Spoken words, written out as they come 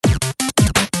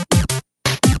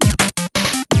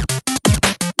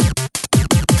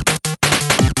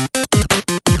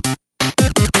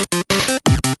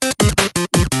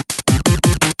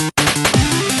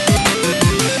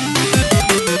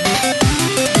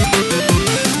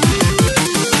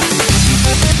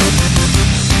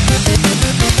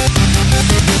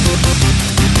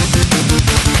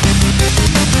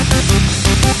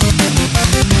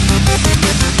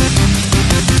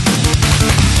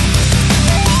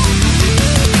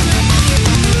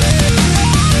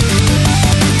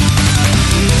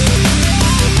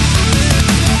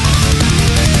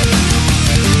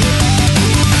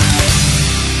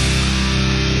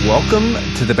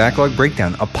Welcome to the Backlog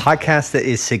Breakdown, a podcast that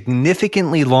is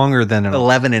significantly longer than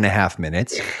 11 and a half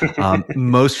minutes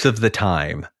most of the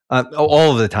time.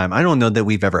 All of the time. I don't know that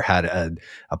we've ever had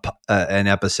an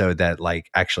episode that like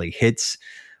actually hits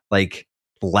like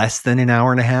less than an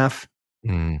hour and a half.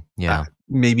 Yeah.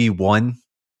 Maybe one.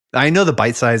 I know the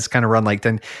bite size kind of run like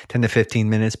 10 to 15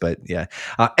 minutes, but yeah.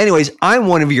 Anyways, I'm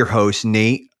one of your hosts,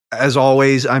 Nate. As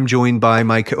always, I'm joined by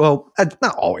my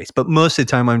not always, but most of the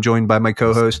time I'm joined by my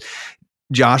co-host,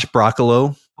 Josh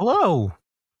Broccolo. Hello.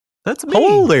 That's me.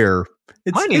 Hello there.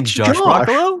 My name's Josh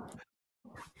Broccolo.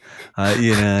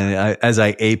 As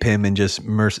I ape him and just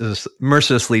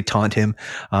mercilessly taunt him.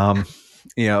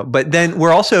 But then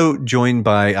we're also joined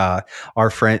by our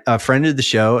friend, a friend of the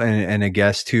show and a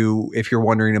guest who, if you're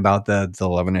wondering about the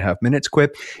 11 and a half minutes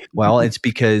quip, well, it's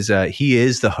because he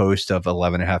is the host of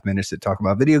 11 and a half minutes that talk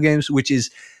about video games, which is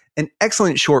an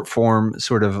excellent short form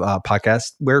sort of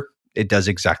podcast where it does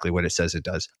exactly what it says it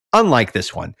does, unlike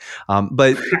this one.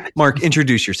 But Mark,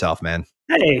 introduce yourself, man.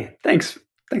 Hey, thanks.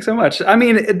 Thanks so much. I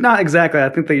mean, not exactly. I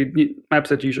think my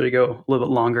episodes usually go a little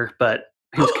bit longer, but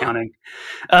who's counting?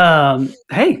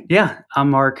 Hey, yeah, I'm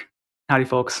Mark. Howdy,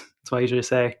 folks. That's what I usually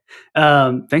say.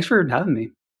 Thanks for having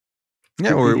me.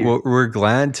 Yeah, we're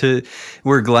glad to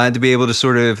be able to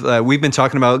sort of we've been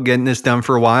talking about getting this done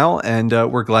for a while, and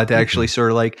we're glad to actually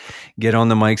sort of like get on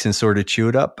the mics and sort of chew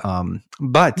it up.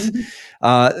 But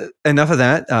enough of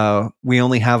that. We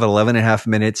only have 11 and a half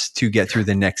minutes to get through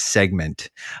the next segment.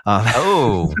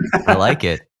 I like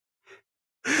it.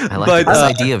 I like this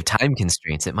idea of time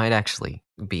constraints. It might actually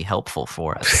be helpful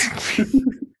for us.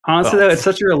 Honestly, though, it's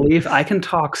such a relief. I can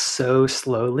talk so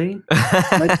slowly.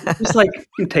 Just like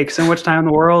take so much time in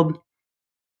the world.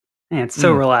 Man, it's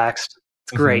so relaxed.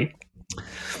 It's great.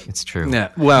 It's true. Yeah.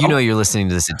 Well, you're listening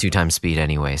to this at 2 times speed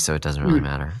anyway, so it doesn't really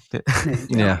matter.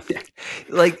 Yeah.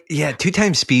 Like, 2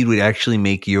 times speed would actually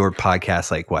make your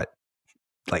podcast like what?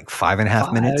 Like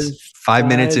 5.5 minutes? 5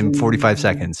 minutes and 45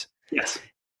 seconds. Yes.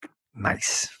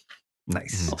 Nice.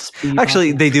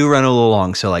 Actually, they do run a little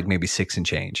long, so like maybe 6 and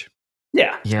change.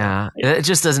 Yeah. It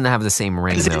just doesn't have the same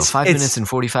ring, though. 5 minutes and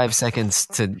 45 seconds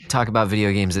to talk about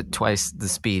video games at twice the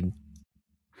speed.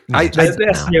 The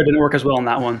SEO didn't work as well on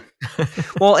that one.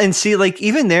 Well, and see, like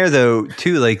even there though,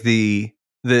 too, like the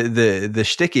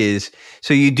shtick is,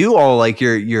 so you do all like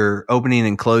your opening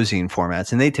and closing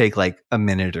formats, and they take like a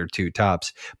minute or two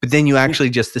tops, but then you actually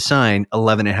just assign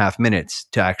 11 and a half minutes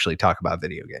to actually talk about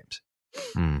video games.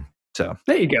 So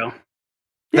there you go.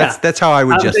 That's how I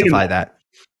would justify that.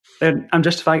 I'm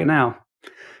justifying it now.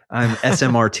 I'm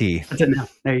SMRT. That's it now.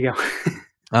 There you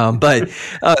go. But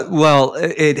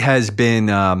it has been,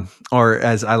 or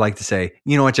as I like to say,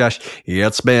 you know what, Josh?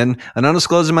 It's been an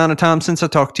undisclosed amount of time since I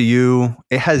talked to you.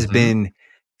 It has been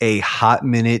a hot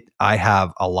minute. I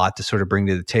have a lot to sort of bring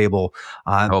to the table.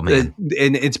 And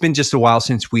it's been just a while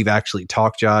since we've actually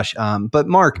talked, Josh. But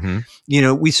Mark,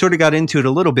 we sort of got into it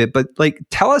a little bit, but like,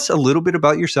 tell us a little bit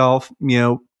about yourself,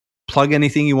 plug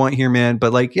anything you want here, man.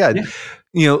 But like,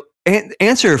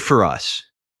 answer for us.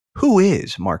 Who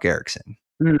is Mark Erickson?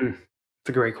 It's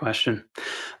a great question.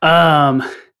 Man,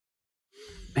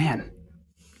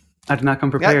 I did not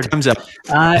come prepared. Thumbs up.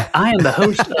 I am the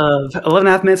host of 11 and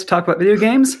a half minutes to talk about video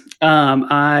games.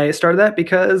 I started that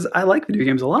because I like video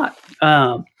games a lot.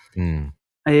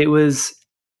 It was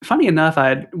funny enough.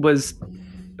 It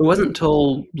wasn't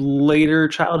until later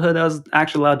childhood I was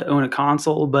actually allowed to own a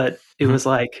console, but it was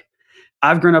like,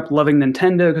 I've grown up loving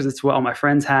Nintendo because it's what all my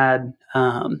friends had,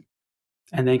 and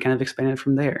then kind of expanded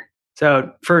from there.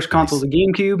 So first console was a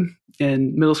GameCube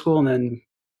in middle school, and then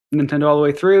Nintendo all the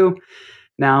way through.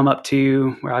 Now I'm up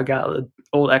to where I got an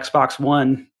old Xbox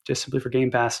One just simply for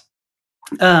Game Pass.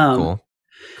 Cool.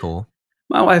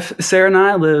 My wife Sarah and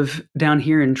I live down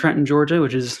here in Trenton, Georgia,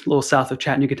 which is a little south of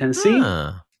Chattanooga, Tennessee.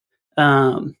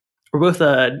 We're both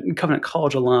a Covenant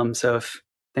College alum, so if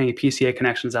any PCA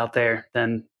connections out there,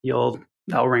 then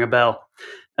that'll ring a bell.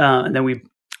 And then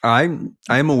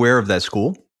I'm aware of that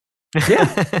school. Yeah,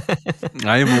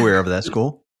 I am aware of that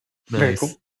school. Very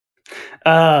cool.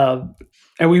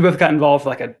 And we both got involved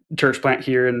with like a church plant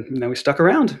here, and then we stuck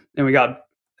around, and we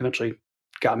eventually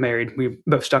got married. We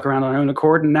both stuck around on our own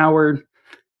accord, and now we're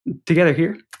together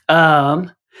here.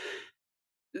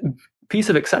 Piece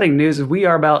of exciting news is we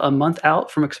are about a month out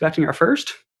from expecting our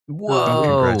first.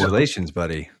 Whoa! Congratulations,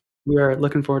 buddy. We are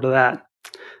looking forward to that.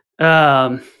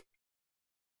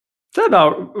 That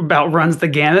about runs the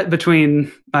gamut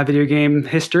between my video game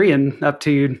history and up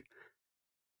to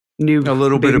a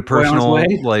little bit of personal,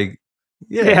 like,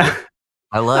 yeah.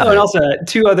 I love it. And also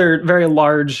 2 other very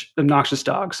large, obnoxious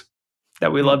dogs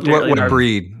that we love dearly. What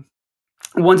breed?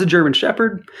 One's a German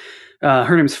Shepherd.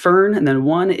 Her name's Fern, and then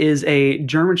one is a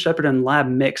German Shepherd and Lab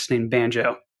mix named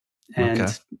Banjo.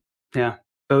 And yeah,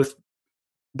 both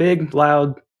big,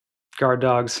 loud guard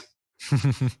dogs.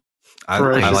 I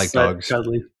like dogs.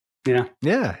 Cuddly. Yeah.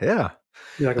 Yeah.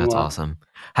 That's awesome.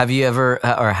 Have you ever,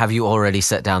 or have you already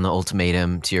set down the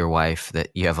ultimatum to your wife that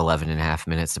you have 11 and a half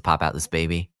minutes to pop out this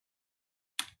baby?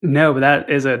 No, but that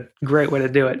is a great way to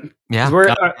do it. Yeah.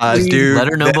 Dude, let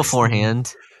her know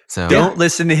beforehand. So don't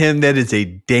listen to him. That is a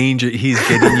danger. He's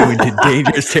getting you into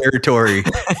dangerous territory.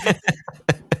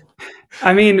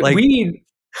 I mean,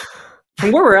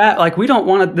 from where we're at, we don't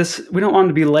want it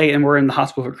to be late and we're in the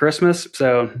hospital for Christmas.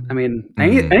 So, I mean,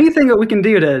 anything that we can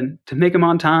do to make them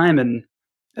on time and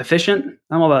efficient,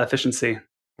 I'm all about efficiency.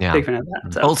 Yeah. Big fan of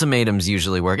that. So. Ultimatums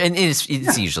usually work. And it's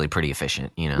usually pretty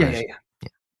efficient, you know. Yeah.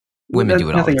 Women do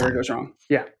it all the time. Nothing ever goes wrong.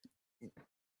 Yeah.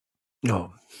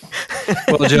 No.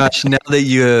 Well, Josh, now that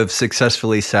you have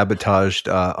successfully sabotaged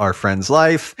our friend's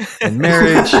life and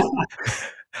marriage,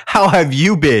 how have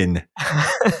you been?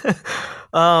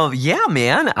 Yeah,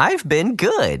 man, I've been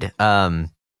good.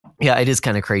 Yeah, it is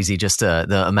kind of crazy just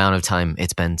the amount of time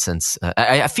it's been since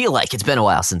I feel like it's been a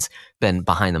while since been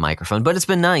behind the microphone, but it's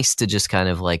been nice to just kind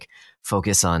of like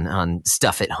focus on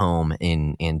stuff at home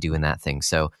and doing that thing.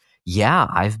 So yeah,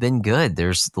 I've been good.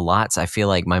 There's lots. I feel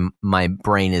like my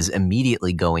brain is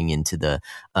immediately going into the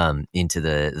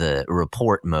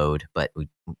report mode, but we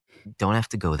don't have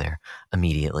to go there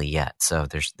immediately yet. So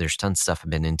there's tons of stuff I've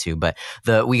been into, but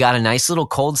we got a nice little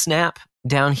cold snap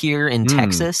down here in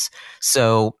Texas.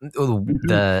 So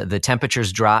the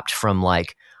temperatures dropped from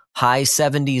like high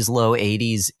 70s, low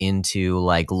 80s into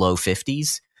like low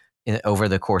 50s over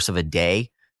the course of a day.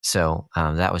 So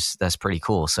that's pretty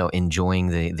cool. So enjoying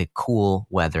the cool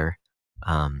weather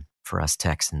for us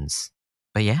Texans.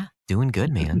 But yeah, doing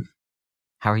good, man.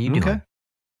 How are you doing? Okay.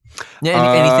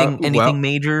 Yeah, anything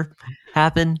major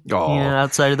happen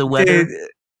outside of the weather?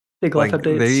 Big life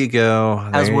updates. There you go.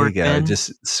 How's work been?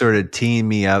 Just sort of teeing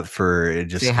me up for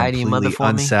just Say hi to your mother completely for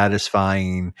me.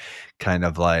 unsatisfying kind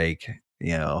of like,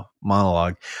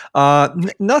 monologue.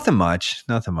 Nothing much.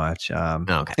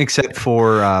 Okay. Except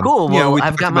for cool. Well,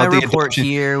 I've got my report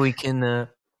here. We can.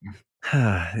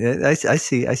 I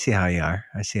see how you are.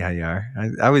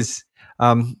 I was,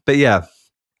 but yeah.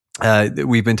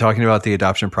 We've been talking about the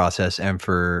adoption process, and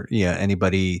for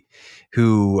anybody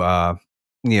who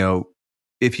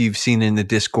if you've seen in the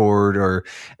Discord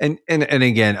and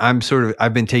again,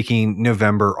 I've been taking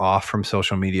November off from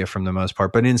social media from the most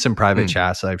part, but in some private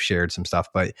chats I've shared some stuff.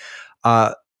 But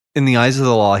in the eyes of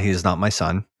the law, he is not my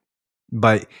son,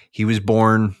 but he was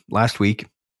born last week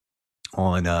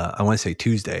on I want to say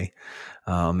Tuesday.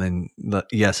 And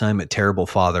yes, I'm a terrible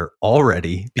father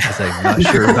already because I'm not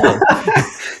sure about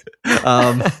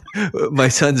my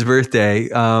son's birthday.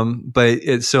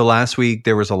 So last week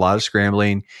there was a lot of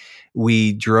scrambling.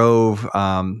 We drove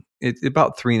about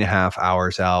 3.5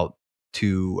 hours out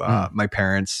to my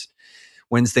parents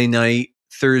Wednesday night.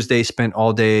 Thursday spent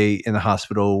all day in the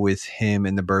hospital with him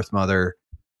and the birth mother.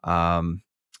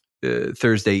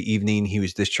 Thursday evening he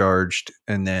was discharged,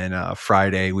 and then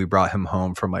Friday we brought him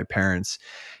home from my parents,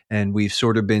 and we've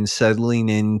sort of been settling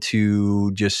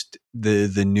into just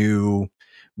the new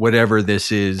whatever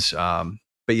this is.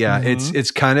 But yeah,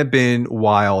 it's kind of been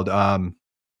wild.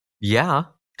 Yeah.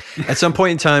 At some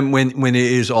point in time when it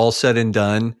is all said and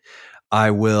done, I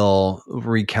will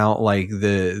recount like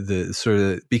the sort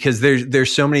of, because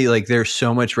there's so many, like there's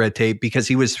so much red tape because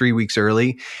he was 3 weeks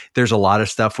early. There's a lot of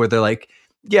stuff where they're like,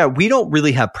 yeah, we don't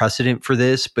really have precedent for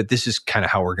this, but this is kind of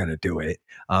how we're going to do it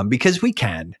because we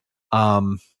can.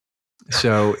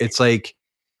 So it's like,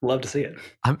 love to see it.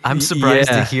 I'm surprised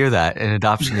to hear that an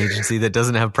adoption agency that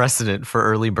doesn't have precedent for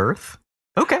early birth.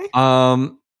 Okay.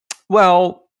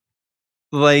 Well,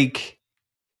 like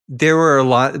there were a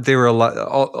lot.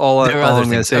 All I'm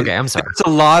going to say. Okay, I'm sorry. It's a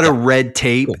lot of red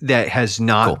tape that has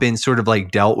not been sort of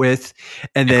like dealt with,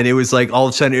 and then it was like all of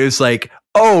a sudden it was like,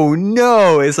 oh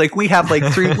no! It's like we have like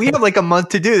a month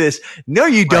to do this. No,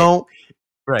 you don't.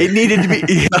 Right. It needed to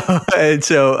be, and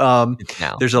so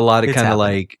there's a lot of kind of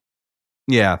like,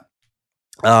 yeah.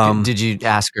 Did you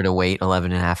ask her to wait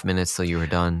 11 and a half minutes till you were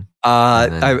done?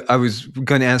 I was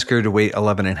going to ask her to wait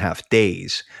 11 and a half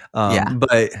days.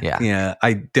 But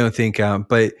I don't think,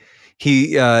 but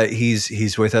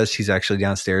he's with us. He's actually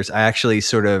downstairs. I actually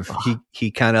sort of, he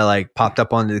kind of like popped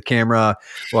up onto the camera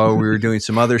while we were doing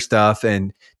some other stuff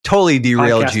and totally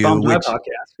derailed podcast,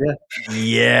 you.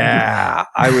 Yeah,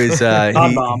 I was,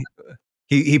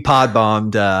 He pod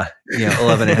bombed, 11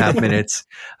 and a half minutes,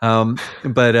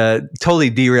 but totally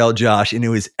derailed Josh, and it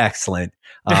was excellent.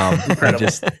 So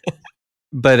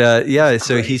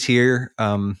he's here.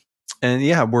 and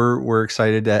yeah, we're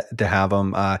excited to have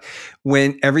him.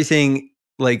 When everything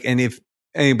and if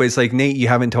anybody's like, Nate, you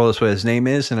haven't told us what his name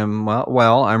is, and I'm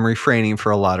well, I'm refraining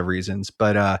for a lot of reasons,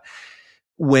 but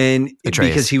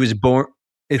because he was born,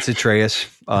 it's Atreus.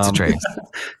 It's Atreus.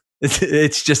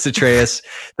 It's just Atreus.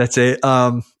 That's it.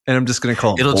 And I'm just gonna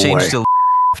call him. It'll boy. Change to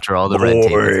after all the red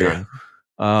tape is done.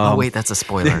 Oh wait, that's a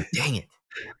spoiler. Dang it!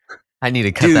 I need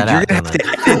to cut that out. You're gonna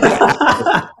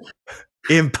have to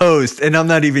in post, and I'm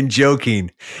not even joking.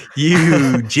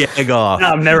 You jag off. No,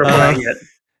 I'm never playing it.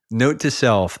 Note to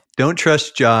self: don't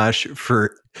trust Josh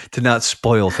to not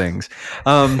spoil things.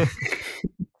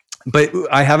 But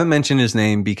I haven't mentioned his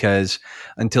name because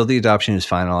until the adoption is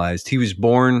finalized, he was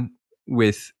born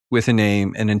with a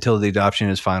name, and until the adoption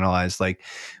is finalized,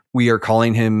 we are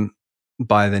calling him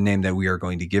by the name that we are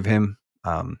going to give him.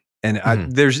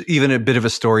 There's even a bit of a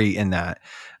story in that,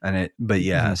 but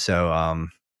yeah, so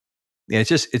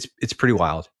it's pretty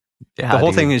wild. Yeah, the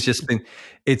whole thing has just been,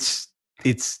 it's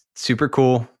super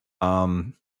cool.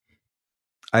 I've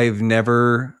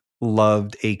never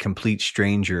loved a complete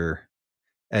stranger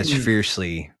as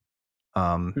fiercely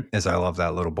as I love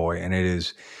that little boy, and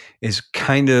it is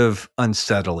kind of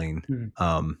unsettling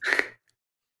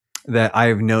that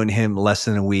I've known him less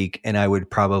than a week, and I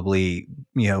would probably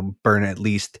burn at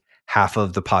least half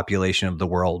of the population of the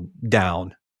world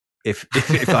down if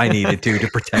I needed to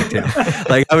protect him.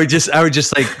 I would just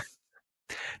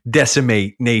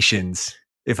decimate nations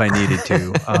if I needed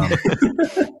to.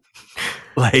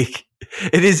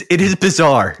 It is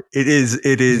bizarre. It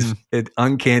is an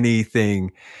uncanny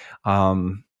thing.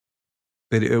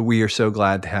 But we are so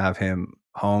glad to have him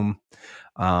home.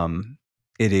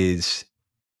 It has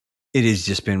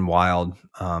just been wild.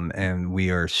 And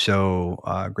we are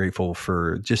so grateful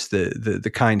for just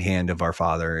the kind hand of our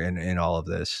Father in all of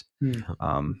this.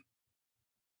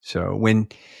 So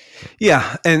and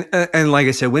like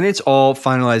I said, when it's all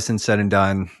finalized and said and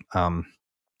done,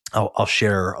 I'll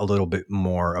share a little bit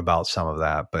more about some of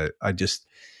that, but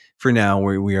for now,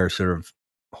 we are sort of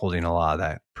holding a lot of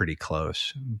that pretty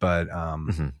close, but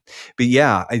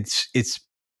yeah, it's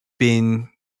been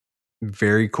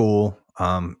very cool.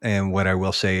 And what I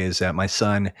will say is that my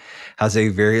son has a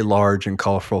very large and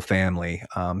colorful family,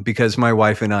 because my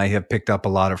wife and I have picked up a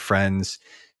lot of friends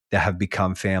that have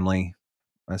become family.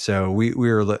 So we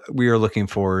are looking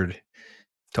forward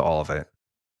to all of it.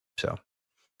 So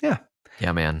yeah.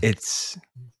 Yeah, man. It's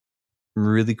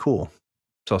really cool.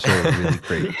 It's also really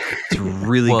great. It's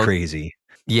really crazy.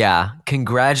 Yeah.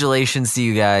 Congratulations to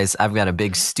you guys. I've got a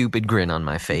big stupid grin on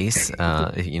my face.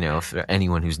 For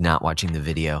anyone who's not watching the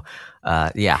video.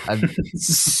 I'm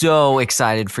so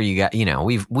excited for you guys.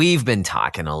 We've been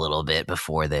talking a little bit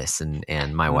before this, and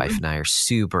my wife and I are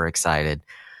super excited.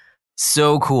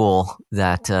 So cool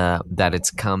that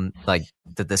it's come, that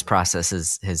this process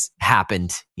has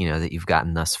happened, that you've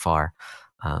gotten thus far.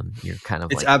 You're kind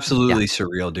of it's absolutely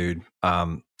surreal, dude.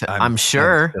 I'm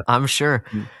sure.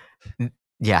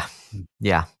 Yeah.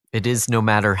 It is, no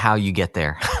matter how you get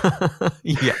there.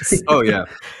 Yes. Oh yeah.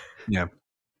 Yeah.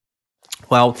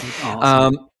 Well,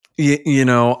 awesome.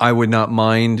 I would not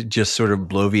mind just sort of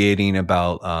bloviating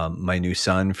about my new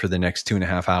son for the next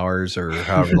 2.5 hours or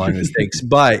however long this takes.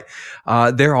 But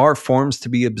there are forms to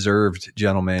be observed,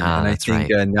 gentlemen, and I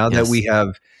think now that we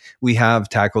have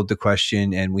tackled the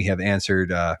question and we have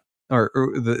answered or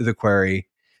the query,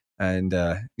 and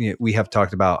we have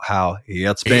talked about how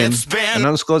it's been an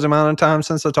undisclosed amount of time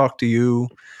since I talked to you.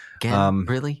 Again,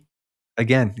 really?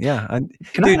 Again, yeah.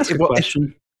 Can I ask a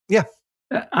question? Yeah.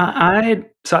 I've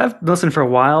listened for a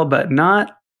while, but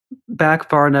not back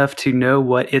far enough to know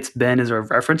what It's Been is a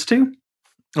reference to.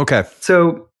 Okay.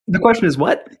 So the question is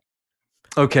what?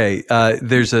 Okay.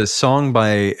 There's a song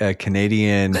by a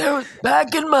Canadian.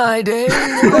 Back in my day,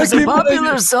 there was a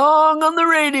popular song on the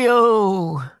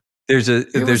radio. There's a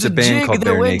band called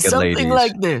Bare Naked Ladies.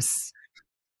 Like this.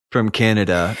 From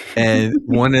Canada. And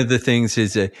one of the things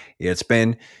is it's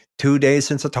been 2 days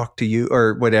since I talked to you,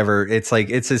 or whatever. It's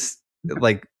this.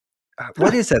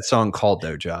 What is that song called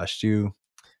though, Josh?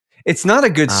 It's not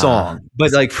a good song, but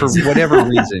for whatever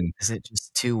reason, is it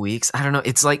just 2 weeks? I don't know.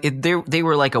 It's they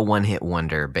were like a one-hit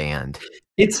wonder band.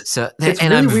 It's really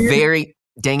I'm weird.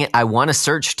 Dang it, I want to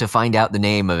search to find out the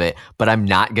name of it, but I'm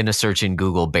not going to search in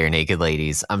Google Bare Naked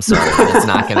Ladies. I'm sorry, it's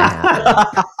not going to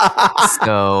happen.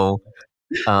 So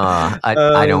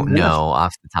I don't know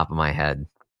off the top of my head.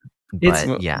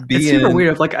 But it's super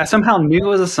weird. I somehow knew it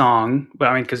was a song,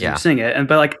 but because you sing it,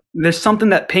 but there's something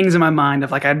that pings in my mind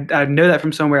of I know that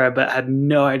from somewhere, but I had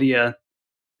no idea,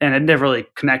 and it never really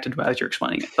connected as you're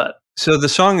explaining it. But so the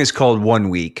song is called 1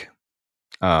 Week.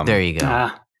 There you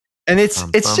go. And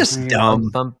it's just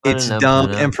dumb. It's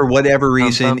dumb, and for whatever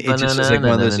reason, it just is like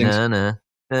one of those things.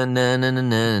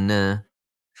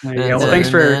 Yeah, well, thanks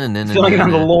for filling in on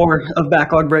the lore of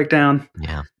Backlog Breakdown.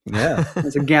 Yeah.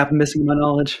 There's a gap missing in my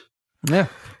knowledge. Yeah,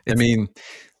 I mean,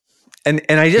 and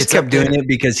I just kept doing it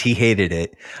because he hated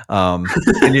it, and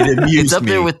it amused It's up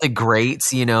me. there with the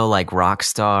greats, you know, like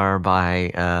Rockstar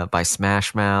by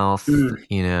Smash Mouth,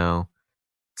 you know,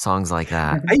 songs like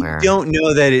that. I don't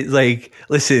know that it like.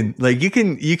 Listen, like you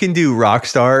can do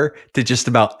Rockstar to just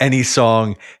about any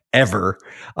song ever.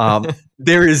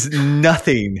 There is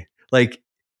nothing like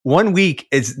 1 week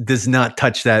does not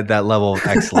touch that level of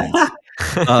excellence.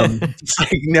 It's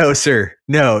like, no, sir,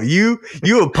 no. You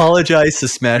apologize to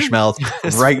Smash Mouth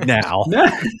right now.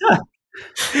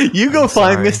 You go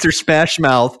find Mr. Smash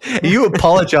Mouth and you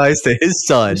apologize to his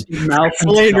son for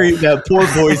slandering that poor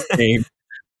boy's name.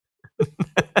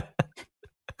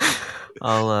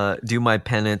 I'll do my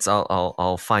penance.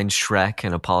 I'll find Shrek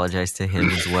and apologize to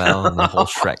him as well, and the whole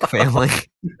Shrek family.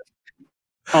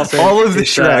 Also, all of the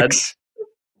Shreks.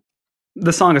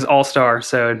 The song is All Star,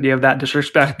 so you have that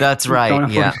disrespect. That's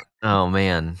right. Yeah. Oh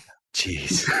man.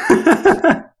 Jeez.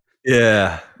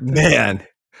 Yeah, man.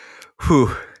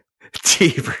 Whew.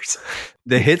 Jeepers.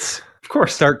 The hits, of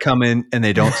course, start coming and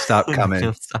they don't stop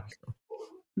coming.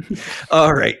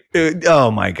 All right.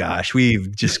 Oh my gosh,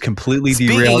 we've just completely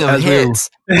derailed. Speaking of hits,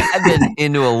 I've been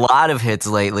into a lot of hits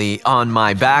lately on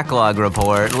my backlog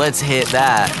report. Let's hit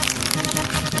that.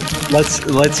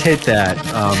 Let's hit that.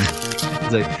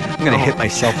 I'm gonna hit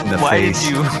myself in the face.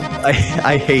 Did you?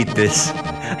 I hate this.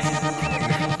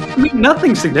 I mean,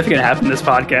 nothing significant happened in this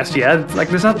podcast yet. Like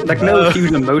there's not like no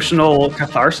huge emotional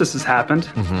catharsis has happened.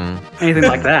 Anything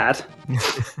like that.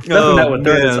 Nothing that would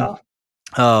throw this off.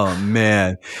 Oh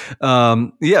man,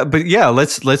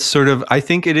 let's sort of. I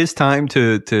think it is time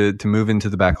to move into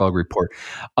the backlog report.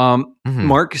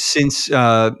 Mark, since you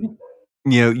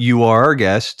are our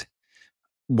guest,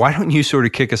 why don't you sort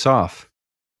of kick us off?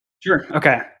 Sure.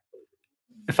 Okay.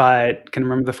 If I can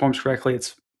remember the forms correctly,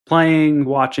 it's playing,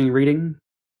 watching, reading.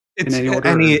 It's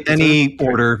any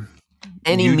order.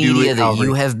 Any media that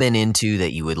you have been into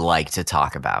that you would like to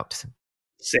talk about.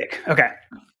 Sick. Okay.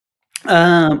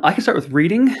 I can start with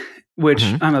reading, which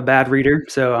I'm a bad reader,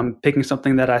 so I'm picking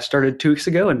something that I started 2 weeks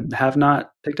ago and have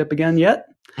not picked up again yet.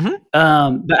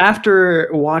 But after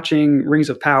watching Rings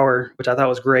of Power, which I thought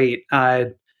was great,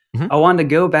 I wanted to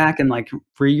go back and like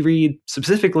reread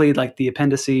specifically like the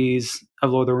appendices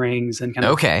of Lord of the Rings and kind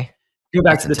of go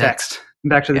back to the text,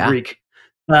 back to the Greek.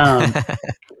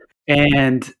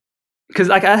 And because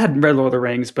like I had read Lord of the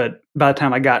Rings, but by the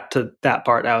time I got to that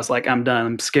part, I was like, I'm done.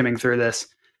 I'm skimming through this.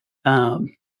 And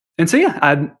so yeah,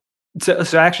 I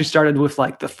actually started with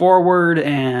like the foreword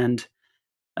and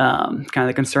kind of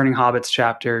the Concerning Hobbits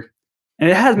chapter, and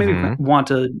it has made me want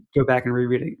to go back and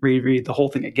reread the whole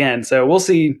thing again. So we'll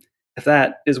see if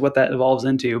that is what that evolves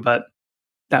into, but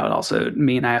that would also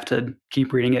mean I have to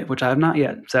keep reading it, which I have not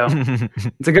yet. So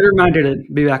it's a good reminder to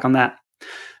be back on that.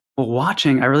 Well,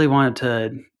 watching, I really wanted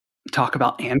to talk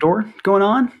about Andor going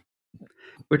on,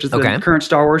 which is the current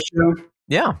Star Wars show.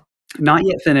 Yeah. Not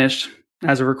yet finished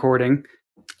as of recording.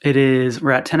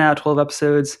 We're at 10 out of 12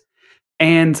 episodes.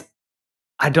 And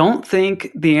I don't think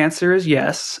the answer is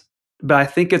yes, but I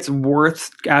think it's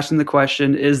worth asking the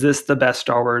question, is this the best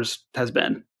Star Wars has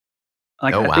been?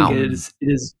 Like, I think it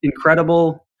is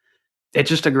incredible. It's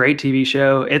just a great TV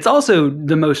show. It's also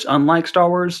the most unlike Star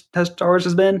Wars has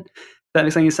been. If that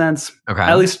makes any sense. Okay.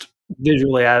 At least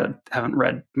visually, I haven't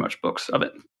read much books of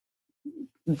it.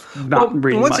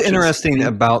 What's interesting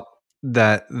about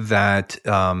that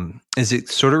is it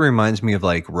sort of reminds me of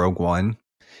like Rogue One,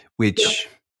 which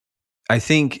I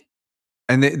think,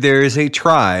 and there is a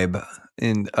tribe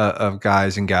of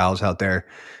guys and gals out there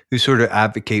who sort of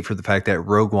advocate for the fact that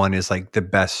Rogue One is like the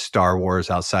best Star Wars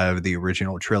outside of the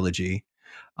original trilogy.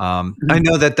 I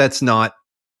know that that's not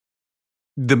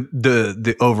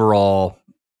the overall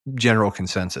general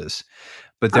consensus,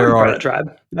 but there are that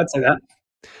tribe. I'd say that.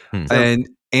 And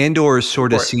Andor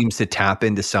sort of seems to tap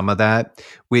into some of that,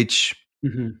 which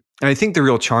and I think the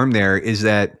real charm there is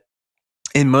that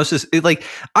in most of it, like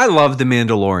I love The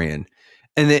Mandalorian,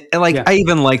 and I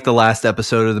even like the last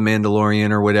episode of The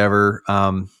Mandalorian or whatever,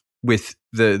 with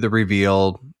the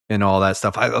reveal and all that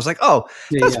stuff. I was like, oh,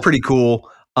 that's pretty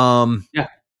cool.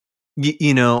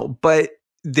 You know, but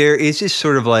there is this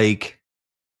sort of like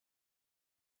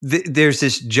there's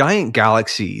this giant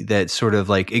galaxy that sort of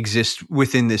like exists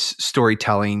within this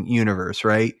storytelling universe,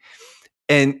 right?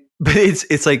 But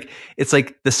it's like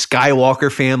the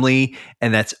Skywalker family,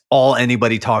 and that's all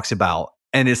anybody talks about.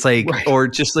 And it's like, or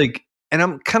just like, and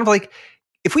I'm kind of like,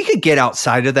 if we could get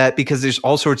outside of that, because there's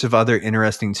all sorts of other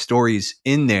interesting stories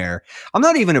in there. I'm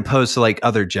not even opposed to like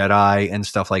other Jedi and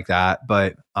stuff like that,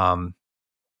 but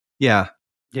yeah,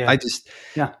 I just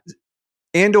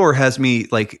Andor has me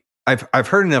like I've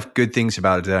heard enough good things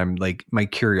about it that I'm like my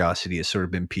curiosity has sort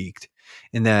of been piqued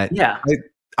in that.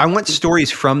 I want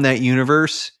stories from that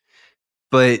universe,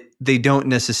 but they don't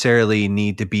necessarily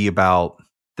need to be about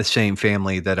the same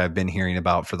family that I've been hearing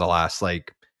about for the last 40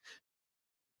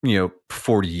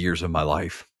 years of my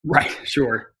life. Right.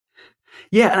 Sure.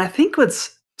 Yeah. And I think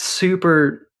what's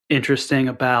super interesting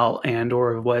about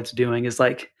Andor of what it's doing is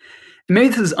like, maybe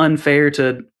this is unfair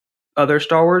to other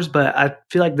Star Wars, but I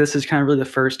feel like this is kind of really the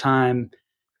first time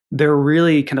they're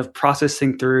really kind of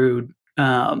processing through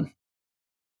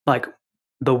like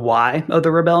the why of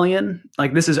the rebellion.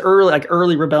 Like this is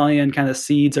early rebellion kind of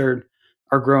seeds are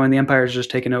growing. The Empire is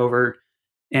just taken over,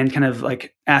 and kind of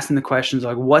like asking the questions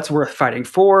like what's worth fighting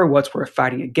for, what's worth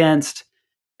fighting against.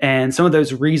 And some of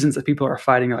those reasons that people are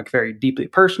fighting are like very deeply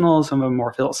personal, some of them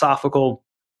more philosophical.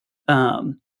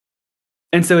 And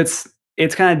so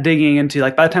it's kind of digging into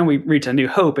like by the time we reach A New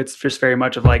Hope, it's just very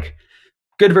much of like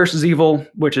good versus evil,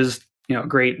 which is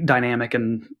great dynamic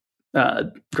and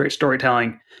great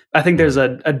storytelling. I think there's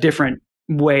a different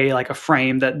way, like a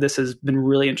frame that this has been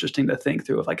really interesting to think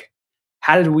through of like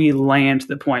how did we land to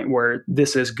the point where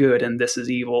this is good and this is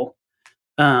evil,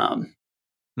 and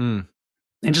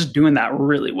just doing that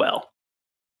really well.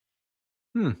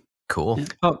 Cool. Yeah.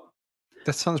 Oh,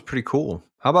 that sounds pretty cool.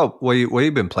 How about what have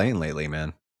you been playing lately,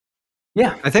 man?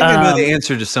 Yeah, I think I know the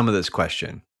answer to some of this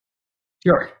question.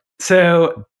 Sure.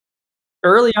 So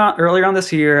earlier on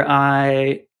this year,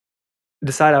 I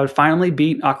decided I would finally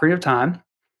beat Ocarina of Time,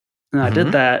 and I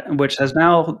did that, which has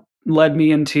now led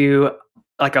me into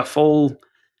like a full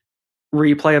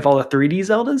replay of all the 3D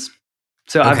Zeldas.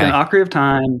 So I've done Ocarina of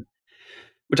Time,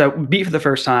 which I beat for the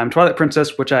first time. Twilight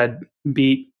Princess, which I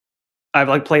beat. I've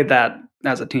like played that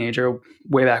as a teenager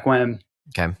way back when.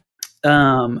 Okay.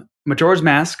 Majora's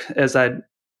Mask, as I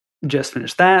just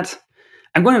finished that.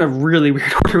 I'm going in a really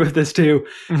weird order with this too.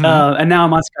 And now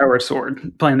I'm on Skyward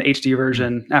Sword, playing the HD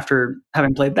version after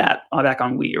having played that back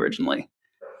on Wii originally.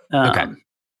 And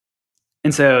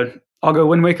so I'll go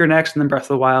Wind Waker next, and then Breath of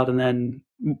the Wild, and then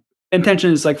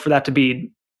intention is like for that to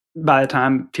be by the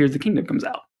time Tears of the Kingdom comes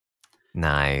out.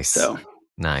 Nice. So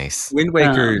nice. Wind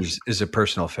Waker is a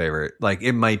personal favorite. Like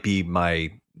it might be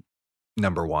my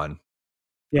number one.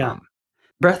 Yeah.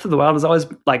 Breath of the Wild is always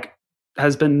like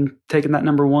has been taking that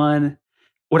number one.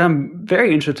 What I'm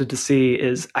very interested to see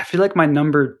is I feel like my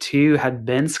number two had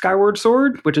been Skyward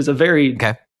Sword, which is a very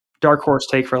dark horse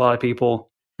take for a lot of people.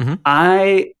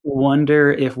 I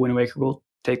wonder if Wind Waker will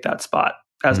take that spot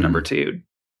as number two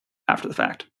after the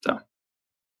fact. So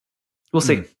we'll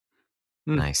see.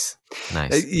 Nice.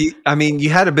 I mean,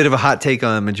 you had a bit of a hot take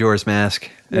on Majora's Mask,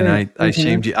 and I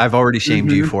shamed you. I've already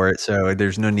shamed you for it, so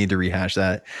there's no need to rehash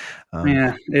that.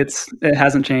 It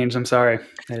hasn't changed. I'm sorry.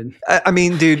 I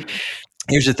mean, dude,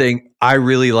 here's the thing. I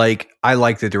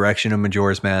like the direction of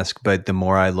Majora's Mask, but the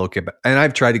more I look at, and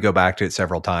I've tried to go back to it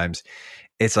several times,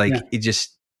 it's like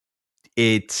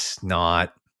it's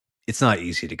not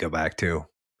easy to go back to.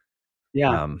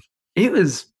 Yeah, it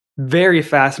was very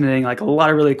fascinating. Like a lot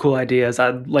of really cool ideas.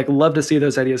 I'd like love to see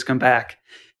those ideas come back.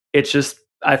 It's just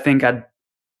I think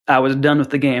I was done with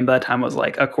the game by the time I was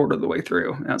like a quarter of the way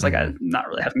through, and I was like I'm not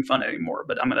really having fun anymore.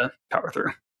 But I'm gonna power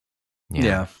through.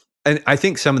 Yeah. And I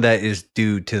think some of that is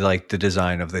due to like the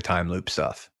design of the time loop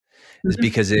stuff. Is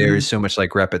because there is so much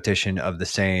like repetition of the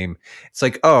same. It's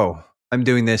like, oh, I'm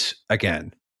doing this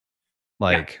again.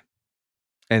 Like,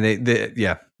 and I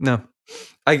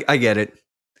get it.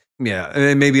 Yeah.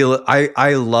 And maybe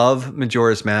I love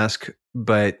Majora's Mask,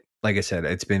 but like I said,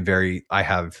 it's been I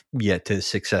have yet to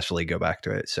successfully go back to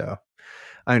it. So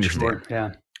I understand. Sure,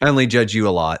 yeah. I only judge you a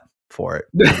lot for it.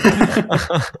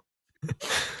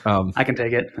 I can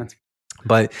take it.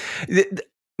 But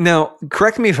now,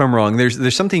 correct me if I'm wrong.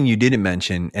 There's something you didn't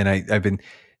mention, and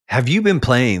have you been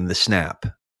playing the Snap?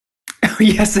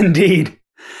 Yes, indeed.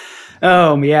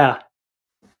 Yeah.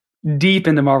 Deep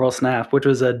into Marvel Snap, which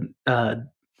was a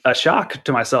shock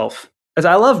to myself, as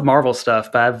I love Marvel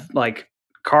stuff, but I've like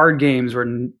card games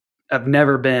have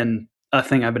never been a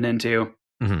thing I've been into.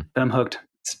 But I'm hooked.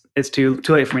 It's too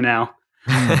late for me now.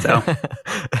 So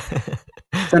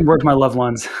send word to my loved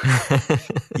ones.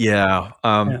 Yeah.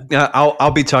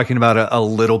 I'll be talking about it a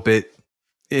little bit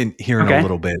in a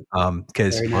little bit.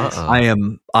 Because nice.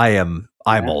 I am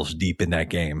eyeballs deep in that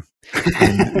game.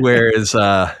 Whereas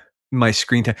my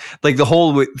screen time. Like the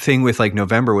whole thing with like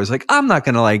November was like, I'm not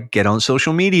going to like get on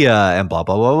social media and blah,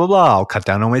 blah, blah, blah, blah. I'll cut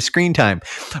down on my screen time.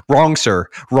 Wrong, sir.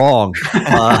 Wrong.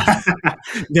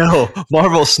 No,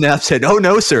 Marvel Snap said, oh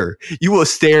no, sir. You will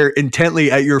stare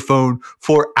intently at your phone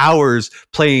for hours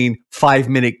playing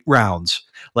 5-minute rounds.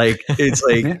 Like it's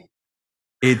like, Yeah.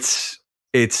 it's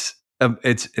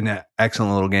an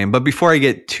excellent little game. But before I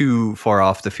get too far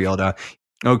off the field,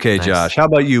 okay, nice. Josh, how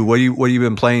about you? What have you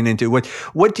been playing into?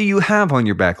 What do you have on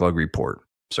your backlog report,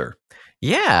 sir?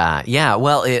 Yeah.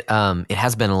 Well, it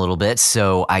has been a little bit,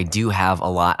 so I do have a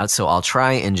lot. So I'll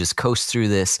try and just coast through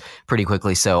this pretty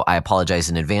quickly. So I apologize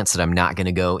in advance that I'm not going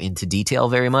to go into detail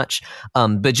very much.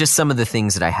 But just some of the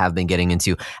things that I have been getting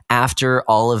into after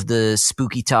all of the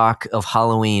spooky talk of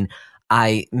Halloween.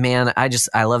 I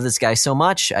love this guy so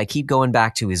much. I keep going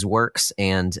back to his works,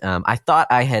 and I thought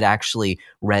I had actually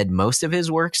read most of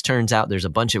his works. Turns out there's a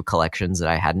bunch of collections that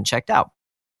I hadn't checked out.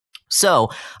 So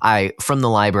from the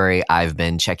library, I've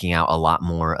been checking out a lot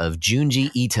more of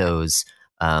Junji Ito's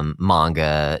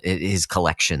manga, his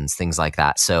collections, things like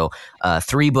that. So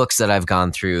 3 books that I've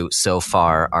gone through so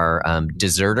far are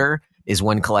Deserter is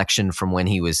one collection from when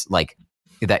he was like,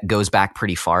 that goes back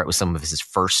pretty far. It was some of his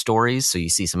first stories. So you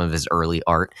see some of his early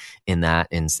art in that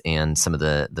and some of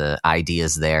the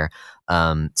ideas there.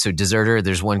 So Deserter,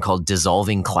 there's one called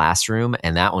Dissolving Classroom,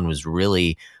 and that one was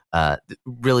really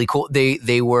cool.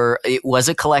 It was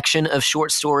a collection of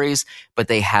short stories, but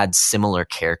they had similar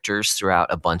characters throughout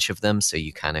a bunch of them. So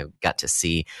you kind of got to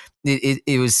see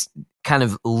it was kind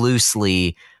of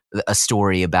loosely a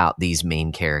story about these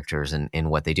main characters and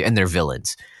what they do, and they're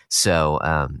villains. So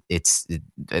it's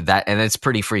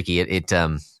pretty freaky.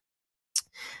 I'm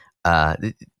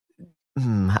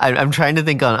trying to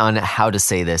think on how to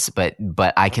say this, but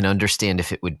I can understand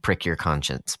if it would prick your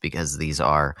conscience, because these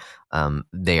are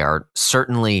they are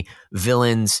certainly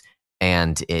villains,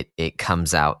 and it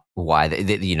comes out why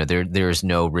there is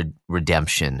no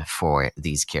redemption for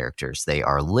these characters. They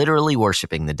are literally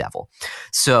worshiping the devil.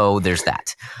 So there's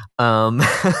that.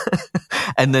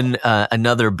 And then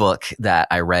another book that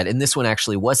I read, and this one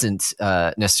actually wasn't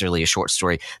necessarily a short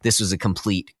story. This was a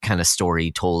complete kind of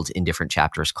story told in different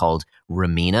chapters called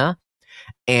Ramina.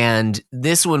 And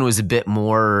this one was a bit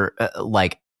more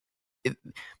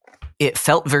it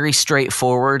felt very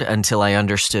straightforward until I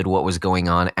understood what was going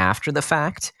on after the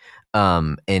fact.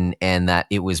 And that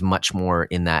it was much more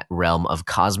in that realm of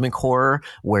cosmic horror,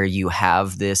 where you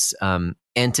have this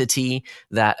entity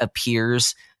that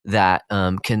appears that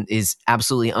is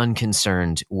absolutely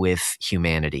unconcerned with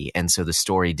humanity. And so the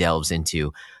story delves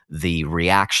into the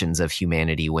reactions of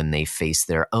humanity when they face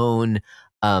their own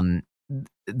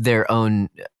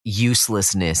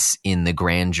uselessness in the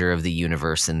grandeur of the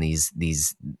universe, and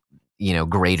these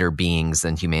greater beings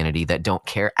than humanity that don't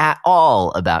care at all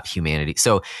about humanity.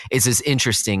 So it's this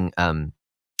interesting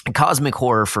cosmic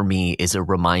horror for me is a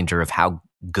reminder of how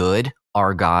good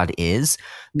our God is,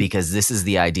 because this is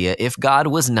the idea. If God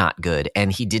was not good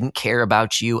and he didn't care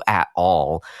about you at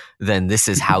all, then this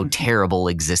is how terrible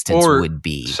existence would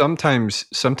be. Sometimes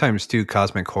too,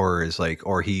 cosmic horror is like,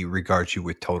 or he regards you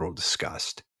with total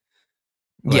disgust.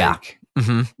 Yeah.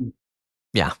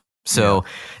 Yeah. So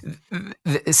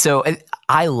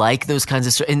I like those kinds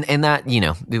of stories, and that,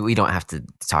 we don't have to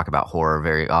talk about horror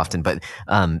very often, but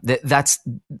that's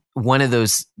one of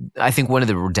those. I think one of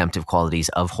the redemptive qualities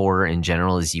of horror in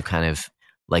general is you kind of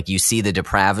like, you see the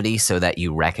depravity so that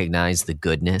you recognize the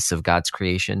goodness of God's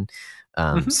creation.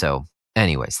 So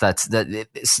anyways,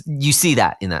 you see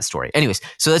that in that story. Anyways,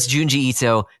 so that's Junji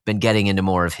Ito. Been getting into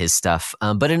more of his stuff.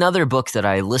 But another book that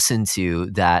I listened to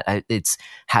that it's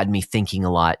had me thinking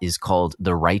a lot is called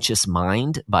The Righteous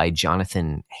Mind by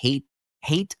Jonathan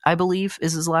Haidt, I believe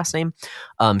is his last name.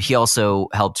 He also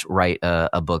helped write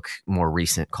a book more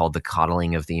recent called The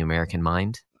Coddling of the American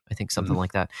Mind. I think something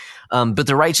like that. But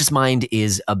The Righteous Mind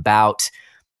is about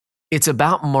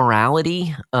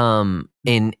morality,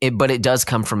 but it does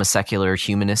come from a secular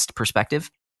humanist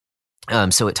perspective.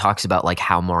 So it talks about like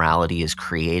how morality is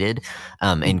created,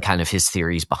 and kind of his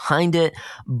theories behind it.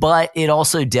 But it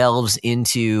also delves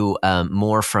into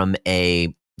more from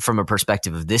a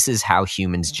perspective of, this is how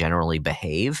humans generally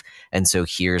behave, and so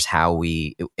here's how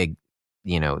we,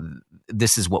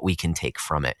 this is what we can take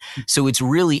from it. So it's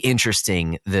really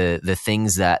interesting the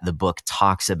things that the book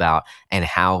talks about, and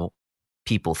how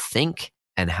people think,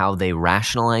 and how they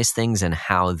rationalize things, and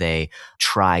how they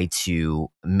try to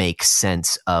make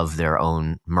sense of their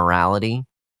own morality,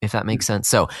 if that makes sense.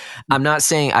 So I'm not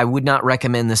saying, I would not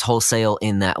recommend this wholesale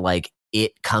in that like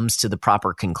it comes to the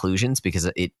proper conclusions, because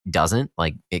it doesn't.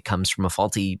 Like, it comes from a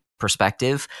faulty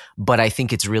perspective. But I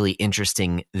think it's really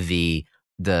interesting the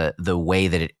the way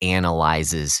that it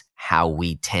analyzes how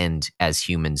we tend as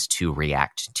humans to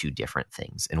react to different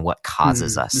things and what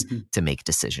causes us to make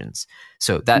decisions.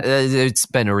 So that it's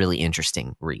been a really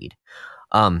interesting read.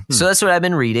 So that's what I've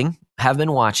been reading. Have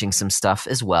been watching some stuff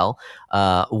as well.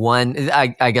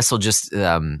 I guess I'll just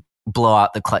blow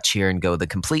out the clutch here and go the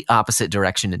complete opposite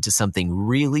direction into something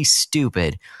really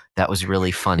stupid that was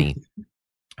really funny.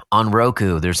 On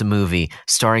Roku, there's a movie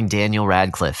starring Daniel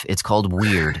Radcliffe. It's called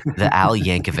Weird, the Al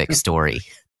Yankovic story.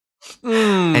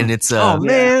 And it's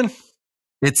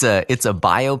it's a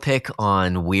biopic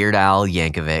on Weird Al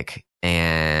Yankovic.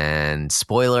 And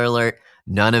spoiler alert,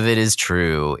 none of it is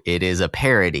true. It is a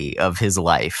parody of his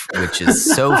life, which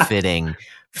is so fitting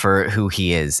for who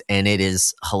he is. And it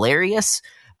is hilarious.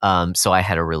 So I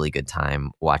had a really good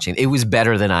time watching. It was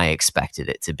better than I expected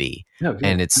it to be.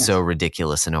 And it's so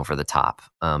ridiculous and over the top.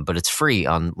 But it's free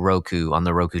on Roku, on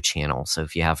the Roku channel. So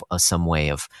if you have some way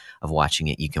of watching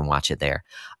it, you can watch it there.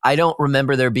 I don't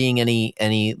remember there being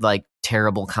any like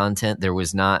terrible content. There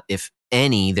was not, if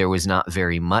any, there was not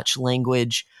very much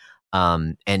language.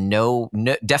 And no,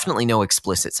 definitely no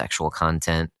explicit sexual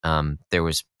content. There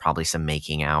was probably some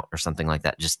making out or something like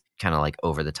that, just kind of like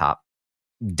over the top,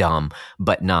 dumb,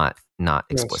 but not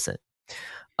explicit.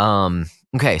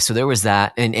 Okay, so there was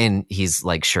that, and he's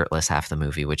like shirtless half the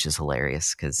movie, which is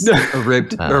hilarious because a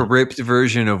ripped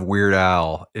version of Weird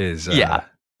Al is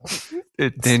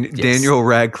Daniel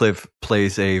Radcliffe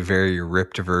plays a very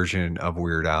ripped version of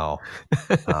Weird Al.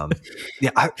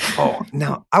 I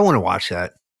want to watch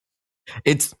that.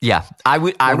 I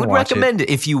would recommend it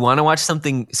if you want to watch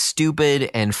something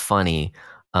stupid and funny.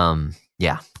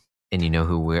 And you know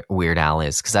who Weird Al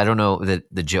is, because I don't know that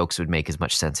the jokes would make as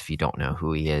much sense if you don't know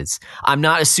who he is. I'm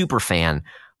not a super fan,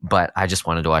 but I just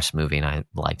wanted to watch the movie and I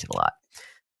liked it a lot.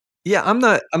 Yeah, I'm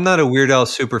not a Weird Al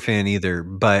super fan either,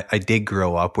 but I did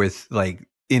grow up with like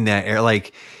in that era.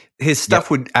 Like his stuff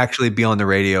would actually be on the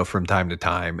radio from time to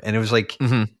time, and it was like,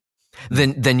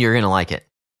 then you're gonna like it.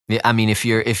 I mean, if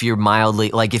you're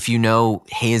mildly like, if you know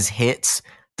his hits,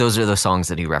 those are the songs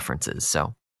that he references,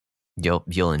 so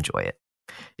you'll enjoy it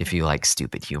if you like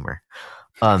stupid humor.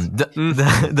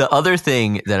 The other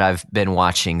thing that I've been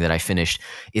watching that I finished,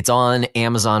 it's on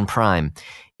Amazon Prime.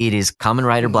 It is Kamen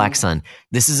Rider Black Sun.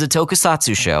 This is a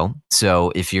tokusatsu show.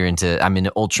 So if you're I'm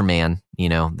into Ultraman, you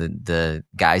know, the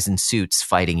guys in suits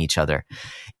fighting each other.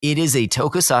 It is a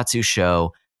tokusatsu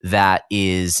show that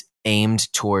is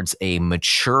aimed towards a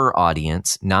mature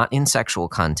audience, not in sexual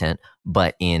content,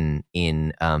 but in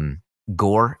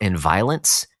gore and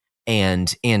violence.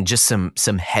 And just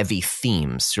some heavy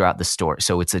themes throughout the story.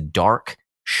 So it's a dark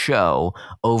show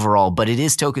overall, but it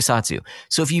is tokusatsu.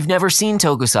 So if you've never seen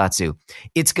tokusatsu,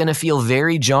 it's going to feel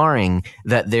very jarring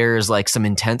that there's like some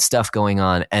intense stuff going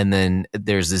on and then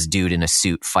there's this dude in a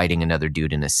suit fighting another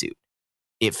dude in a suit.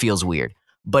 It feels weird.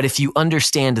 But if you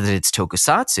understand that it's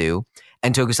tokusatsu,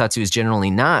 and tokusatsu is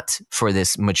generally not for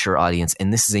this mature audience,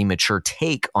 and this is a mature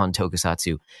take on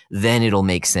tokusatsu, then it'll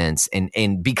make sense.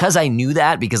 And because I knew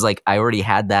that, because like I already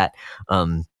had that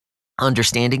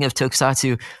understanding of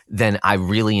tokusatsu, then I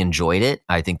really enjoyed it.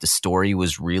 I think the story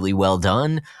was really well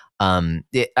done.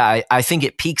 I think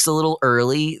it peaks a little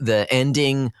early. The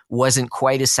ending wasn't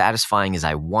quite as satisfying as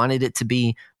I wanted it to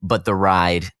be, but the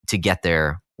ride to get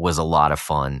there was a lot of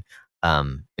fun.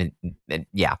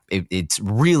 It's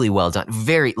really well done,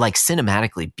 very like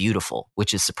cinematically beautiful,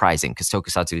 which is surprising because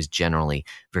tokusatsu is generally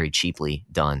very cheaply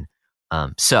done.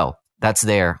 So that's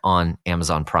there on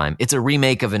Amazon Prime. It's a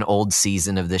remake of an old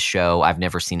season of this show. I've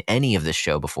never seen any of this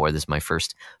show before. This is my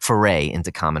first foray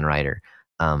into Kamen Rider,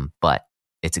 but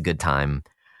it's a good time.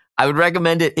 I would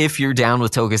recommend it if you're down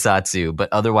with tokusatsu, but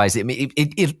otherwise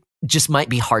it just might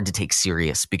be hard to take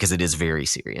serious because it is very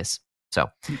serious. So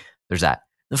there's that.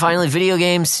 And finally, video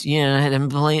games, I haven't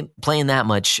been playing that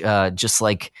much, just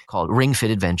like called Ring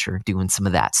Fit Adventure, doing some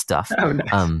of that stuff. Oh,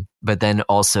 nice. But then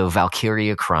also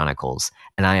Valkyria Chronicles.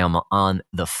 And I am on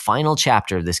the final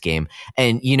chapter of this game.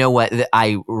 And you know what?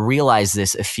 I realized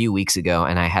this a few weeks ago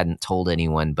and I hadn't told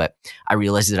anyone, but I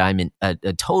realized that I'm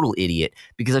a total idiot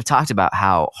because I've talked about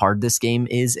how hard this game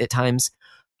is at times.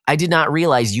 I did not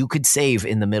realize you could save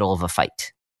in the middle of a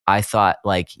fight. I thought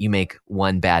like you make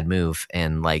one bad move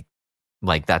and like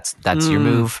that's your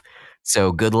move.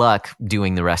 So good luck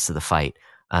doing the rest of the fight.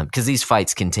 Because these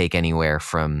fights can take anywhere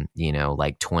from,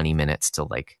 like 20 minutes to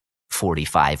like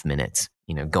 45 minutes,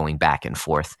 going back and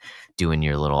forth, doing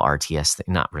your little RTS thing.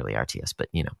 Not really RTS, but,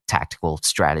 tactical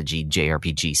strategy,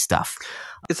 JRPG stuff.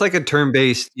 It's like a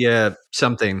turn-based,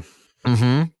 something.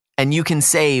 Mm-hmm. And you can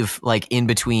save like in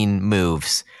between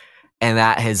moves. And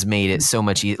that has made it so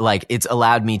much like it's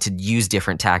allowed me to use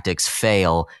different tactics,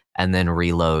 fail, and then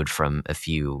reload from a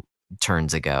few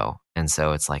turns ago. And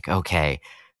so it's like, okay,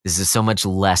 this is so much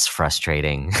less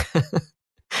frustrating.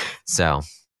 So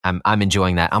I'm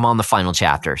enjoying that. I'm on the final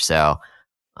chapter, so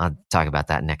I'll talk about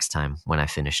that next time when I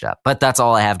finished up. But that's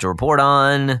all I have to report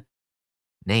on.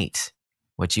 Nate,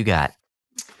 what you got?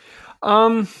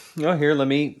 Here, let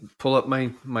me pull up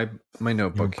my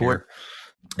notebook here.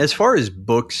 As far as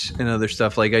books and other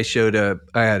stuff, like I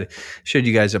had showed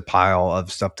you guys a pile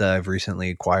of stuff that I've recently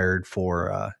acquired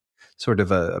for sort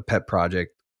of a pet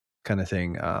project kind of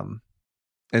thing.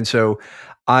 And so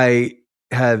I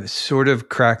have sort of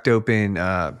cracked open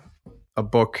a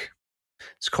book.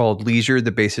 It's called Leisure,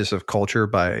 the Basis of Culture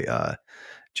by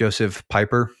Joseph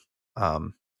Piper,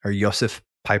 or Joseph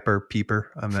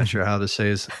Pieper. I'm not sure how to say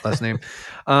his last name.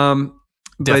 But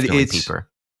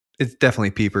it's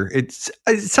definitely Pieper. It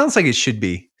sounds like it should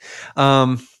be.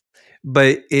 But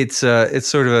it's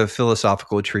sort of a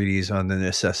philosophical treatise on the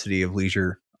necessity of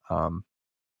leisure.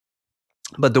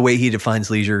 But the way he defines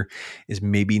leisure is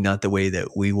maybe not the way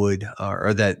that we would,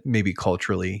 or that maybe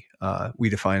culturally we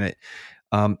define it.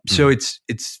 So it's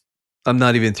I'm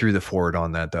not even through the forward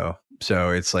on that though.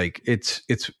 So it's like it's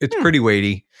pretty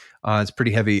weighty. It's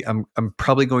pretty heavy. I'm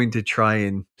probably going to try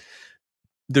and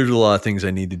there's a lot of things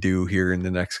I need to do here in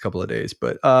the next couple of days,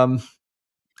 but I'm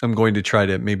going to try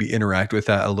to maybe interact with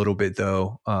that a little bit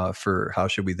though, for how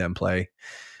should we then play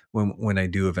when I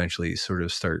do eventually sort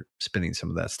of start spinning some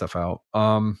of that stuff out.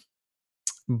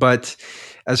 But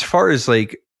as far as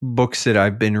like books that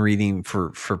I've been reading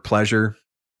for pleasure,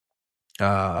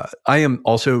 I am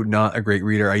also not a great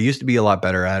reader. I used to be a lot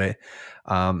better at it.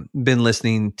 Been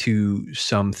listening to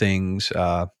some things.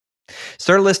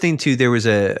 Started listening to, there was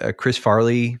a Chris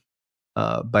Farley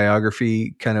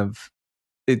biography kind of,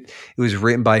 it was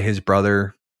written by his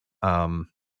brother. And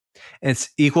it's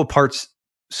equal parts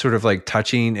sort of like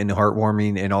touching and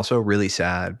heartwarming and also really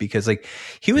sad because like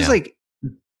he was like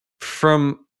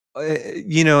from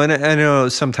and I know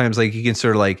sometimes like you can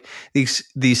sort of like these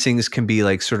things can be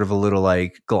like sort of a little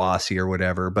like glossy or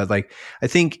whatever, but like I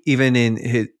think even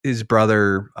in his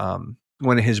brother,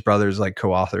 one of his brothers like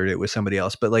co-authored it with somebody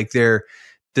else, but like their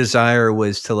desire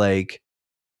was to like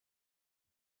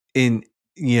in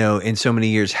so many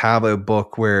years have a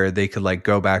book where they could like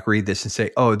go back, read this and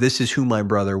say, oh, this is who my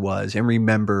brother was, and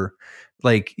remember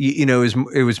like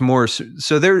it was more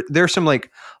so there's some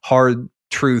like hard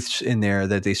truths in there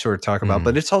that they sort of talk about,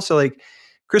 but it's also like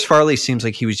Chris Farley seems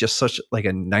like he was just such like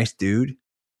a nice dude,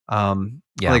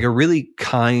 like a really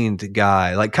kind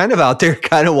guy, like kind of out there,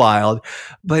 kind of wild,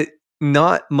 but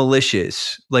not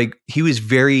malicious. Like he was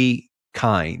very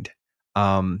kind,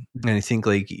 and I think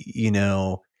like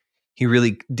he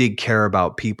really did care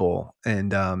about people,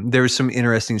 and there was some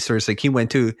interesting stories. Like he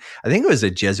went to, I think it was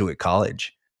a Jesuit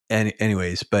college, and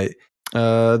anyways, but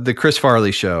the Chris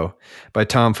Farley Show by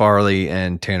Tom Farley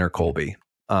and Tanner Colby,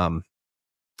 and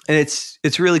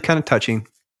it's really kind of touching.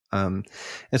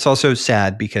 It's also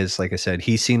sad because, like I said,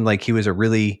 he seemed like he was a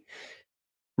really,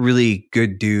 really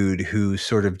good dude who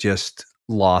sort of just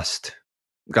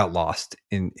got lost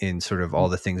in sort of all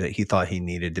the things that he thought he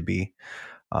needed to be.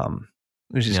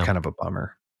 Which is kind of a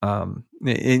bummer. And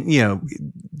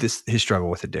his struggle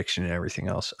with addiction and everything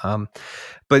else.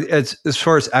 But as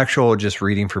far as actual just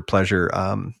reading for pleasure,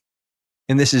 and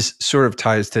this is sort of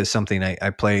ties to something I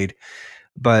played,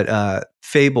 but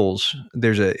Fables,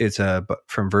 it's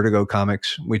from Vertigo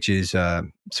Comics, which is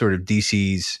sort of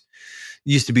DC's,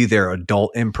 used to be their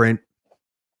adult imprint.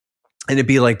 And it'd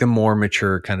be like the more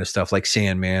mature kind of stuff, like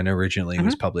Sandman originally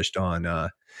was published on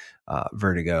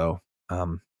Vertigo.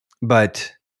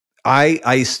 But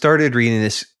I started reading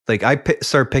this, like I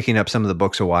started picking up some of the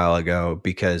books a while ago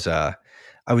because I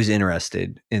was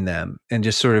interested in them, and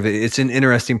just sort of, it's an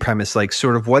interesting premise. Like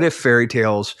sort of what if fairy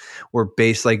tales were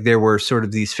based, like there were sort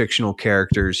of these fictional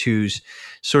characters whose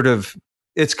sort of,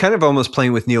 it's kind of almost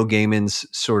playing with Neil Gaiman's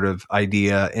sort of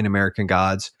idea in American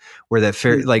Gods, where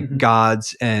that like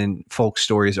gods and folk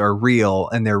stories are real,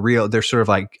 and they're sort of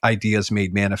like ideas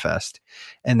made manifest.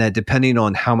 And that depending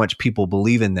on how much people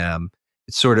believe in them,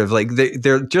 it's sort of like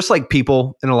they're just like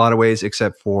people in a lot of ways,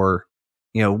 except for,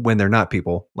 when they're not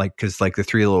people, like, cause like the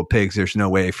Three Little Pigs, there's no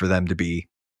way for them to be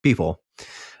people.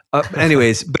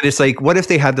 Anyways, but it's like, what if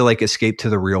they had to like escape to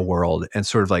the real world and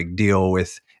sort of like deal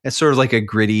with, it's sort of like a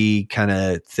gritty kind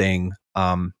of thing.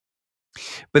 But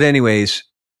anyways,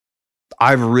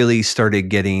 I've really started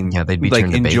getting they'd be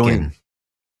like enjoying.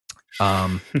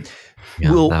 That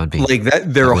would be like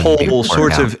that. There are whole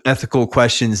sorts of ethical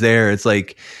questions there. It's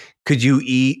like, could you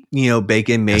eat,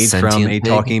 bacon made from a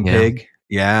talking pig?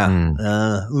 Yeah.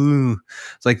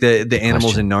 It's like the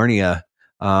animals in Narnia.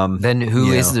 Then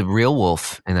who is the real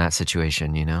wolf in that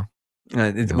situation? You know,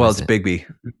 it's it? Bigby.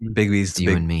 Bigby's It's the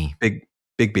you and me.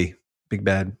 Bigby, big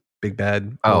bad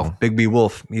wolf. Oh. Bigby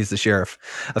Wolf. He's the sheriff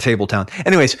of Fabletown.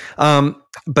 Anyways,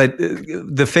 but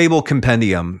the Fable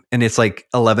Compendium, and it's like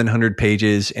 1,100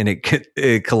 pages, and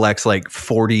it collects like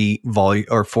 40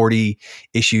 or 40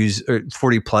 issues or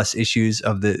 40 plus issues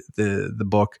of the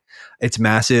book. It's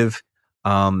massive.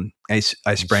 I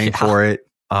sprang for it.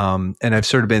 And I've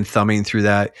sort of been thumbing through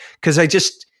that because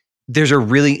there's a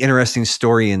really interesting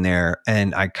story in there,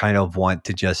 and I kind of want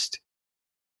to just.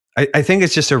 I think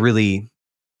it's just a really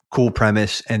cool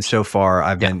premise, and so far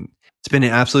it's been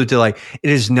an absolute delight.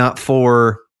 This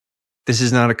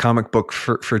is not a comic book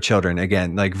for children.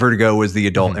 Again, like Vertigo was the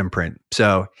adult imprint,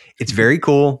 so it's very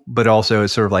cool, but also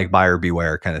it's sort of like buyer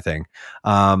beware kind of thing.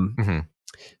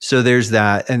 So there's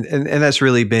that, and that's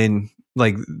really been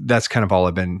like that's kind of all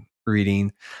I've been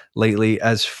reading lately.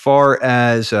 As far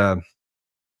as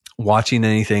watching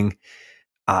anything,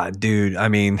 dude, I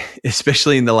mean,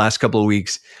 especially in the last couple of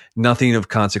weeks, nothing of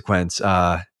consequence.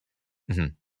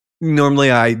 Normally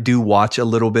I do watch a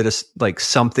little bit of like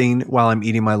something while I'm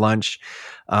eating my lunch.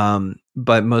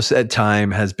 But most of that time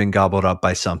has been gobbled up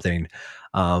by something,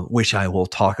 which I will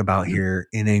talk about here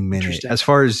in a minute. As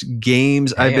far as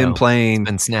games I've been playing,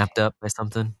 it's been snapped up by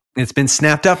something. It's been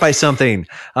snapped up by something.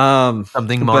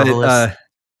 Something marvelous.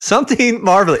 Something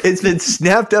marvelous. It's been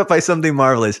snapped up by something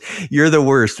marvelous. You're the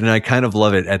worst, and I kind of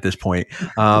love it at this point.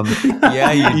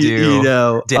 Yeah, you do. You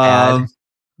know, Dad.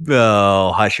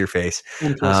 Oh, hush your face.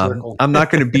 I'm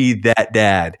not going to be that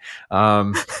dad. They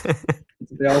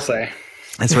all say.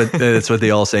 That's what they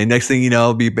all say. Next thing you know,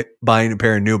 I'll be buying a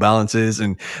pair of New Balances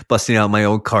and busting out my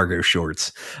old cargo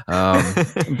shorts.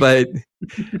 But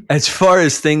as far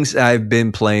as things I've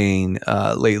been playing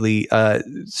lately,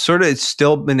 sort of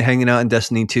still been hanging out in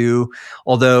Destiny 2,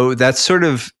 although that's sort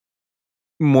of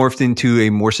morphed into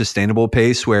a more sustainable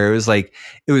pace where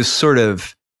it was sort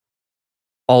of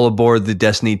all aboard the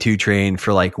Destiny 2 train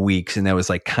for like weeks, and that was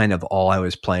like kind of all I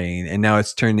was playing. And now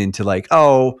it's turned into like,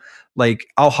 I'll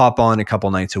hop on a couple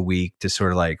nights a week to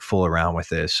sort of like fool around with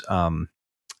this.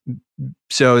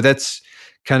 So that's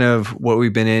kind of what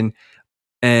we've been in.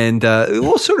 And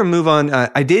we'll sort of move on.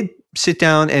 I did sit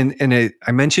down and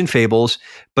I mentioned Fables,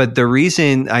 but the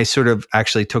reason I sort of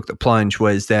actually took the plunge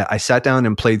was that I sat down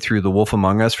and played through The Wolf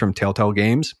Among Us from Telltale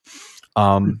Games.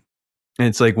 And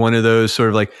it's like one of those sort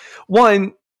of like,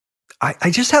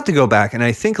 I just have to go back, and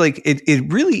I think like it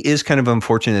really is kind of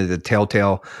unfortunate that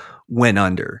Telltale went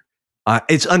under.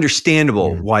 It's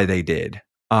understandable why they did,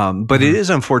 but it is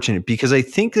unfortunate because I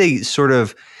think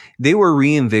they were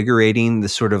reinvigorating the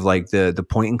sort of like the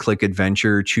point and click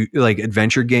adventure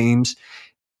games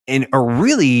in a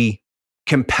really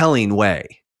compelling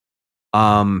way.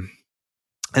 And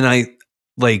I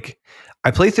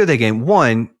played through that game.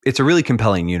 One, it's a really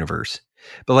compelling universe.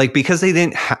 But like because they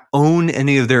didn't own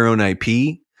any of their own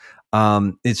IP,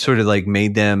 it sort of like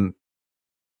made them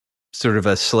sort of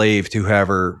a slave to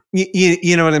whoever.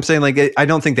 You know what I'm saying? Like I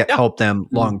don't think that helped them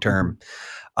long term.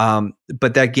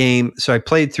 But that game, so I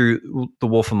played through The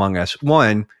Wolf Among Us.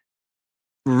 One,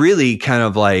 really kind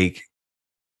of like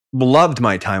loved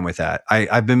my time with that.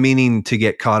 I've been meaning to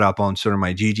get caught up on sort of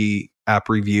my GG app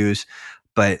reviews.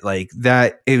 But like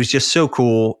that, it was just so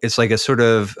cool. It's like a sort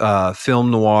of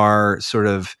film noir sort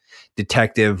of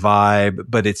detective vibe,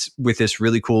 but it's with this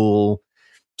really cool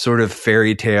sort of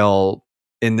fairy tale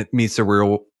meets the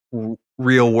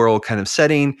real world kind of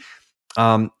setting.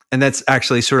 And that's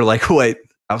actually sort of like what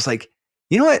I was like,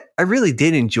 you know what? I really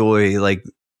did enjoy like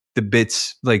the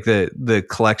bits, like the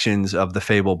collections of the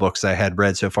Fable books I had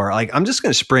read so far. Like I'm just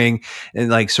going to spring and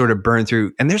like sort of burn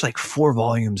through, and there's like 4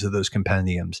 volumes of those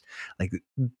compendiums. Like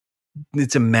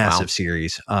it's a massive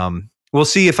series. We'll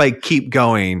see if I keep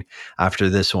going after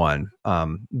this one.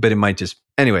 But it might just,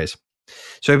 anyways.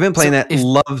 So I've been playing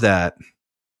love that.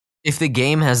 If the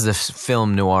game has the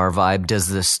film noir vibe, does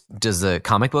the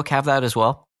comic book have that as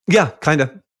well? Yeah, kind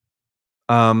of.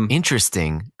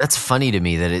 Interesting. That's funny to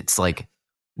me that it's like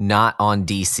not on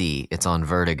DC, it's on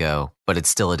Vertigo, but it's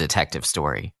still a detective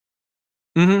story.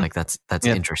 Like that's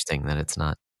interesting that it's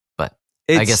not. But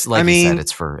I guess, like you said,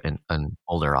 it's for an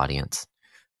older audience.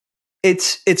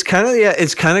 It's kind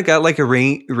of got like a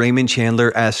Raymond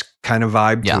Chandler-esque kind of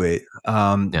vibe to it.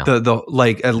 The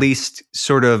like at least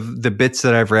sort of the bits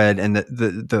that I've read and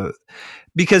the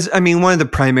because I mean one of the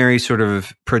primary sort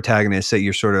of protagonists that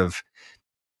you're sort of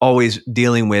always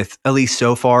dealing with, at least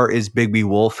so far, is Bigby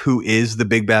Wolf, who is the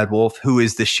big bad wolf, who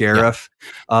is the sheriff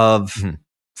of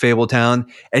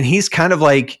Fabletown, and he's kind of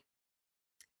like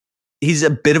he's a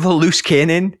bit of a loose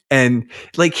cannon, and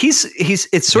like he's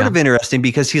it's sort of interesting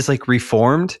because he's like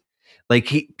reformed. Like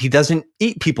he doesn't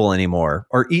eat people anymore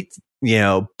or eat,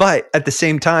 but at the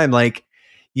same time, like,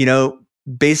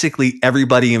 basically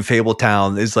everybody in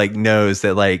Fabletown is like knows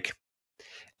that like,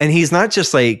 and he's not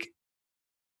just like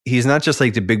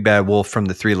the big bad wolf from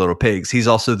the Three Little Pigs. He's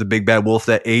also the big bad wolf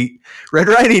that ate Red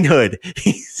Riding Hood.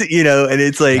 He's, and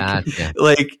it's like,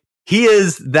 like he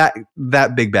is that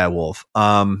big bad wolf.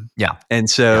 And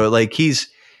so like he's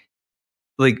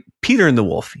like Peter and the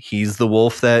Wolf. He's the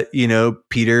wolf that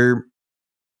Peter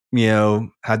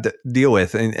had to deal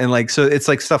with, and like so it's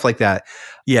like stuff like that.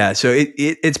 Yeah, so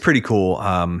it's pretty cool.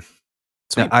 I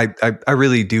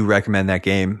really do recommend that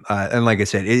game, and like I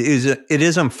said, it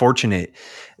is unfortunate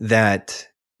that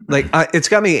like it's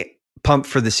got me pumped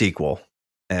for the sequel,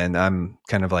 and I'm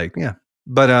kind of like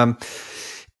but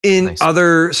in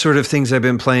other sort of things I've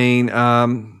been playing,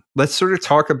 let's sort of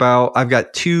talk about. I've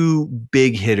got two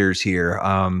big hitters here.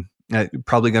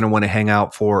 Probably going to want to hang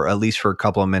out for at least for a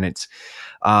couple of minutes.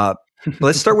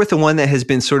 Let's start with the one that has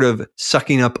been sort of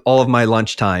sucking up all of my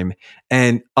lunchtime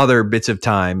and other bits of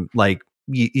time, like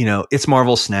it's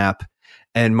Marvel Snap.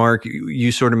 And Mark,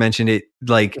 you sort of mentioned it.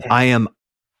 Like I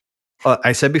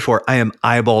said before, I am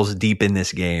eyeballs deep in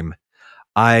this game.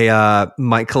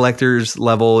 My collector's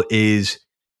level is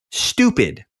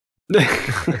stupid,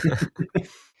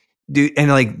 dude.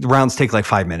 And like rounds take like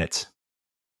 5 minutes,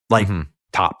 like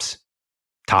tops.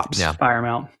 Yeah, fire them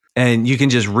out. And you can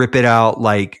just rip out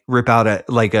like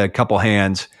a couple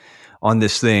hands on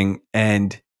this thing.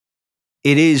 And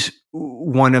it is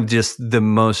one of just the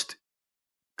most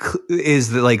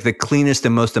the cleanest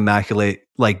and most immaculate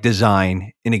like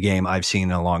design in a game I've seen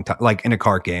in a long time, like in a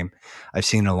card game I've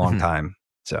seen in a long time.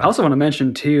 So I also want to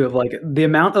mention too of like the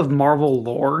amount of Marvel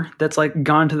lore that's like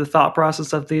gone to the thought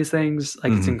process of these things.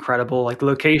 Like it's incredible. Like the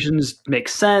locations make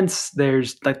sense.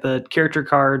 There's like the character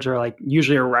cards are like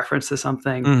usually a reference to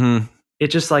something.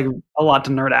 It's just like a lot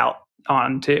to nerd out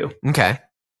on too. Okay.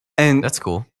 And that's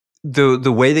cool. The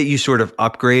way that you sort of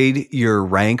upgrade your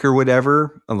rank or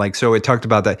whatever, like, so it talked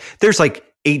about that. There's like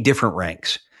 8 different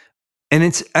ranks.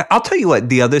 And I'll tell you what,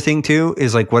 the other thing too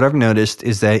is like what I've noticed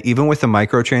is that even with the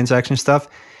microtransaction stuff,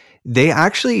 they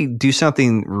actually do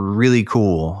something really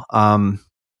cool.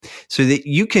 So that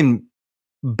you can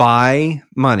buy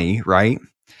money, right?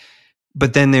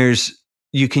 But then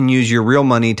you can use your real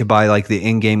money to buy like the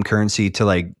in-game currency to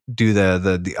like do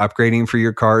the upgrading for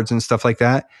your cards and stuff like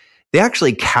that. They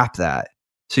actually cap that.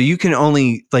 So you can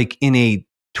only like in a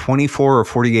 24 or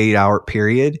 48 hour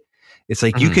period, it's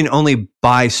like you can only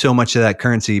buy so much of that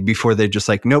currency before they're just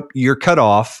like, nope, you're cut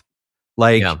off.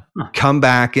 Like come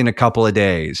back in a couple of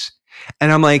days.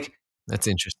 And I'm like, that's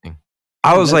interesting.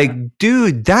 I was like,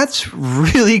 dude, that's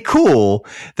really cool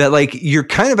that like you're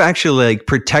kind of actually like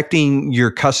protecting your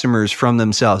customers from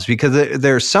themselves, because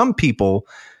there are some people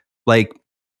like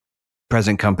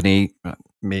present company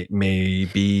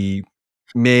may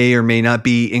or may not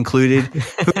be included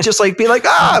who just like be like,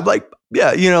 like,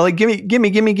 yeah, like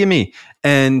gimme.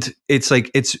 And it's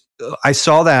like, I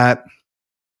saw that.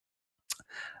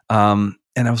 And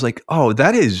I was like, oh,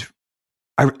 that is,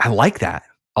 I like that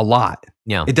a lot.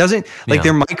 Yeah. It doesn't like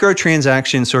their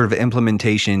microtransaction sort of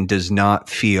implementation does not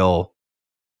feel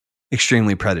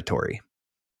extremely predatory.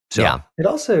 So it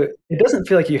doesn't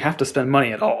feel like you have to spend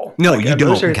money at all. No, like, you don't.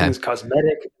 Most everything's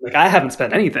cosmetic. Like I haven't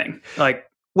spent anything. Like,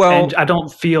 and I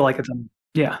don't feel like it's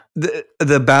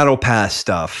the battle pass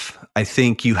stuff. I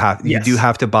think you do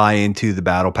have to buy into the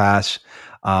battle pass.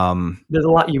 There's a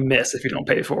lot you miss if you don't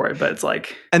pay for it, but it's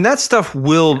like, and that stuff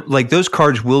will like those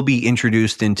cards will be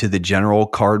introduced into the general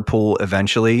card pool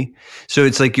eventually. So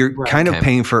it's like you're kind of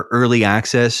paying for early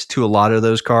access to a lot of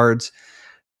those cards,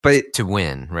 but to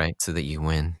win, right? So that you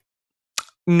win.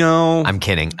 No, I'm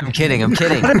kidding. I'm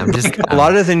just a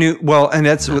lot of the new. Well, and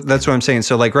that's what I'm saying.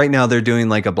 So like right now they're doing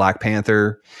like a Black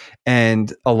Panther,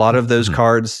 and a lot of those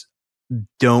cards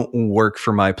don't work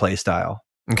for my play style.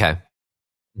 Okay.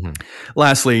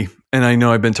 Lastly, and I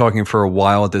know I've been talking for a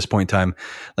while at this point in time,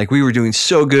 like we were doing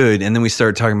so good, and then we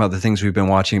started talking about the things we've been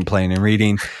watching, playing, and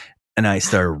reading, and I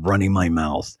started running my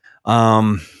mouth.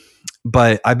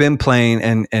 But I've been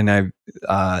playing, and I've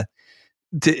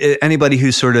to anybody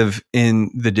who's sort of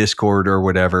in the Discord or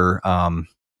whatever,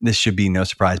 this should be no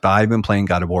surprise, but I've been playing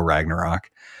God of War Ragnarok.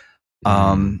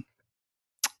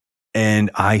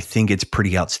 And I think it's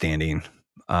pretty outstanding.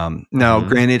 Now,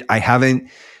 granted, I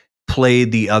haven't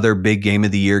played the other big game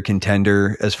of the year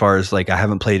contender as far as like I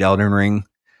haven't played Elden Ring.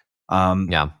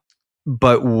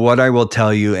 But what I will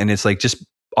tell you, and it's like just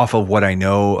off of what I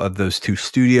know of those two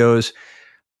studios,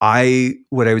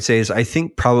 what I would say is I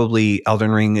think probably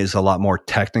Elden Ring is a lot more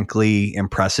technically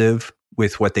impressive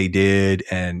with what they did,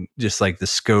 and just like the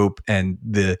scope and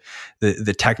the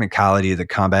technicality of the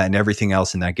combat and everything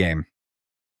else in that game.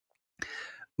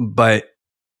 But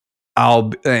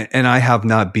I have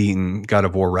not beaten God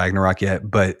of War Ragnarok yet,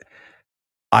 but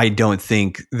I don't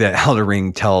think that Elden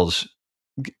Ring tells.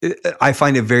 I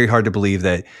find it very hard to believe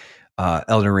that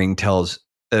Elden Ring tells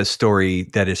a story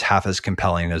that is half as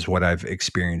compelling as what I've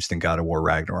experienced in God of War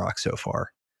Ragnarok so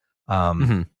far.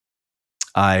 I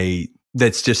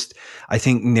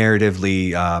think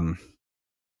narratively,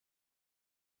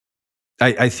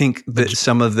 I think that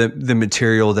some of the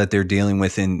material that they're dealing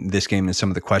with in this game and some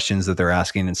of the questions that they're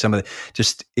asking and some of it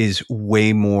just is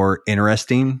way more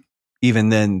interesting even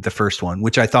than the first one,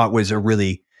 which I thought was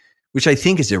which I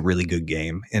think is a really good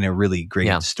game and a really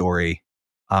great story.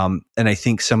 And I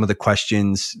think some of the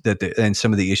questions and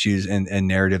some of the issues and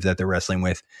narrative that they're wrestling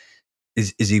with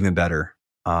is even better.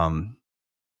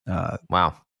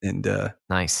 Wow. And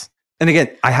nice. And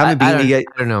again, I haven't beaten it yet.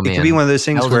 I don't know, man. It could be one of those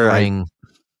things Elden where Ring,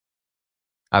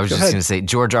 I was just going to say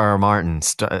George R. R. Martin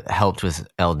helped with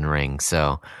Elden Ring,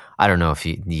 so I don't know if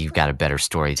you've got a better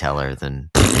storyteller than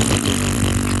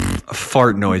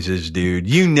fart noises, dude.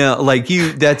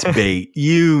 That's bait.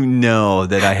 You know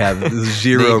that I have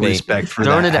zero respect for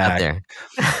throwing that it hack. out there.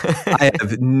 I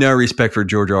have no respect for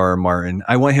George R. R. Martin.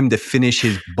 I want him to finish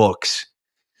his books.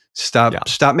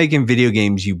 Stop making video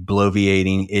games, you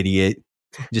bloviating idiot.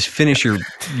 Just finish your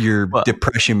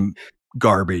depression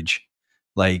garbage.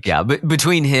 But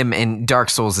between him and Dark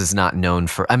Souls is not known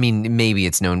for. I mean, maybe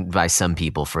it's known by some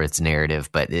people for its narrative,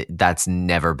 but that's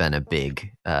never been a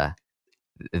big the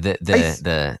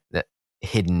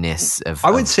hiddenness of.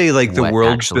 I would say like the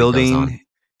world building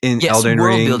in Elden Ring.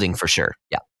 World building for sure.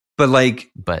 Yeah, but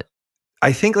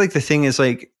I think like the thing is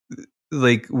like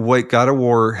what God of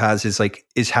War has is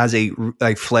has a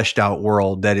fleshed out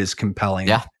world that is compelling.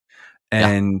 Yeah,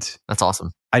 and that's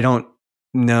awesome. I don't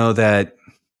know.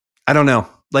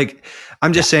 Like,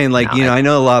 I'm just saying, I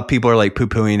know a lot of people are like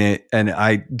poo-pooing it, and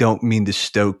I don't mean to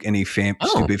stoke any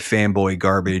stupid fanboy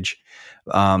garbage.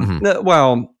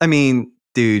 Well, I mean,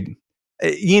 dude,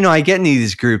 I get into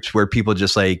these groups where people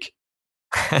just like,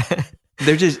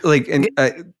 they're just like, and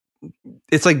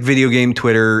it's like video game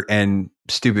Twitter and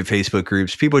stupid Facebook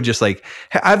groups. People just like,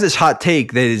 I have this hot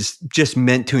take that is just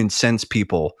meant to incense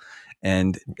people,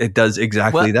 and it does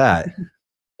exactly that.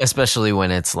 Especially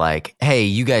when it's like, hey,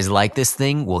 you guys like this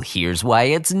thing? Well, here's why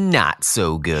it's not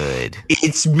so good.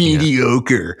 It's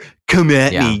mediocre. Come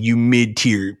at me, you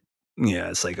mid-tier. Yeah,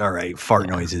 it's like, all right, fart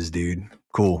noises, dude.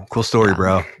 Cool story,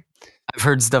 bro. I've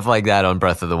heard stuff like that on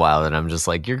Breath of the Wild, and I'm just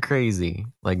like, you're crazy.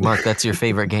 Like, Mark, that's your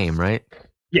favorite game, right?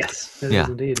 Yes, it is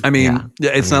indeed. I mean,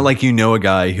 it's not like you know a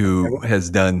guy who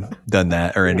has done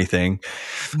that or anything.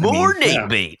 More Nate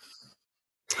bait.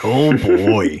 Oh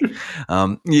boy.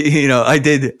 I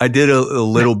did a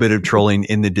little bit of trolling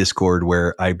in the Discord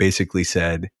where I basically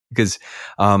said, because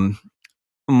Mark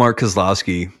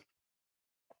Kozlowski,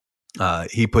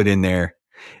 he put in there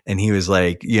and he was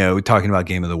like, talking about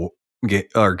game of the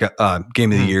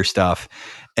year stuff.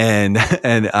 And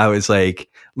I was like,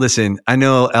 listen, I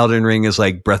know Elden Ring is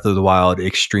like Breath of the Wild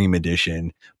Extreme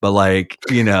Edition, but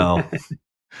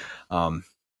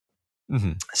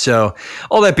So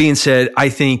all that being said, I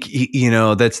think,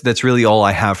 that's really all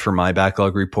I have for my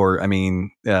backlog report. I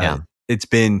mean,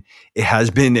 it has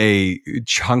been a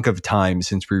chunk of time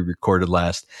since we recorded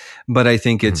last, but I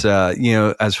think it's,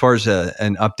 as far as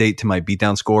an update to my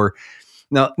beatdown score.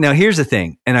 Now here's the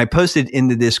thing. And I posted in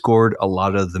the Discord a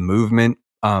lot of the movement,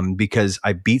 because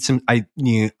I beat I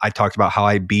talked about how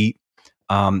I beat,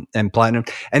 and platinum,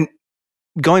 and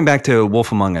going back to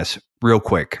Wolf Among Us real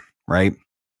quick, right?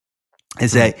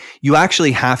 Is that you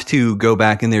actually have to go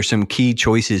back, and there's some key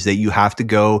choices that you have to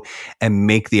go and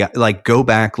make go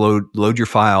back, load your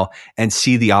file and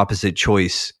see the opposite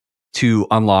choice to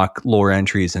unlock lore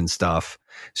entries and stuff.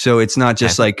 So it's not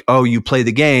just like, oh, you play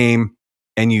the game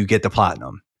and you get the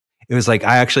platinum. It was like,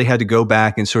 I actually had to go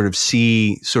back and sort of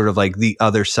see sort of like the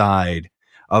other side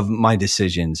of my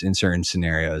decisions in certain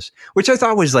scenarios, which I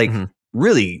thought was like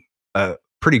really a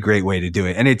pretty great way to do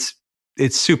it. And it's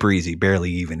super easy,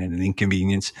 barely even an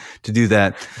inconvenience to do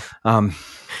that.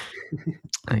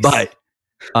 But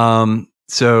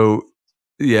so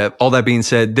yeah, all that being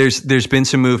said, there's been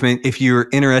some movement. If you're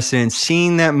interested in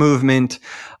seeing that movement,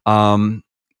 and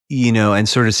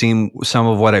sort of seeing some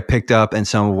of what I picked up and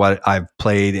some of what I've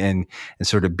played and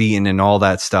sort of beaten and all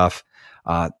that stuff,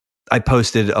 I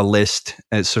posted a list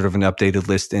as sort of an updated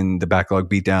list in the Backlog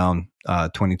Beatdown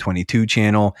 2022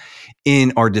 channel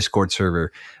in our Discord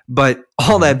server. But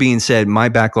all that being said, my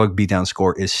Backlog Beatdown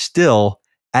score is still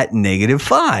at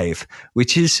 -5,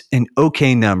 which is an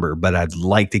okay number, but I'd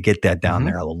like to get that down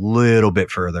there a little bit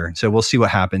further. So we'll see what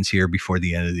happens here before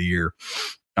the end of the year.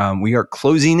 We are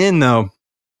closing in though.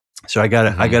 So I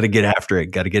gotta get after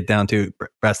it. Got to get down to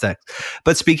brass tacks.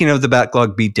 But speaking of the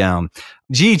Backlog Beatdown,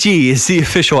 GG is the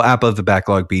official app of the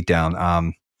Backlog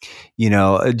Beatdown.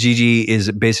 GG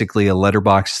is basically a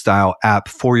letterbox style app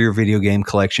for your video game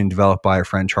collection developed by our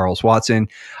friend Charles Watson.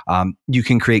 You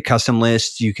can create custom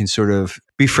lists. You can sort of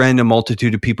befriend a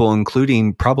multitude of people,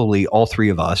 including probably all three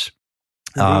of us.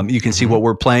 You can see what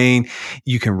we're playing.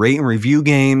 You can rate and review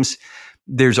games.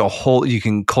 There's you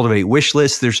can cultivate wish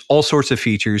lists. There's all sorts of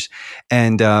features.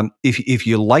 And if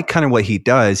you like kind of what he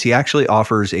does, he actually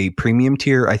offers a premium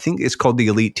tier. I think it's called the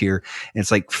Elite tier. And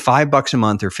it's like $5 a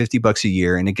month or $50 a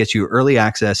year. And it gets you early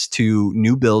access to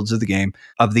new builds of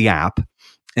the app.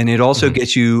 And it also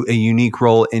gets you a unique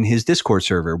role in his Discord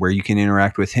server where you can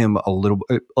interact with him a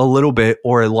little bit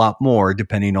or a lot more,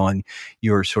 depending on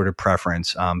your sort of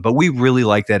preference. But we really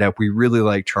like that app. We really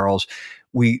like Charles.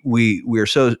 We are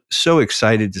so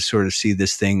excited to sort of see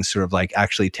this thing sort of like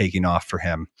actually taking off for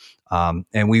him.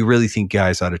 And we really think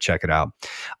guys ought to check it out.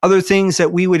 Other things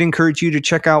that we would encourage you to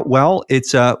check out. Well,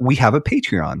 it's, we have a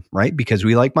Patreon, right? Because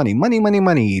we like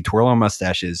money, twirl our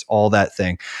mustaches, all that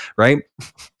thing, right?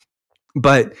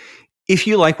 But if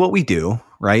you like what we do,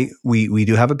 right, we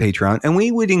do have a Patreon, and we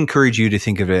would encourage you to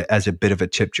think of it as a bit of a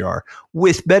tip jar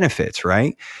with benefits,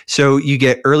 right? So you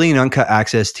get early and uncut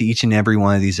access to each and every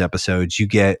one of these episodes. You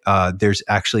get, there's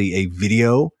actually a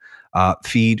video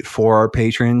feed for our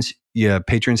patrons. Yeah,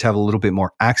 patrons have a little bit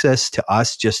more access to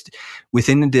us just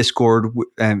within the Discord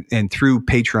and through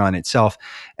Patreon itself.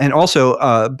 And also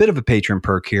a bit of a patron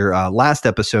perk here. Last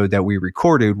episode that we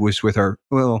recorded was with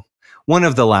one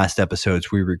of the last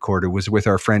episodes we recorded was with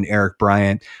our friend Eric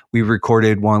Bryant. We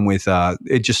recorded one with,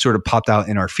 it just sort of popped out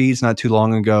in our feeds not too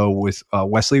long ago with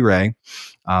Wesley Ray,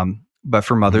 but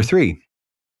for Mother 3.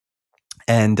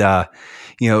 And,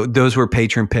 those were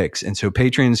patron picks. And so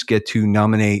patrons get to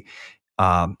nominate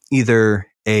either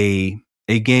a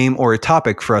game or a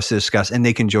topic for us to discuss, and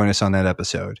they can join us on that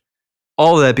episode.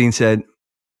 All of that being said,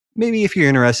 maybe if you're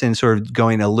interested in sort of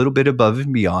going a little bit above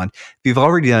and beyond, if you've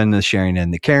already done the sharing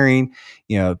and the caring,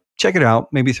 check it out.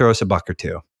 Maybe throw us a buck or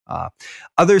two.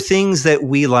 Other things that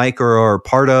we like or are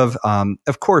part of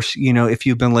course, if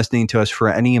you've been listening to us for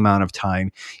any amount of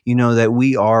time, you know that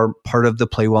we are part of the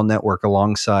Playwell Network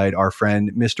alongside our friend,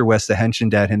 Mr. West, the Henshin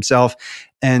Dad himself,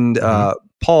 and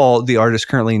Paul, the artist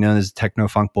currently known as Techno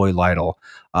Funk Boy Lytle.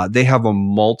 They have a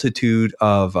multitude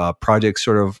of projects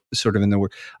sort of in the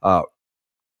work.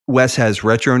 Wes has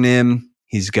Retronym.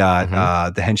 He's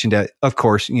got the Henshin Dad, of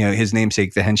course, his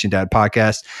namesake, the Henshin Dad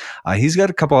podcast. He's got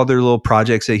a couple other little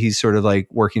projects that he's sort of like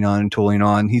working on and tooling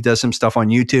on. He does some stuff on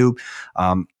YouTube,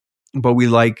 but we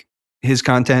like his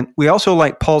content. We also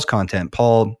like Paul's content.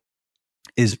 Paul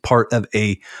is part of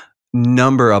a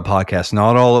number of podcasts,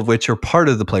 not all of which are part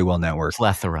of the Playwell Network.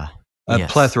 Plethora.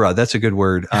 Plethora. That's a good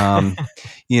word.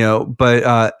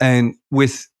 But and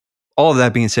with all of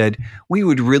that being said, we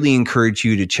would really encourage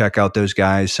you to check out those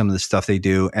guys, some of the stuff they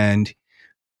do. And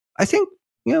I think,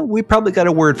 we probably got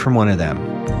a word from one of them.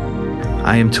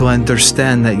 I am to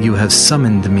understand that you have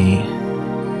summoned me.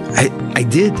 I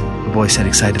did, the boy said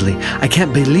excitedly. I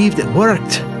can't believe it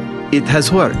worked. It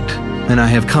has worked, and I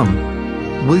have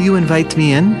come. Will you invite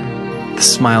me in? The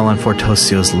smile on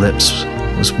Fortosio's lips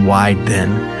was wide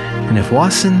then, and if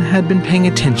Wasson had been paying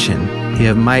attention,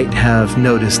 he might have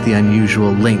noticed the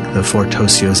unusual length of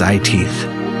Fortosio's eye teeth.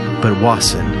 But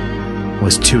Wasson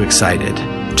was too excited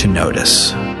to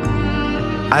notice.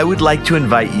 I would like to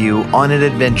invite you on an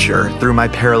adventure through my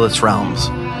perilous realms.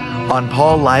 On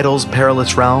Paul Lytle's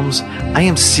Perilous Realms, I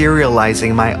am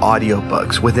serializing my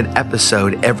audiobooks with an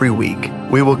episode every week.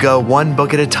 We will go one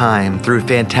book at a time through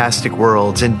fantastic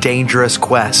worlds and dangerous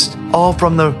quests, all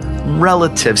from the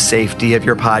relative safety of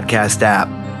your podcast app.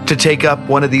 To take up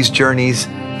one of these journeys,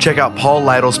 check out Paul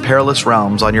Lytle's Perilous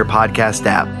Realms on your podcast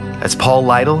app. That's Paul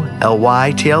Lytle,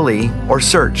 Lytle, or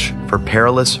search for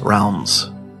Perilous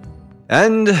Realms.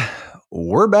 And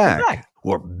we're back.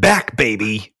 We're back,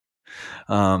 baby.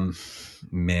 Man,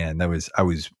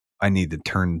 I need to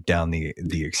turn down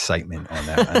the excitement on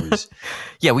that.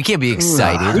 Yeah, we can't be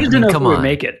excited. We just didn't know if we would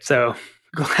make it, so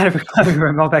glad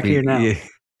we're all back here now. A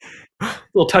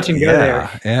little touch and go there.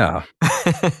 Yeah.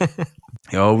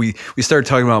 we started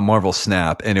talking about Marvel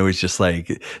Snap, and it was just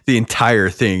like the entire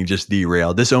thing just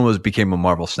derailed. This almost became a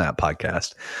Marvel Snap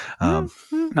podcast.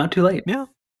 Not too late. Yeah.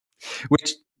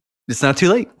 Which it's not too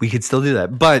late. We could still do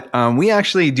that. But we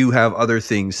actually do have other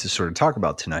things to sort of talk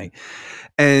about tonight.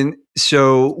 And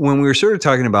so when we were sort of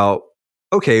talking about,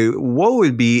 okay, what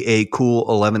would be a cool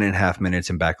 11 and a half minutes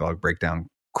in backlog breakdown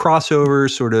crossover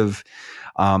sort of,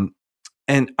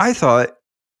 and I thought,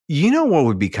 what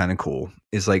would be kind of cool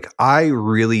is like, I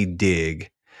really dig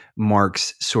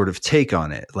Mark's sort of take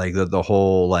on it. Like the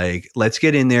whole, like, let's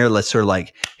get in there. Let's sort of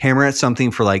like hammer at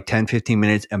something for like 10, 15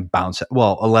 minutes and bounce.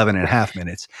 11 and a half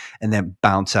minutes and then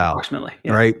bounce out. Approximately.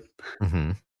 Yeah. Right.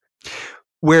 Mm-hmm.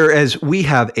 Whereas we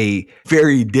have a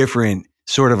very different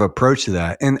sort of approach to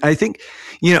that. And I think,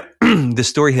 the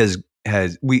story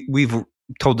we've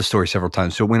told the story several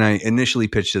times. So when I initially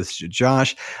pitched this to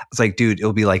Josh, I was like, dude,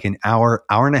 it'll be like an hour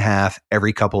and a half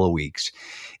every couple of weeks.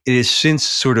 It has since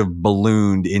sort of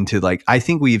ballooned into like, I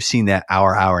think we've seen that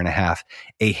hour and a half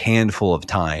a handful of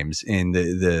times in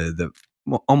the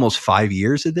almost 5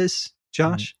 years of this,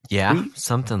 Josh. Yeah,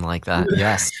 something like that.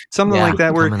 Yes. Something like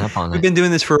that. We've been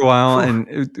doing this for a while,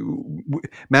 and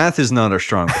math is not our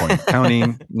strong point.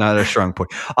 Counting, not a strong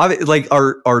point. Like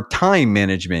our time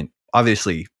management,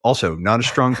 obviously, also not a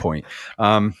strong point.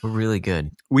 We're really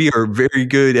good. We are very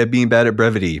good at being bad at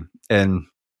brevity, and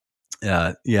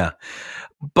yeah.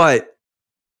 But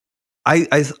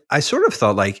I sort of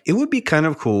thought like it would be kind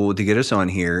of cool to get us on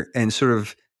here and sort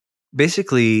of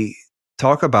basically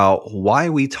talk about why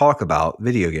we talk about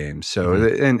video games. So,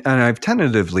 and I've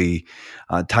tentatively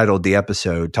titled the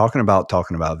episode "Talking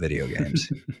about Video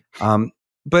Games."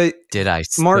 But did I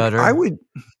stutter? Mark,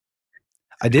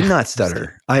 I did not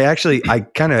stutter. I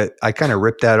kind of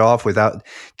ripped that off without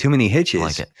too many hitches. I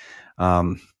like it.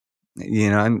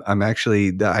 I'm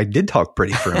actually, I did talk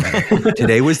pretty for a minute.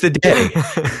 Today was the day.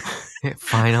 It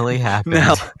finally happened.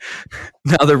 Now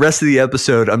the rest of the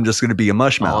episode, I'm just going to be a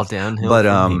mush mouth. All downhill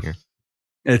from here.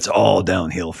 It's all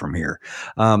downhill from here.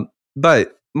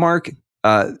 But Mark,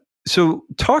 so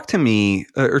talk to me,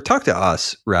 or talk to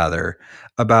us rather,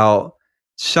 about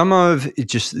some of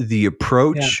just the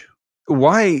approach. Yeah.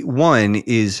 Why one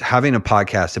is having a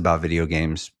podcast about video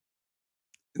games.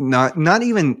 Not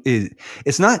even,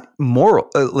 it's not moral.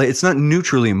 It's not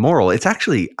neutrally moral. It's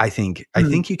actually, I think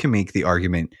you can make the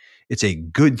argument it's a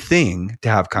good thing to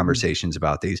have conversations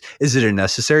about these. Is it a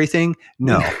necessary thing?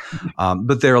 No.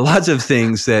 But there are lots of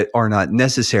things that are not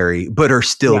necessary, but are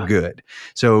still good.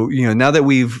 So, now that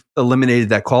we've eliminated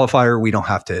that qualifier, we don't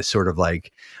have to sort of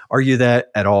like argue that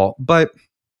at all. But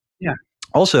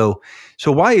also,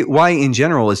 so why in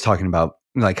general is talking about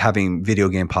like having video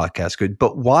game podcasts good,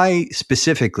 but why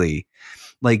specifically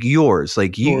like yours?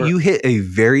 Like you hit a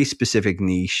very specific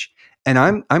niche, and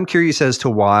I'm curious as to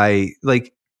why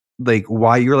like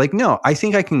why you're like, no, I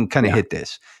think I can kind of hit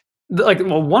this. Like,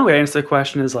 well, one way to answer the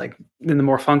question is like in the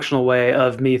more functional way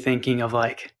of me thinking of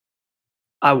like,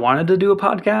 I wanted to do a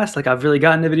podcast. Like I've really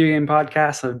gotten a video game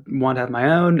podcast. I want to have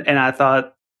my own. And I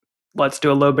thought, let's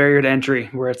do a low barrier to entry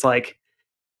where it's like,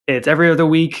 it's every other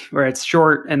week where it's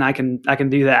short and I can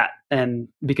do that and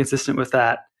be consistent with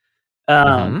that.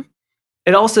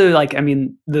 It also like, I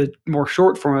mean, the more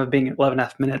short form of being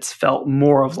 11.5 minutes felt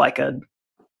more of like a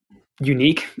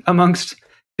unique amongst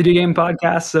video game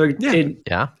podcasts. So it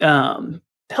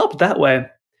helped that way.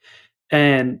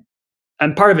 And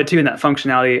part of it too, in that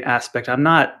functionality aspect, I'm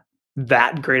not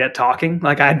that great at talking.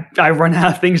 Like I run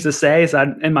out of things to say.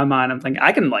 So in my mind, I'm thinking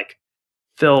I can like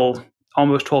fill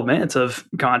almost 12 minutes of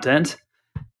content.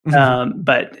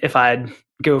 But if I'd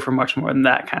go for much more than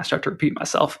that, kind of start to repeat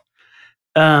myself.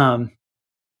 But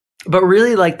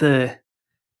really like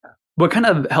what kind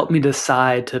of helped me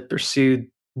decide to pursue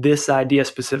this idea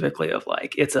specifically of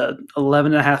like, it's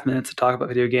 11.5 minutes to talk about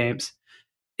video games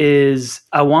is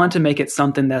I wanted to make it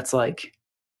something that's like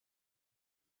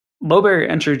low barrier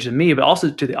entry to me, but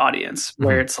also to the audience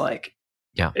where it's like,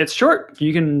 it's short.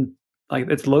 You can like,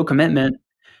 it's low commitment.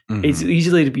 It's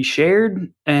easily to be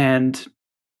shared. And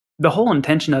the whole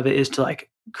intention of it is to like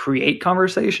create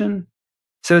conversation.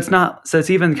 So it's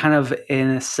even kind of in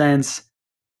a sense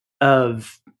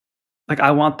of like,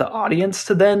 I want the audience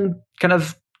to then kind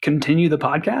of continue the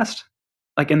podcast,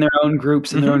 like in their own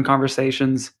groups, in their own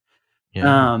conversations.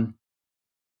 And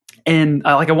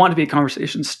I want to be a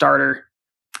conversation starter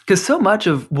because so much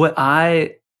of what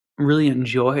I really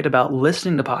enjoyed about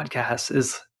listening to podcasts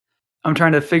is I'm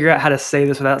trying to figure out how to say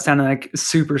this without sounding like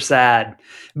super sad,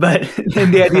 but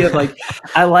then the idea of like,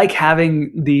 I like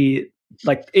having the,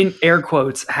 like in air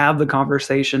quotes, have the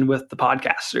conversation with the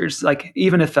podcasters. Like,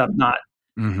 even if I'm not,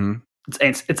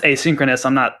 it's asynchronous.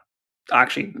 I'm not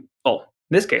actually,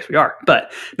 this case we are,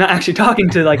 but not actually talking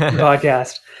to like the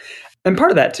podcast. And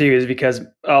part of that too is because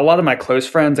a lot of my close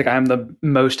friends, like I'm the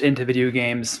most into video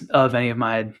games of any of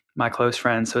my close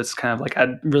friends. So it's kind of like I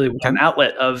really want an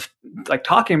outlet of like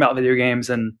talking about video games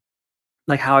and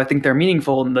like how I think they're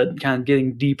meaningful and the kind of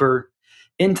getting deeper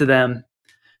into them.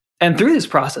 And through this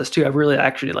process too, I've really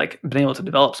actually like been able to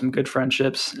develop some good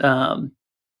friendships.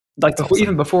 Like before,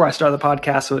 even before I started the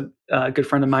podcast with a good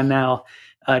friend of mine now,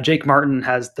 Jake Martin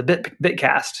has the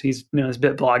Bitcast. He's known as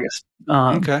Bitblogist.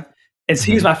 Okay. And so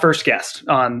he was my first guest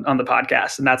on the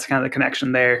podcast, and that's kind of the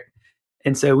connection there.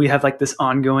 And so we have like this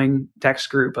ongoing text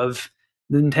group of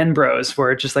the Nintendo Bros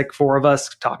where it's just like four of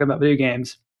us talking about video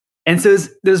games. And so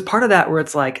there's part of that where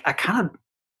it's like I kind of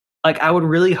like I would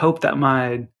really hope that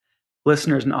my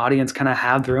listeners and audience kind of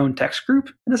have their own text group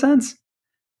in a sense,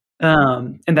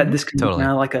 and that this can be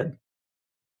kind of like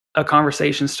a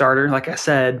conversation starter. Like I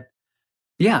said,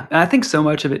 yeah, and I think so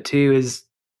much of it too is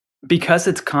because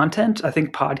it's content. I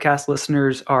think podcast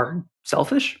listeners are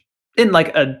selfish in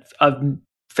like a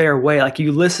fair way. Like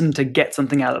you listen to get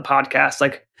something out of the podcast,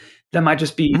 like that might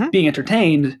just be being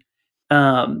entertained.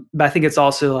 But I think it's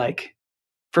also like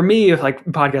for me, if like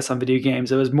podcasts on video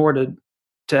games, it was more to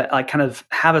like kind of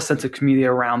have a sense of community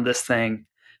around this thing,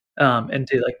 and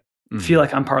to like feel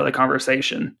like I'm part of the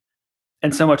conversation.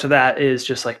 And so much of that is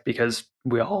just like because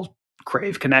we all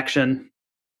crave connection,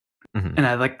 and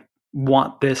I like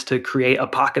want this to create a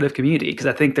pocket of community because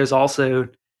I think there's also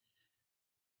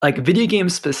like video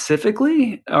games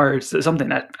specifically are something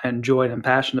that I enjoy and am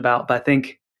passionate about, but I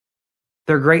think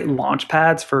they're great launch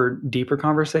pads for deeper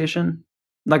conversation.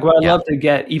 Like what I'd love to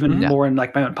get even more in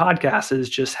like my own podcast is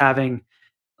just having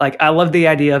like, I love the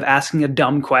idea of asking a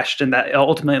dumb question that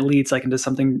ultimately leads like into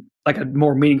something like a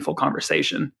more meaningful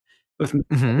conversation with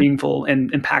meaningful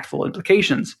and impactful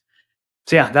implications.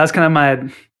 So yeah, that's kind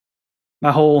of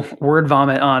my whole word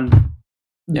vomit on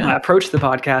my approach to the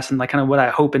podcast and like kind of what I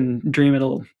hope and dream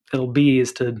it'll be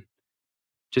is to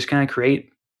just kind of create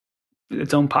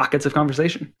its own pockets of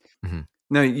conversation.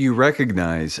 Now you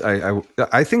recognize,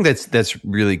 I think that's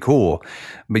really cool,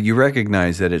 but you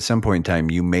recognize that at some point in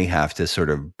time you may have to sort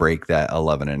of break that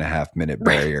 11.5-minute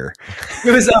barrier.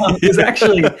 It was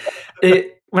actually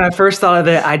when I first thought of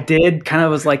it, I did kind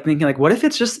of was like thinking like, what if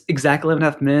it's just exactly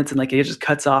 11.5 minutes and like it just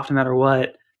cuts off no matter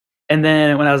what? And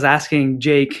then when I was asking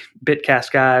Jake,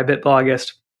 Bitcast guy,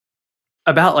 Bitblogist,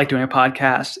 about like doing a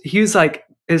podcast, he was like,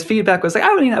 his feedback was like,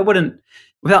 I wouldn't,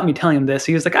 without me telling him this,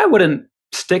 he was like, I wouldn't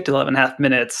stick to 11.5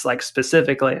 minutes, like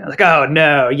specifically. I was like, oh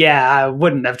no, yeah, I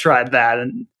wouldn't have tried that.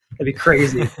 And it'd be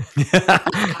crazy.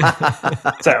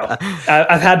 So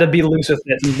I've had to be loose with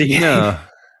it in the beginning. No.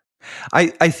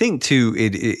 I think too,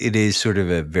 it is sort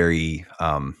of a very,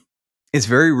 it's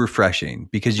very refreshing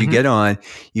because you get on,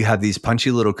 you have these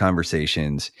punchy little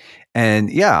conversations,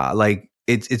 and yeah, like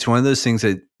it's one of those things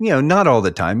that, you know, not all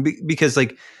the time because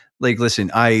like listen,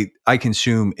 I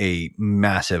consume a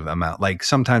massive amount. Like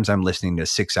sometimes I'm listening to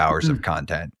 6 hours of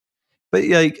content, but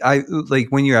like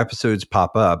when your episodes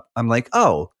pop up, I'm like,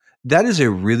 oh, that is a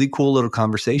really cool little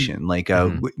conversation. Like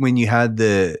when you had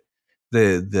the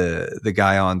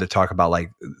guy on to talk about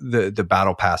like the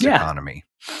battle pass economy.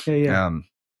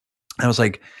 I was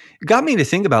like, it got me to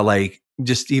think about like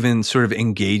just even sort of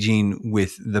engaging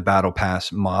with the battle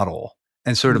pass model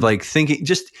and sort of like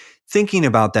thinking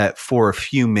about that for a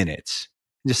few minutes,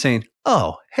 just saying,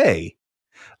 oh, hey,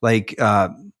 like,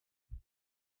 and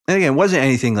again, it wasn't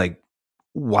anything like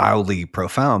wildly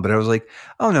profound, but I was like,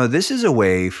 oh no, this is a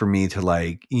way for me to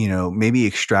like, you know, maybe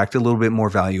extract a little bit more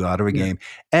value out of a game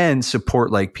and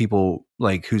support like people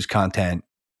like whose content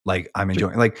like I'm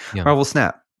enjoying, like Marvel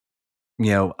Snap.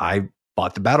 You know, I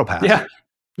bought the battle pass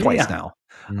twice now,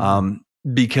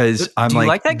 because I'm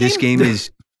like this game is.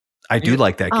 I do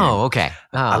like that game. Oh, okay.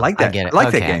 I like that. I get it. I like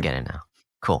okay, that game. I get it now.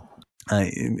 Cool.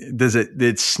 Does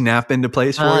it snap into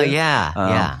place for you? Oh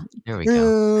yeah. There we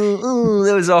go.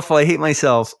 That was awful. I hate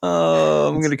myself. Oh,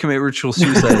 I'm going to commit ritual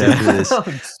suicide after this.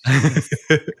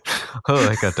 Oh,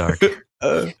 that got dark.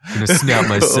 I'm going to snap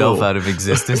myself out of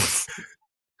existence.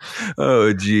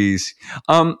 Oh, geez.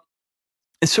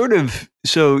 It's sort of,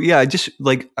 so yeah, just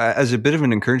like as a bit of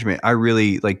an encouragement, I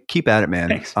really like keep at it, man.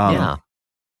 Thanks.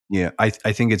 Yeah, I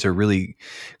think it's a really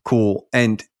cool,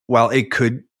 and while it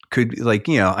could like,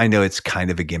 you know, I know it's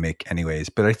kind of a gimmick anyways,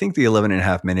 but I think the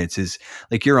 11.5 minutes is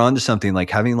like you're onto something,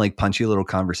 like having like punchy little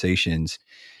conversations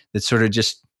that sort of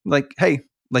just like, hey,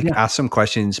 like ask some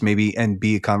questions maybe and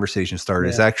be a conversation starter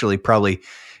is actually probably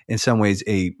in some ways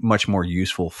a much more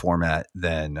useful format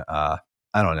than I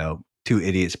don't know, two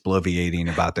idiots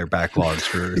bloviating about their backlogs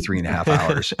for 3.5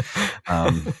 hours.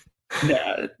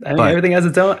 Yeah, I mean, everything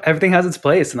has its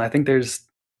place, and I think there's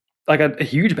like a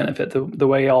huge benefit to the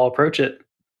way y'all approach it.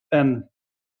 And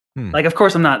like, of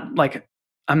course, I'm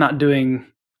not doing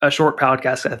a short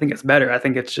podcast. I think it's better. I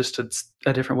think it's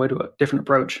a different way to a different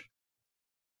approach.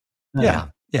 Yeah.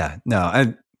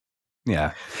 No,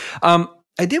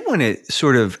 I did want to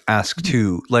sort of ask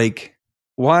too, like,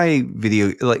 why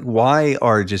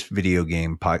are just video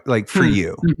game like for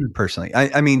you personally?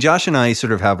 I mean, Josh and I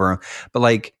sort of have our own, but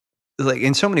like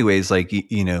in so many ways, like,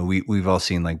 we've all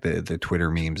seen like the Twitter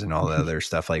memes and all the other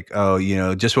stuff. Like, oh,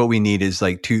 just what we need is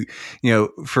like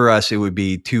for us, it would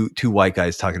be two white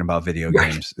guys talking about video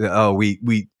games. Oh,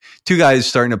 we two guys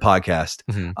starting a podcast.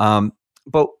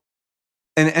 But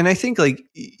and I think, like,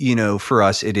 for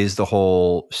us, it is the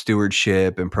whole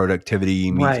stewardship and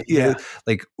productivity. Right. Yeah.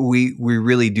 Like we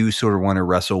really do sort of want to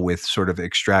wrestle with sort of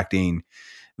extracting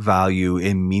value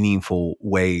in meaningful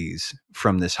ways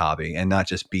from this hobby and not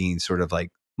just being sort of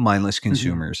like mindless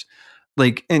consumers.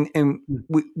 Like, and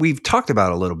we've talked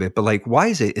about it a little bit, but like, why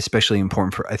is it especially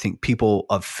important for, I think, people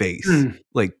of faith,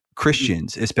 like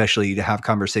Christians, especially, to have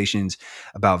conversations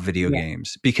about video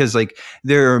games? Because like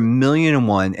there are a million and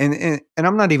one, and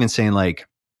I'm not even saying like,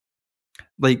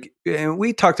 and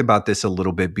we talked about this a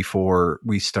little bit before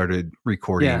we started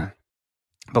recording,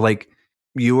 but like,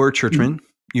 you are a churchman,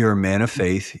 you're a man of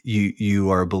faith, you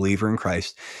are a believer in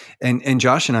Christ, and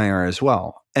Josh and I are as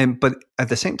well. But at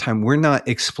the same time, we're not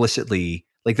explicitly,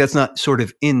 like, that's not sort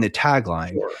of in the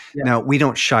tagline. Sure. Yeah. Now, we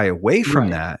don't shy away from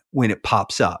that when it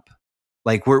pops up.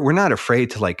 Like, we're not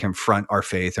afraid to like confront our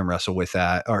faith and wrestle with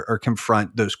that, or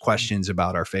confront those questions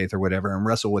about our faith or whatever, and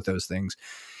wrestle with those things.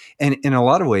 And in a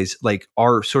lot of ways, like,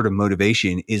 our sort of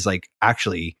motivation is like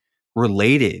actually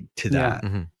related to that.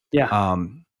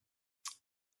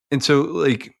 And so,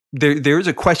 like, there's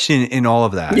a question in all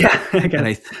of that.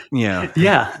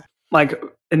 Yeah. Like,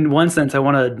 in one sense, I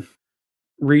want to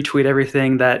retweet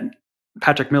everything that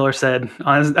Patrick Miller said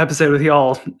on his episode with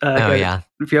y'all a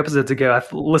few episodes ago.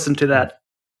 I've listened to that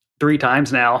 3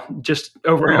 times now, just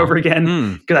over and over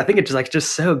again, because I think it's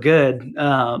just so good.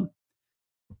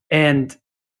 And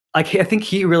like, I think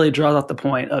he really draws out the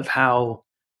point of how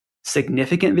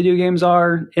significant video games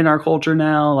are in our culture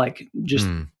now. Like, just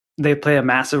they play a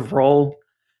massive role,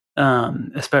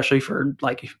 especially for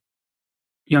like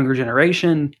younger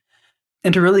generation.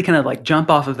 And to really kind of like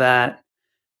jump off of that,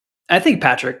 I think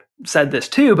Patrick said this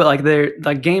too, but like, they're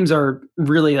like, games are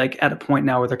really like at a point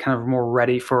now where they're kind of more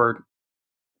ready for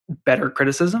better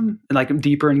criticism and like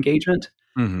deeper engagement.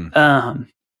 And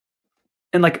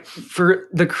like, for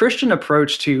the Christian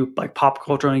approach to like pop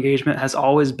cultural engagement has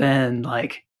always been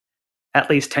like at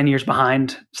least 10 years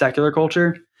behind secular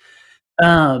culture.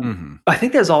 I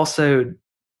think there's also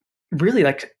really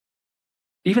like,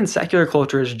 even secular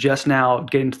culture is just now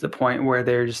getting to the point where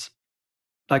there's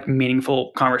like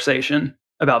meaningful conversation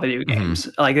about video games.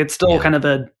 Like, it's still kind of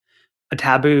a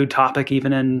taboo topic,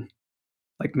 even in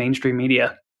like mainstream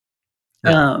media.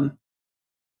 And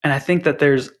I think that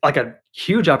there's like a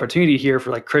huge opportunity here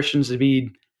for like Christians to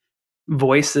be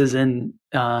voices and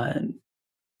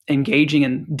engaging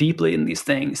and deeply in these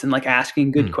things and like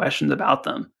asking good questions about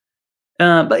them.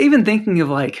 But even thinking of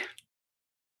like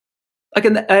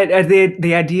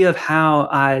the idea of how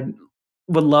I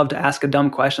would love to ask a dumb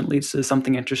question leads to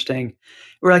something interesting.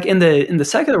 Where like in the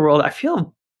secular world,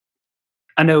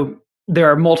 I know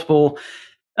there are multiple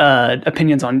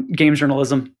opinions on games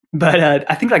journalism, but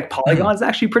I think like Polygon is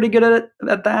actually pretty good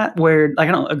at that. Where like,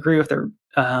 I don't agree with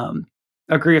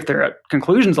their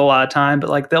conclusions a lot of time, but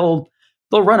like they'll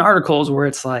run articles where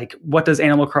it's like, what does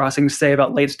Animal Crossing say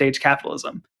about late stage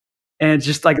capitalism? And it's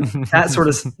just like that sort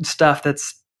of stuff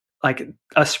that's like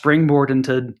a springboard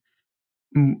into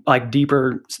like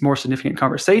deeper, more significant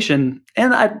conversation.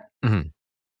 And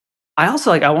I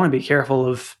also like, I want to be careful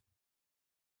of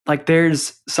like,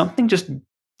 there's something just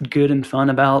good and fun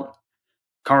about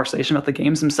conversation about the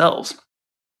games themselves.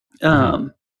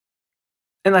 And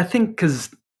I think because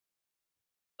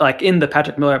like in the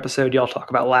Patrick Miller episode, y'all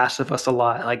talk about Last of Us a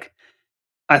lot. Like,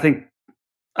 I think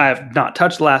I have not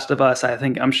touched Last of Us.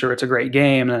 I'm sure it's a great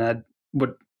game, and I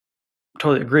would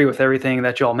totally agree with everything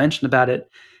that y'all mentioned about it.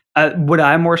 What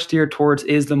I'm more steered towards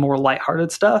is the more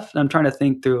lighthearted stuff. And I'm trying to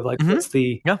think through like, what's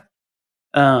the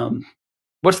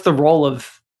role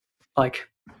of like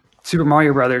Super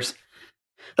Mario Brothers?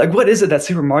 Like, what is it that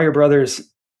Super Mario Brothers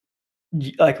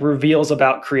like reveals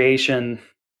about creation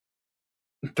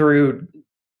through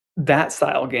that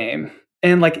style game?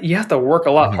 And like, you have to work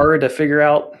a lot harder to figure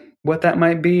out what that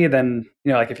might be than,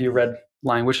 like if you read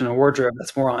Lion, Witch, and a Wardrobe,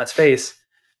 that's more on its face.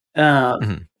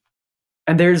 And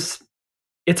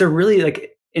it's a really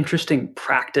like interesting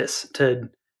practice to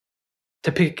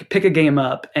to pick a game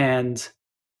up and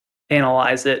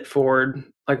analyze it for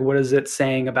like, what is it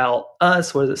saying about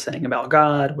us? What is it saying about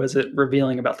God? What is it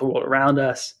revealing about the world around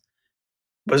us?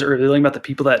 What is it revealing about the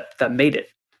people that made it?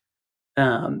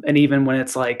 And even when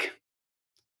it's like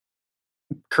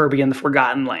Kirby and the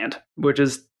Forgotten Land, which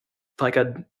is like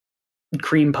a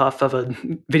cream puff of a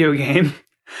video game.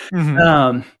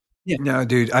 Mm-hmm. Yeah. No,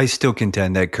 dude, I still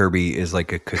contend that Kirby is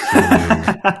like a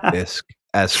Cthulhu-esque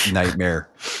nightmare.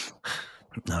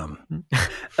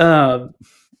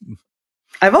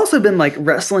 I've also been like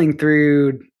wrestling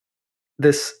through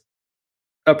this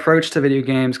approach to video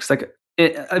games because like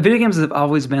video games have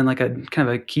always been like a kind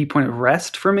of a key point of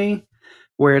rest for me,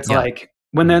 where it's like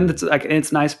when then it's like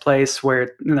it's a nice place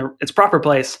where it's proper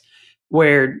place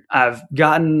where I've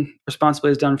gotten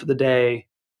responsibilities done for the day,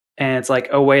 and it's like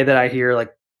a way that I hear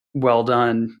like, well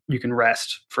done, you can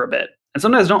rest for a bit. And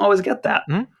sometimes I don't always get that.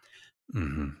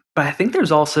 Mm-hmm. But I think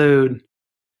there's also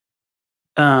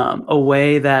a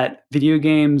way that video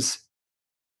games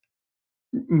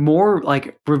more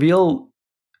like reveal.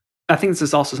 I think this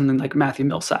is also something like Matthew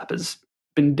Millsap has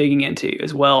been digging into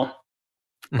as well.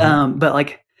 Mm-hmm. But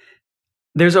like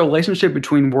there's a relationship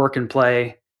between work and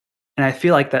play. And I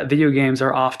feel like that video games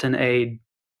are often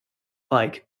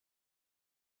like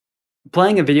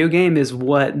playing a video game is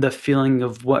what the feeling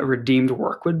of what redeemed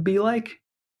work would be like.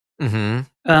 Mm-hmm.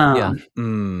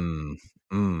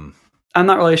 I'm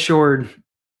not really sure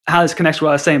how this connects to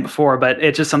what I was saying before, but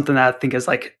it's just something that I think is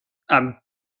like,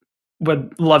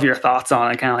 would love your thoughts on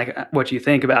and kind of like what you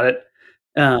think about it.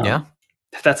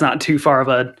 If that's not too far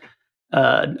of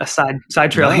a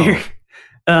side trail here.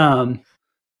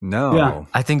 No. Yeah.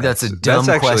 I think that's a dumb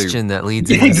question that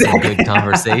leads into some good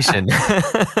conversation.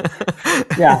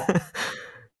 Yeah.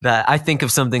 That I think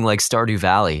of something like Stardew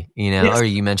Valley, or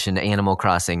you mentioned Animal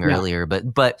Crossing earlier,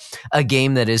 but a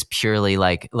game that is purely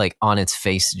like on its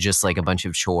face, just like a bunch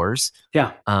of chores.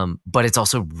 Yeah. But it's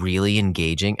also really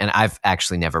engaging. And I've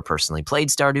actually never personally played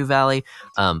Stardew Valley.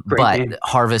 But game.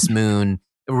 Harvest Moon,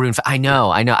 I know.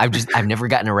 I've never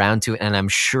gotten around to it, and I'm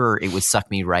sure it would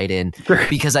suck me right in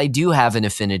because I do have an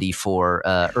affinity for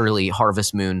early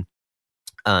Harvest Moon.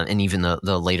 And even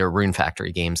the later Rune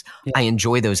Factory games, I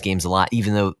enjoy those games a lot.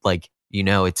 Even though,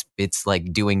 it's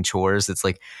like doing chores. It's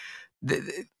like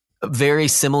very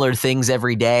similar things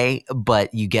every day,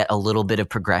 but you get a little bit of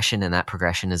progression, and that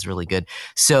progression is really good.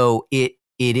 So it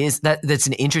is that's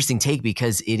an interesting take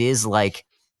because it is like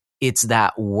it's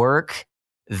that work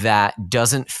that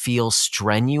doesn't feel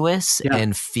strenuous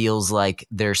and feels like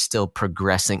they're still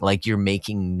progressing, like you're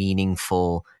making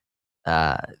meaningful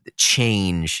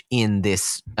change in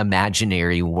this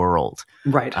imaginary world.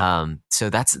 Right. So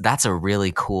that's a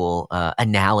really cool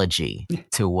analogy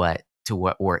to what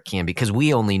work can be, because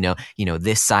we only know,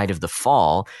 this side of the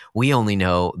fall, we only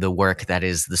know the work that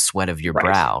is the sweat of your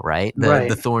brow, right?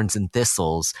 The thorns and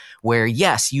thistles, where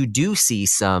yes, you do see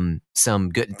some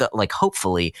good, like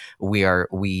hopefully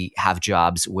we have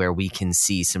jobs where we can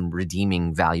see some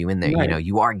redeeming value in there.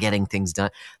 You are getting things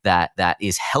done that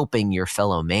is helping your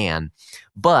fellow man,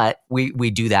 but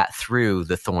we do that through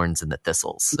the thorns and the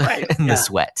thistles and the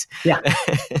sweat.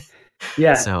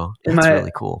 Yeah. So it's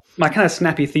really cool. My kind of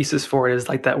snappy thesis for it is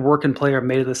like that work and play are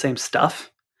made of the same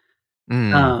stuff.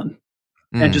 And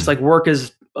just like work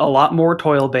is a lot more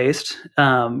toil based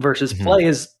versus play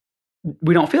is,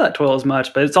 we don't feel that toil as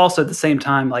much, but it's also at the same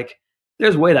time, like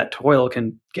there's a way that toil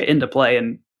can get into play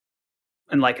and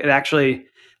like it actually,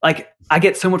 like I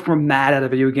get so much more mad at a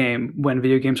video game when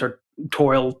video games are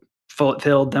toil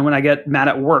filled than when I get mad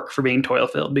at work for being toil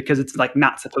filled, because it's like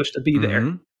not supposed to be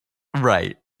there.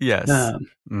 Right. Yes.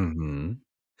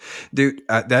 Dude,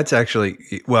 that's actually,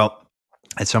 well,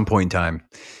 at some point in time,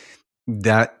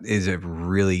 that is a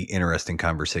really interesting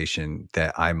conversation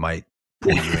that I might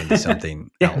pull you into something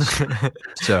else.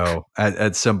 So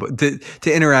at some to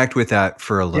interact with that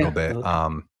for a little bit.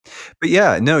 But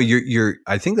yeah, no, you're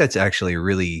I think that's actually a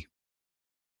really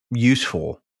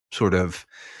useful sort of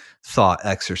thought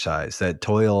exercise, that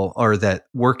toil or that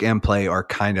work and play are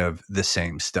kind of the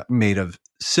same stuff, made of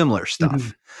similar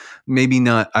stuff. Maybe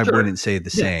not, I wouldn't say the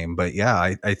same, but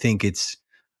I think it's,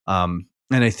 and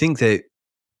I think that,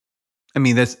 I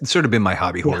mean, that's sort of been my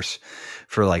hobby horse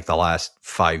for like the last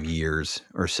 5 years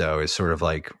or so, is sort of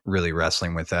like really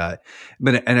wrestling with that.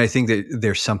 But, and I think that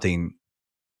there's something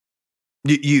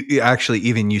you actually,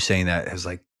 even you saying that has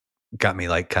like got me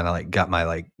like kind of like got my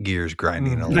like gears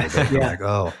grinding a little bit. I'm like,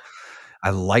 oh, I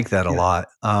like that a lot.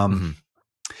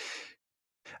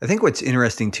 I think what's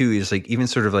interesting too is like even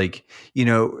sort of like,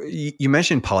 you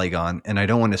mentioned Polygon, and I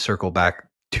don't want to circle back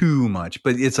too much,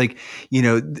 but it's like,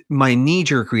 my knee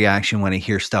jerk reaction when I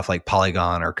hear stuff like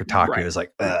Polygon or Kotaku is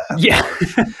like, yeah.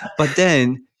 But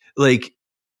then like,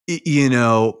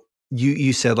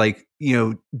 you said like,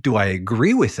 do I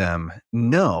agree with them?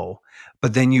 No.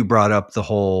 But then you brought up the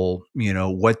whole,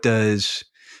 what does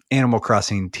Animal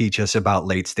Crossing teach us about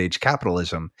late stage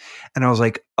capitalism? And I was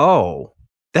like, oh,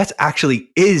 that's actually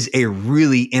is a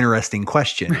really interesting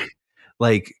question.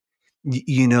 Like,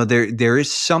 there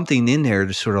is something in there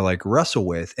to sort of like wrestle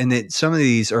with. And that some of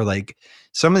these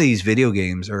video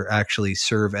games are actually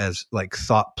serve as like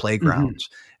thought playgrounds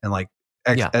and like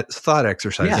thought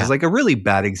exercises. Yeah. Like a really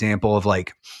bad example of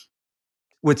like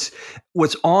what's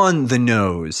on the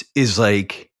nose is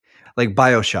like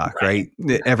BioShock, right?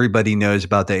 Everybody knows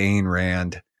about the Ayn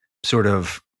Rand sort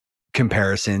of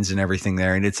comparisons and everything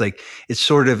there. And it's like, it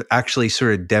sort of actually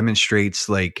sort of demonstrates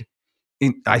like,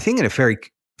 I think in a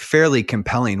fairly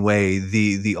compelling way,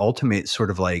 the ultimate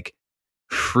sort of like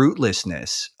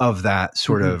fruitlessness of that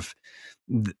sort of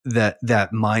that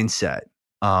mindset,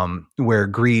 where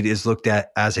greed is looked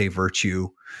at as a virtue,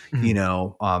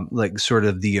 like sort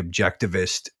of the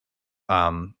objectivist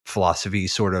philosophy,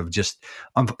 sort of just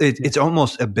it's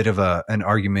almost a bit of an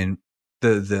argument,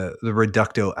 the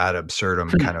reducto ad absurdum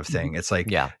kind of thing. It's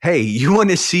like, hey, you want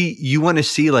to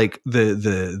see like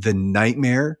the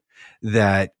nightmare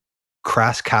that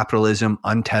crass capitalism,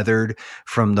 untethered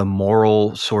from the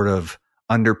moral sort of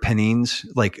underpinnings,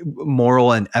 like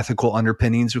moral and ethical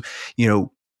underpinnings,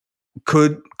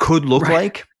 could look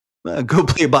like. Go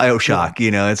play BioShock.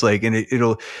 It's like, and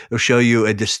it'll show you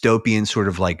a dystopian sort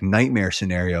of like nightmare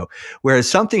scenario. Whereas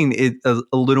something a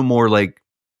little more like,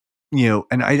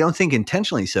 and I don't think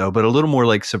intentionally so, but a little more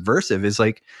like subversive is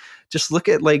like, just look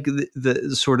at like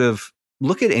the sort of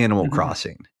look at Animal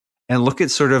Crossing and look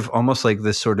at sort of almost like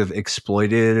this sort of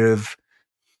exploitative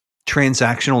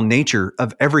transactional nature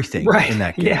of everything in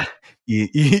that game.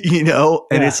 Yeah.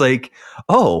 And it's like,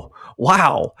 oh,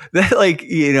 wow. That like,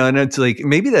 and it's like,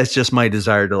 maybe that's just my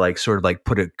desire to like sort of like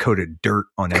put a coat of dirt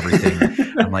on everything.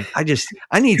 I'm like,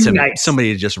 I need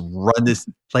somebody to just run this.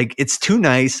 Like, it's too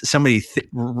nice. Somebody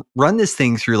run this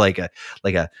thing through like a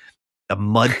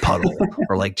mud puddle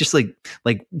or like, just like,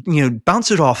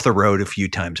 bounce it off the road a few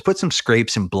times, put some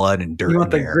scrapes and blood and dirt. You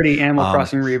want the gritty Animal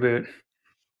Crossing reboot.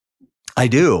 I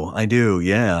do.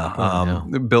 Yeah.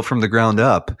 Built from the ground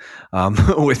up,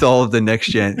 with all of the next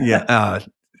gen. Yeah.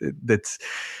 That's,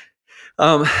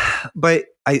 but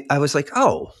I was like,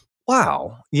 oh,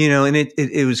 wow. And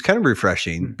it was kind of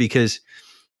refreshing because,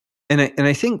 and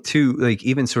I think too, like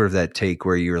even sort of that take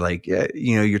where you're like,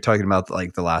 you're talking about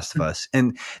like The Last of Us.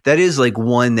 And that is like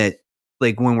one that,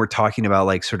 like when we're talking about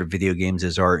like sort of video games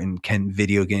as art and can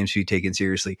video games be taken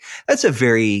seriously, that's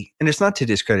and it's not to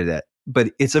discredit that,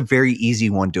 but it's a very easy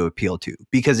one to appeal to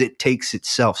because it takes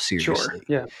itself seriously. Sure.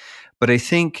 Yeah. But I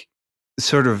think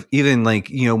sort of even like,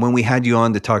 when we had you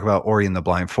on to talk about Ori and the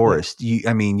Blind Forest,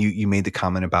 you made the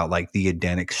comment about like the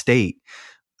Edenic state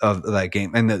of that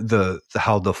game and the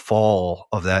how the fall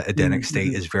of that Edenic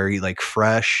state is very like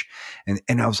fresh. And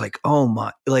I was like, oh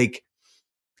my, like,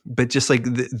 but just like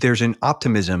there's an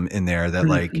optimism in there that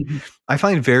like I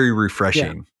find very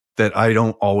refreshing that I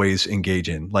don't always engage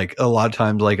in. Like a lot of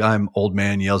times, like I'm old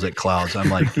man yells at clouds. I'm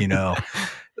like,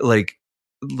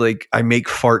 like I make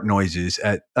fart noises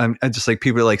I'm just like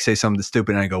people like say something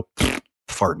stupid and I go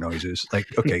fart noises. Like,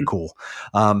 okay, cool.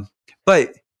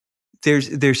 But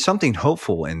there's something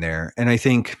hopeful in there. And I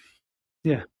think,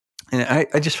 and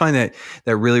I just find that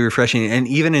really refreshing. And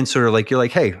even in sort of like, you're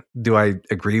like, hey, do I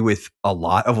agree with a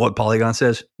lot of what Polygon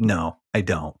says? No, I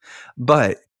don't.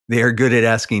 But they are good at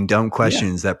asking dumb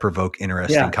questions that provoke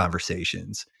interesting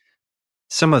conversations.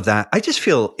 Some of that, I just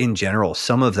feel in general,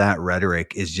 some of that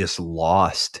rhetoric is just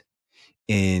lost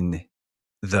in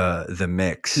the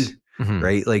mix,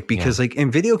 right? Like, because like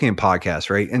in video game podcasts,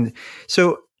 right? And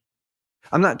so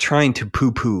I'm not trying to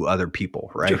poo-poo other people,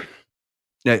 right? Sure.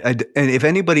 And if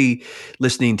anybody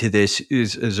listening to this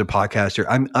is a podcaster,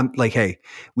 I'm like, hey,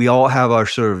 we all have our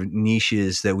sort of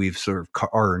niches that we've sort of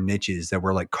our niches that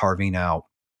we're like carving out.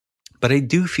 But I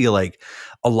do feel like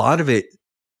a lot of it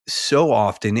so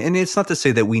often, and it's not to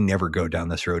say that we never go down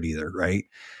this road either, right?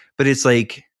 But it's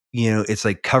like, it's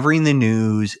like covering the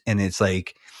news and it's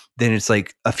like, then it's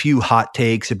like a few hot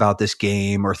takes about this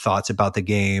game or thoughts about the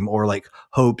game or like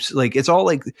hopes. Like it's all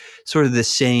like sort of the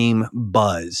same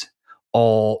buzz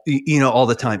all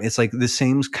the time. It's like the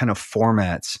same kind of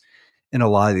formats in a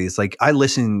lot of these. Like I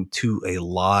listen to a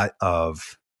lot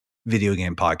of video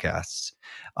game podcasts.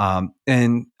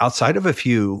 And outside of a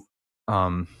few,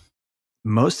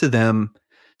 most of them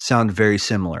sound very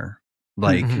similar.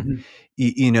 Like,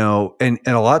 you know, and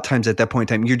a lot of times at that point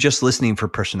in time, you're just listening for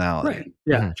personality. Right.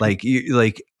 Yeah.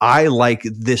 Like I like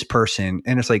this person.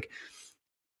 And it's like,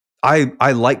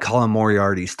 I like Colin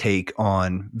Moriarty's take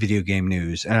on video game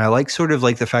news. And I like sort of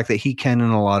like the fact that he can,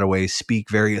 in a lot of ways, speak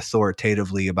very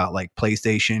authoritatively about like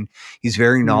PlayStation. He's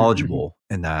very knowledgeable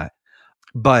in that.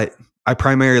 But I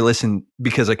primarily listen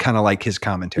because I kind of like his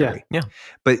commentary. Yeah.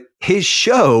 But his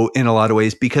show, in a lot of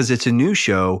ways, because it's a new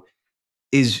show,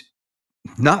 is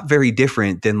not very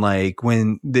different than like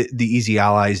when the Easy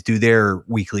Allies do their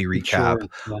weekly recap,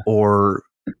 or,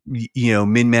 you know,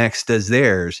 MinMax does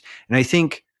theirs. And I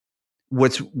think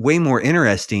what's way more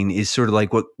interesting is sort of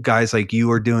like what guys like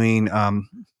you are doing.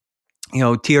 You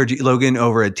know, TRG Logan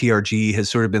over at TRG has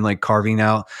sort of been like carving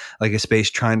out like a space,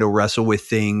 trying to wrestle with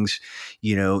things,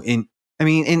 you know, and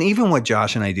even what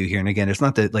Josh and I do here. And again, it's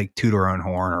not to like toot our own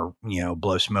horn or, you know,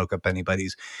 blow smoke up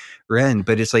anybody's end,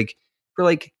 but it's like,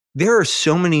 there are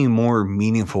so many more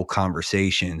meaningful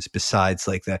conversations besides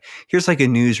like that. Here's like a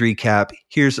news recap.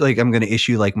 Here's like, I'm going to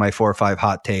issue like my 4 or 5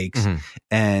 hot takes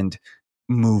and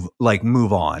move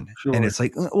on. Sure. And it's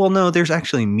like, well, no, there's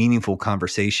actually meaningful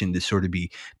conversation to sort of be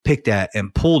picked at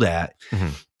and pulled at.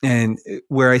 And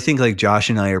where I think like Josh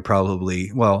and I are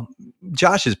probably, well,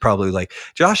 Josh is probably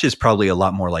a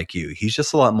lot more like you. He's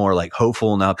just a lot more like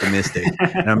hopeful and optimistic.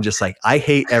 And I'm just like, I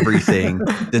hate everything.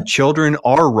 The children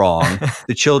are wrong.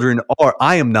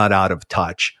 I am not out of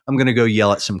touch. I'm going to go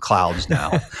yell at some clouds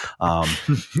now.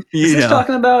 Is this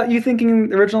talking about you thinking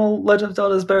the original Legend of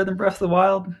Zelda is better than Breath of the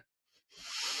Wild?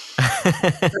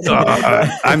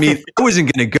 I mean, I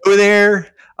wasn't going to go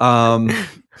there.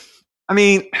 I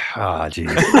mean, oh, geez.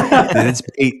 It's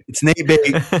bait. It's Nate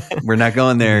bait. We're not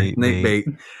going there.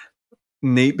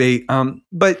 Nate bait.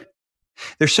 But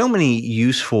there's so many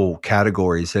useful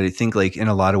categories that I think, like, in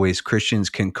a lot of ways, Christians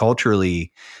can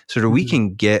culturally sort of, we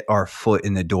can get our foot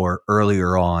in the door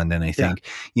earlier on than I think.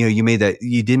 You know,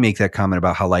 you did make that comment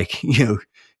about how, like, you know,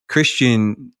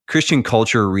 Christian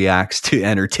culture reacts to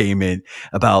entertainment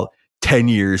about 10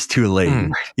 years too late,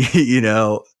 you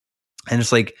know? And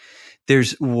it's like,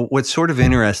 what's sort of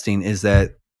interesting is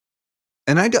that,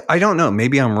 and I don't know,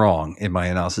 maybe I'm wrong in my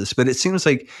analysis, but it seems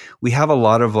like we have a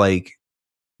lot of like,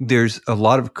 there's a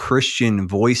lot of Christian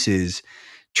voices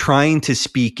trying to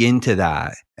speak into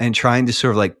that and trying to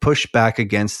sort of like push back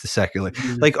against the secular.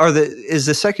 Like, is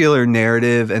the secular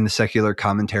narrative and the secular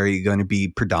commentary going to be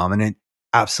predominant?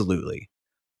 Absolutely.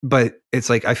 But it's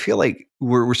like, I feel like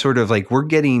we're sort of like, we're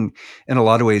getting, in a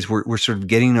lot of ways, we're sort of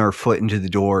getting our foot into the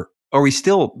door. Are we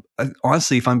still,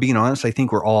 honestly, if I'm being honest, I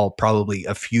think we're all probably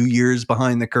a few years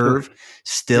behind the curve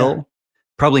still,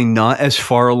 probably not as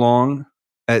far along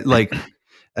at like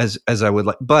as I would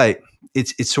like, but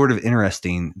it's sort of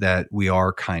interesting that we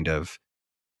are kind of,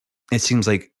 it seems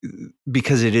like,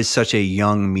 because it is such a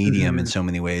young medium in so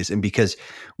many ways, and because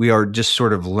we are just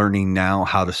sort of learning now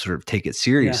how to sort of take it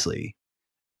seriously.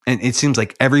 And it seems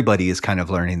like everybody is kind of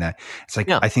learning that. It's like,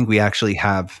 I think we actually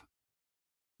have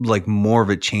like more of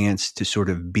a chance to sort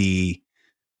of be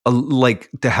like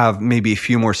to have maybe a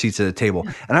few more seats at the table.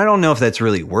 And I don't know if that's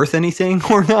really worth anything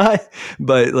or not,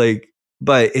 but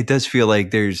it does feel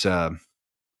like there's a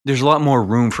lot more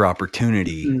room for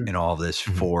opportunity in all of this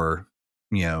for,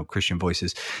 you know, Christian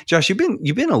voices. Josh, you've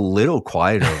been a little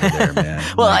quiet over there, man.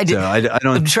 Well, like, I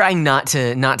don't. I'm trying not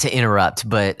to interrupt,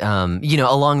 but you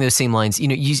know, along those same lines, you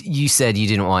know, you said you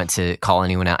didn't want to call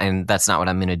anyone out, and that's not what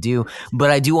I'm going to do. But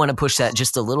I do want to push that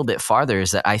just a little bit farther.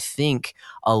 Is that I think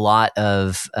a lot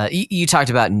of you talked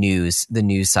about the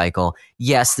news cycle.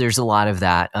 Yes, there's a lot of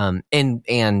that,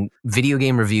 and video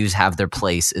game reviews have their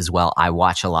place as well. I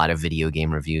watch a lot of video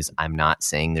game reviews. I'm not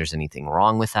saying there's anything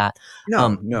wrong with that.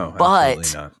 No,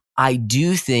 but not. I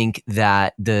do think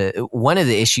that one of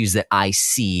the issues that I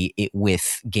see it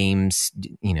with games,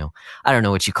 you know, I don't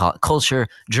know what you call it, culture,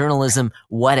 journalism,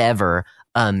 whatever,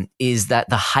 is that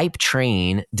the hype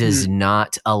train does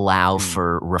not allow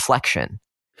for reflection.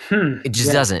 It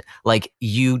just doesn't. Like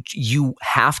you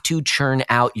have to churn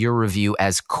out your review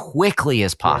as quickly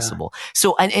as possible.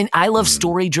 So, and I love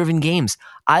story driven games.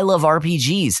 I love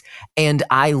RPGs, and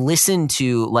I listen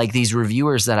to like these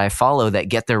reviewers that I follow that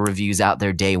get their reviews out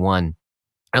there day one.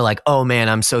 They're like, oh man,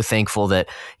 I'm so thankful that,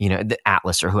 you know, the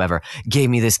Atlas or whoever gave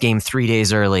me this game 3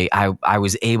 days early. I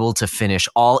was able to finish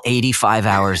all 85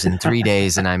 hours in 3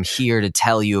 days, and I'm here to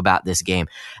tell you about this game.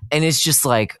 And it's just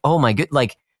like, oh my good,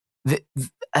 like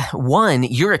one,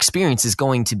 your experience is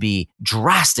going to be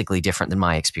drastically different than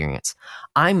my experience.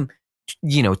 I'm,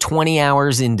 you know, 20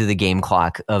 hours into the game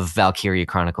clock of Valkyria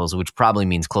Chronicles, which probably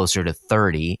means closer to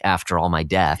 30 after all my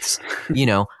deaths. You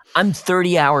know, I'm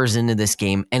 30 hours into this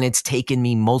game and it's taken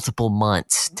me multiple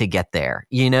months to get there,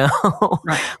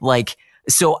 Right. Like,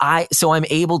 so I'm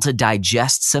able to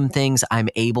digest some things. I'm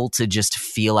able to just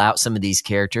feel out some of these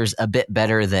characters a bit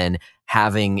better than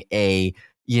having a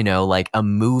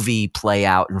movie play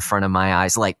out in front of my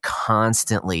eyes, like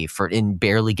constantly in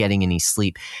barely getting any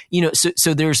sleep.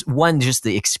 So there's one, just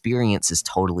the experience is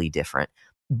totally different,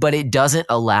 but it doesn't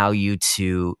allow you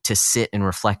to sit and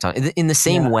reflect on it in the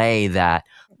same way that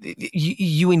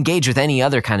you engage with any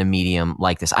other kind of medium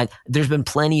like this. There's been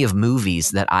plenty of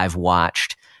movies that I've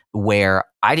watched where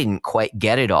I didn't quite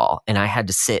get it all and I had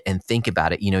to sit and think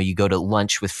about it. You go to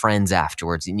lunch with friends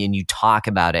afterwards and you talk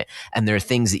about it and there are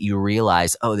things that you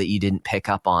realize, that you didn't pick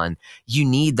up on. You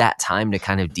need that time to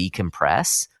kind of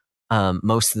decompress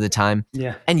most of the time.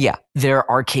 Yeah. And there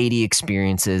are arcadey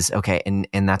experiences. Okay.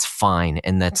 And that's fine.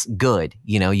 And that's good.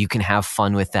 You can have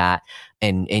fun with that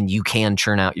and you can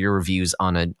churn out your reviews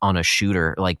on a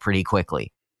shooter like pretty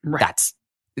quickly. Right.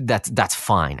 That's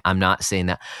fine. I'm not saying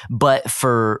that. But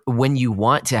for when you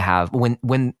want to have,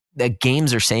 when the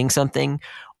games are saying something,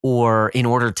 or in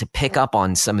order to pick up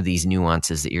on some of these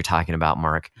nuances that you're talking about,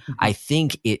 Mark, I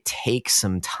think it takes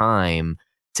some time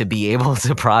to be able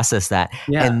to process that.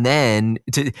 Yeah. And then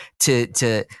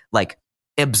to like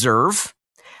observe,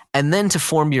 and then to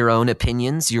form your own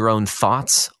opinions, your own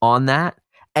thoughts on that,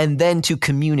 and then to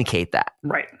communicate that.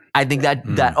 Right. I think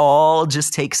that all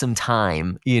just takes some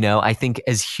time. I think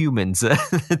as humans,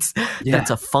 that's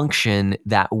a function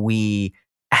that we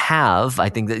have. I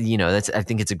think that, I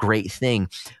think it's a great thing,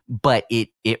 but it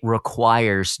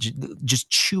requires just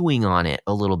chewing on it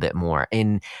a little bit more.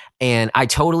 And I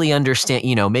totally understand,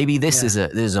 maybe this is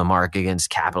a mark against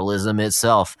capitalism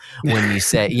itself when you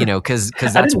say, cause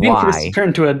that's I didn't mean why for this to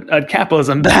turn to a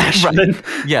capitalism bash. Right.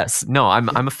 Yes. No, I'm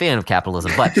a fan of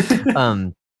capitalism, but,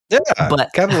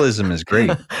 but capitalism is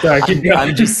great.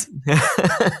 I'm just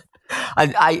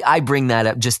I bring that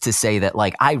up just to say that,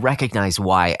 like, I recognize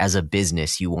why as a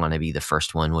business you want to be the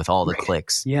first one with all the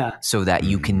clicks, so that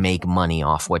you can make money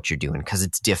off what you're doing, because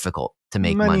it's difficult to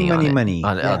make money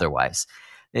otherwise.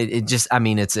 It just, I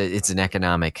mean, it's an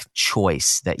economic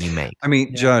choice that you make. I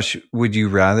mean, Josh, would you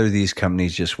rather these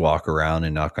companies just walk around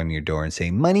and knock on your door and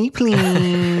say, money,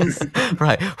 please?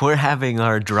 Right. We're having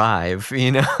our drive,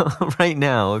 right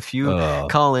now. If you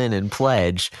call in and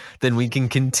pledge, then we can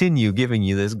continue giving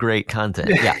you this great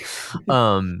content. Yeah.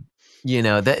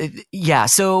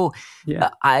 So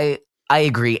I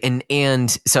agree.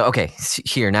 And so, okay,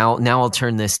 here, now I'll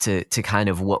turn this to kind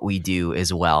of what we do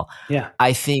as well. Yeah.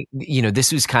 I think,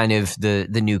 this was kind of the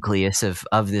nucleus of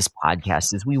this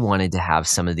podcast, is we wanted to have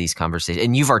some of these conversations,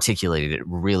 and you've articulated it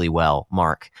really well,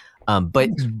 Mark. But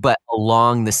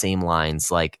along the same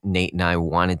lines, like Nate and I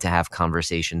wanted to have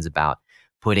conversations about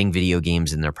putting video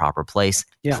games in their proper place,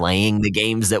 playing the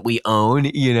games that we own,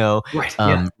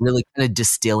 really kind of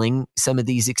distilling some of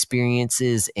these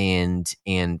experiences and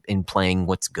playing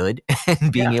what's good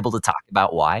and being able to talk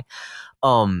about why.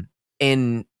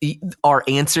 And our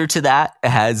answer to that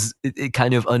has it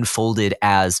kind of unfolded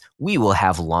as we will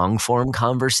have long form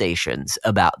conversations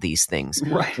about these things.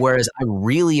 Right. Whereas I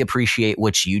really appreciate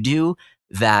what you do,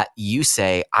 that you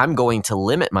say, I'm going to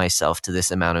limit myself to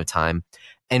this amount of time.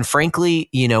 And frankly,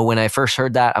 when I first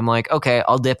heard that, I'm like, okay,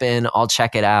 I'll dip in, I'll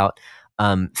check it out,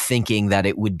 thinking that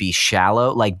it would be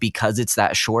shallow. Like, because it's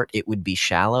that short, it would be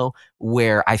shallow,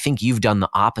 where I think you've done the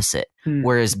opposite.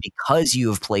 Whereas because you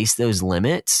have placed those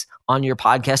limits on your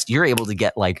podcast, you're able to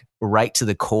get like right to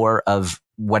the core of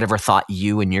whatever thought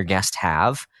you and your guest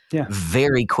have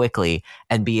very quickly,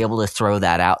 and be able to throw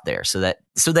that out there so that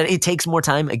it takes more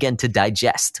time, again, to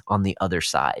digest on the other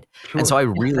side. Sure. And so I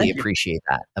really appreciate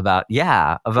that about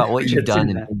what you've done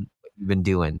and what you've been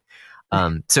doing.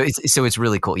 So it's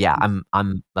really cool. Yeah,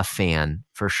 I'm a fan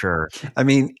for sure. I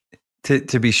mean,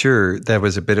 to be sure, that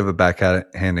was a bit of a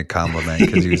backhanded compliment,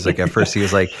 because he was like, at first he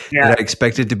was like, did I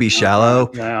expect it to be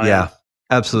shallow? Yeah,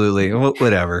 absolutely.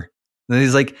 Whatever. And then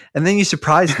he's like, and then you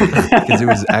surprised me because it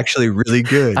was actually really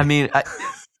good. I mean,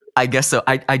 I guess so.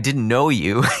 I didn't know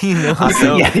you,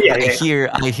 So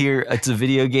I hear it's a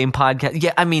video game podcast.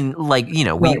 Yeah, I mean, like,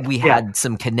 we had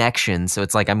some connection, so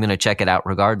it's like I'm going to check it out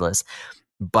regardless.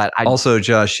 But also,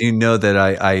 Josh,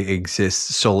 that I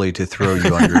exist solely to throw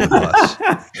you under the bus.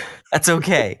 That's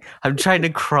okay. I'm trying to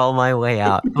crawl my way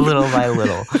out little by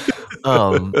little.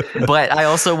 But I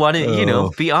also want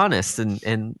to, be honest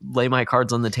and lay my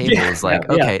cards on the table. It's like,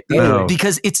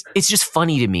 because it's just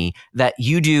funny to me that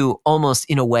you do almost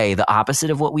in a way the opposite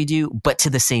of what we do, but to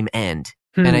the same end.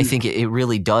 And I think it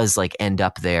really does like end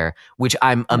up there, which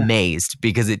I'm amazed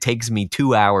because it takes me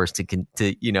 2 hours to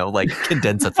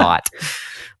condense a thought,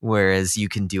 whereas you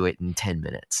can do it in 10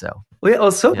 minutes. So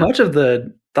much of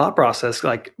the thought process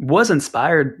like was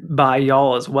inspired by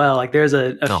y'all as well. Like there's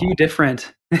a few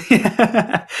different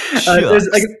there's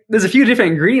a few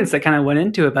different ingredients that kind of went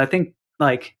into it, but I think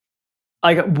like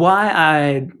why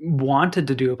I wanted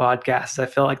to do a podcast, I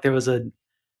felt like there was a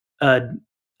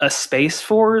space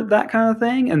for that kind of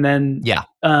thing, and then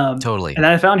totally. And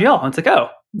then I found y'all, and it's like, oh,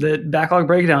 the backlog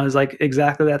breakdown is like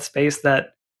exactly that space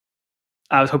that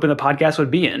I was hoping the podcast would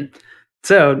be in.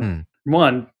 So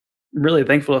one, really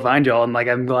thankful to find y'all, and like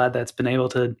I'm glad that's been able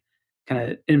to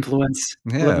kind of influence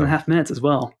 11.5 minutes as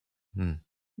well.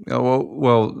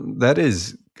 Well, that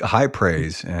is high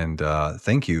praise, and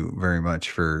thank you very much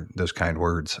for those kind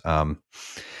words.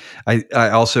 I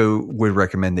also would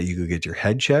recommend that you go get your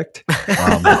head checked.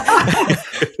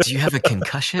 Do you have a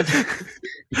concussion?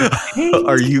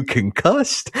 Are you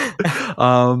concussed?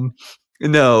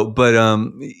 No, but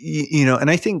and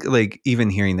I think like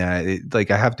even hearing that, like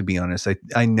I have to be honest.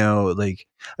 I know, like,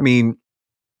 I mean,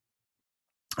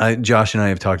 Josh and I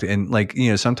have talked, and like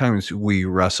sometimes we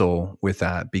wrestle with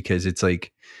that because it's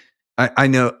like I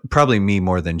know probably me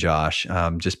more than Josh,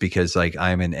 just because like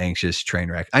I'm an anxious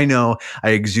train wreck. I know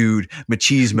I exude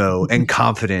machismo and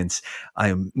confidence. I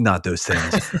am not those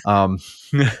things. I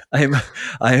am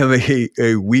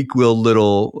a weak-willed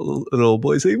little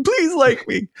boy saying, "Please like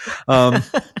me."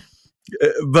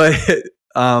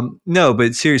 No,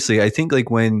 but seriously, I think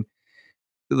like when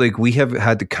like we have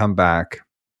had to come back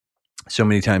so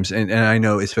many times, and I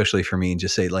know especially for me, and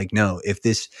just say like, no, if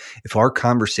our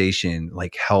conversation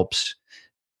like helps,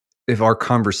 if our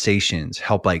conversations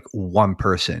help like one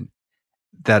person,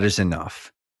 that is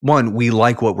enough. One, we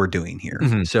like what we're doing here,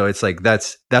 so it's like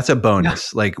that's a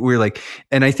bonus. Like we're like,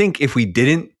 and I think if we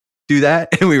didn't do that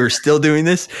and we were still doing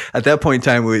this at that point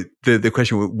in time, the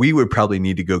question we would probably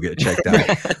need to go get checked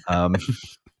out.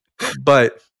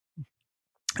 But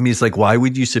I mean, it's like, why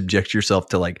would you subject yourself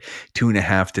to like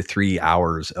 2.5 to 3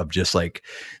 hours of just like,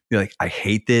 you're like, I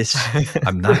hate this.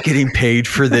 I'm not getting paid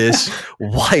for this.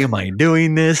 Why am I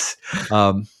doing this?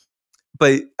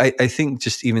 But I think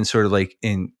just even sort of like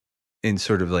in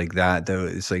sort of like that though,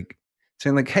 it's like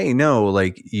saying like, hey, no,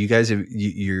 like you guys have,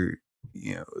 you're,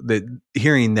 that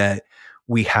hearing that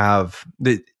we have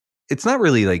that, it's not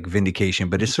really like vindication,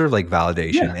 but it's sort of like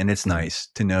validation. Yeah. And it's nice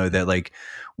to know that like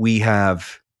we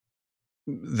have,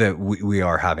 that we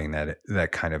are having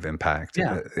that kind of impact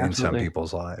in some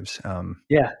people's lives. And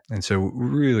so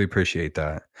really appreciate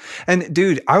that. And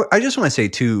dude, I just want to say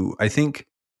too, I think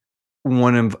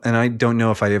and I don't know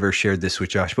if I ever shared this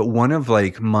with Josh, but one of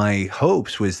like my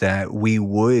hopes was that we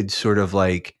would sort of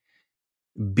like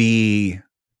we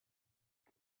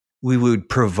would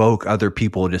provoke other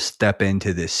people to step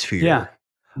into this sphere.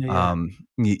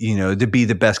 To be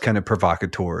the best kind of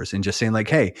provocateurs and just saying like,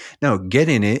 hey, no, get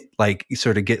in it. Like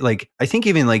sort of get like, I think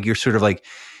even like you're sort of like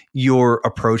your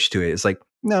approach to it is like,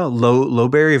 no, low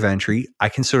barrier of entry. I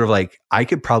can sort of like, I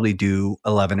could probably do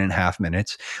 11.5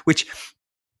 minutes, which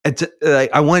it's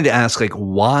I wanted to ask like,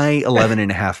 why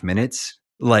 11.5 minutes?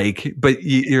 Like, but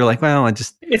you're like, well,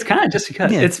 it's kind of just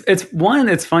because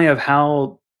it's funny of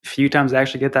how few times I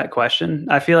actually get that question.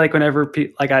 I feel like whenever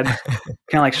I kind of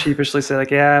like sheepishly say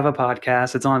like, yeah, I have a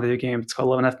podcast. It's on a video game. It's called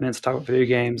 11.5 minutes to talk about video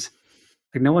games.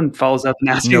 Like no one follows up and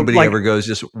asks me. Nobody ever goes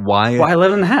just why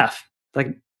 11.5?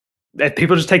 Like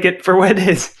people just take it for what it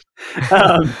is.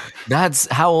 That's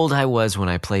how old I was when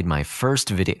I played my first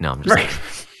video. No, I'm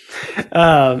just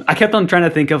I kept on trying to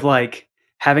think of like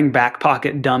having back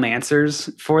pocket dumb answers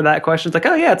for that question. It's like,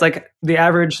 oh yeah, it's like the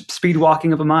average speed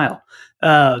walking of a mile.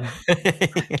 But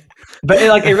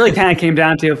it really kind of came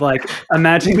down to of like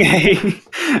imagining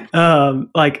like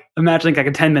a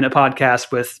 10-minute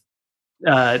podcast with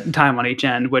time on each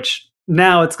end, which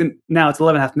now it's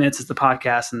 11.5 minutes is the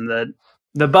podcast, and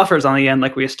the buffers on the end,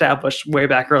 like we established way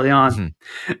back early on.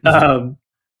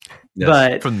 Yes,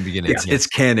 but from the beginning, it's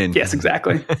canon. Yes,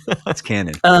 exactly. It's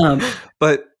canon.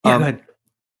 But go ahead.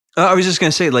 I was just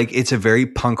going to say, like, it's a very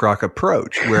punk rock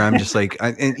approach where I'm just like,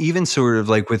 and even sort of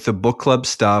like with the book club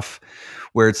stuff,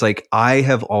 where it's like, I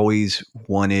have always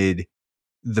wanted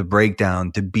the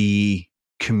breakdown to be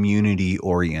community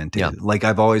oriented. Yeah. Like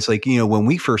I've always like, when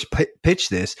we first pitched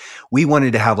this, we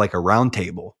wanted to have like a round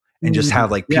table and just have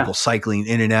like people cycling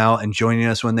in and out and joining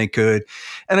us when they could.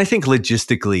 And I think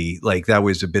logistically, like that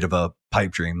was a bit of a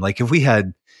pipe dream. Like if we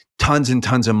had tons and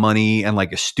tons of money and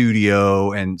like a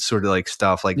studio and sort of like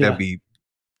stuff like that'd be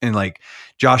and like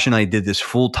Josh and I did this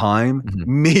full time,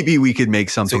 maybe we could make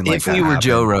something like that. If we were happen.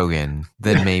 Joe Rogan,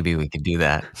 then maybe we could do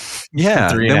that. Yeah,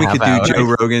 then we could do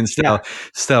Joe Rogan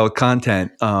style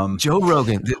content. Joe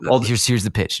Rogan. Here's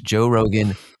the pitch: Joe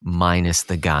Rogan minus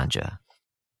the ganja.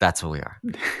 That's what we are.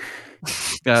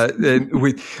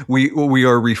 We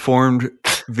are reformed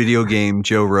video game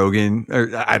Joe Rogan.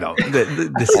 Or I don't.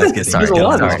 This is getting. There's a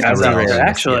lot of those guys out there,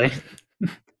 actually.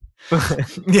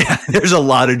 Yeah, there's a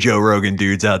lot of Joe Rogan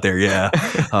dudes out there. Yeah,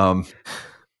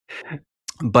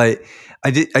 but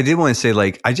I did want to say,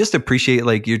 like, I just appreciate,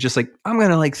 like, you're just like, I'm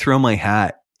gonna like throw my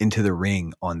hat into the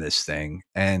ring on this thing,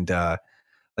 and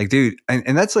like, dude,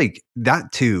 and that's like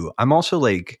that too. I'm also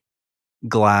like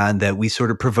glad that we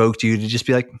sort of provoked you to just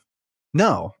be like,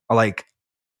 no, like,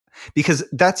 because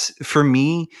that's, for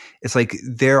me, it's like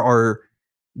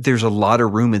there's a lot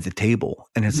of room at the table,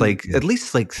 and it's like, at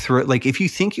least like like if you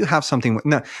think you have something.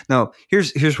 Now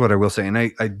here's what I will say, and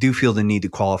I do feel the need to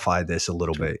qualify this a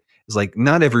little bit. It's like,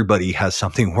 not everybody has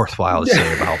something worthwhile to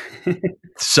say about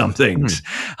some things.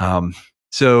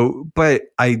 So, but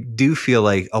I do feel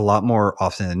like a lot more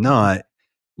often than not,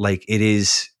 like, it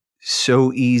is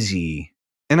so easy.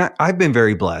 And I've been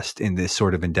very blessed in this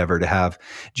sort of endeavor to have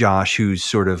Josh, who's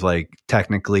sort of like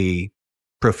technically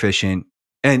proficient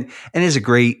and is a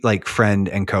great like friend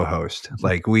and co-host.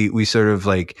 Like we sort of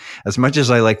like, as much as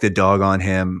I like the dog on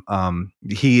him,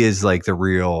 he is like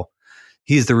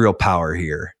he's the real power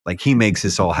here. Like, he makes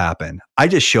this all happen. I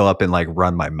just show up and like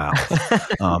run my mouth.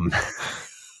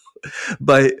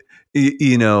 But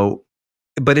you know,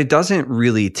 but it doesn't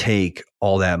really take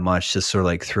all that much to sort of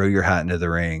like throw your hat into the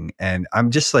ring. And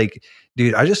I'm just like,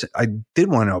 dude, I did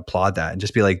want to applaud that and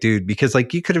just be like, dude, because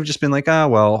like you could have just been like,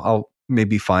 well, I'll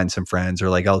maybe find some friends, or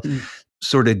like I'll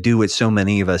sort of do what so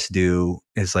many of us do,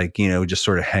 is like, you know, just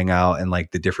sort of hang out in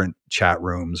like the different chat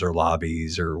rooms or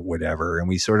lobbies or whatever. And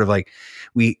we sort of like,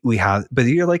 we have, but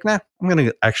you're like, nah, I'm going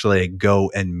to actually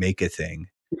go and make a thing.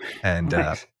 And,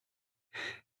 nice.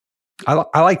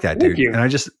 I like that, dude. And I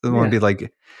just want to be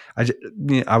like,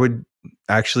 I would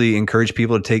actually encourage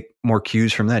people to take more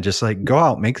cues from that. Just like, go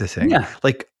out, make the thing. Yeah.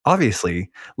 Like, obviously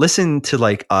listen to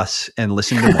like us and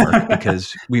listen to Mark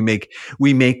because we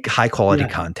make high quality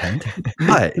content,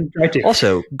 but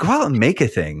also go out and make a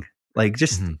thing. Like,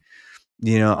 just,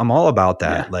 you know, I'm all about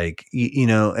that. Yeah. Like, you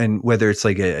know, and whether it's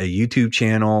like a YouTube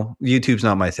channel, YouTube's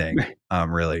not my thing,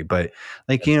 really, but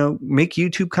like, you know, make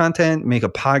YouTube content, make a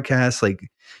podcast, like,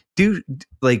 do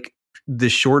like the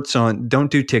shorts on, don't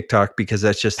do TikTok because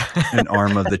that's just an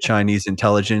arm of the Chinese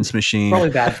intelligence machine. Probably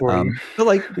bad for you. But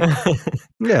like,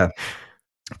 yeah,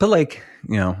 but like,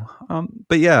 you know,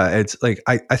 but yeah, it's like,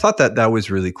 I thought that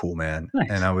was really cool, man. Nice.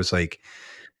 And I was like,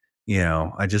 you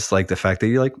know, I just like the fact that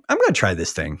you're like, I'm going to try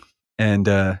this thing. And,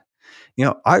 you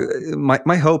know,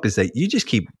 my hope is that you just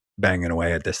keep banging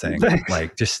away at this thing.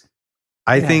 Like, just,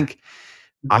 I think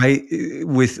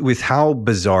with how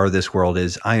bizarre this world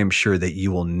is, I am sure that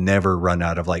you will never run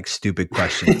out of like stupid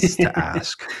questions to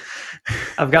ask.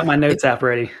 I've got my notes app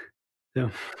ready.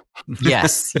 So.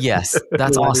 Yes.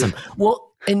 That's awesome.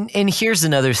 Well, and here's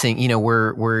another thing, you know,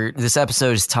 we're this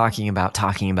episode is talking about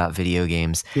video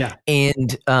games. Yeah.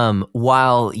 And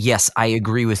while yes, I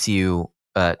agree with you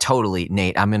totally,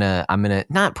 Nate, I'm gonna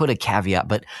not put a caveat,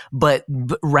 but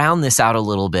round this out a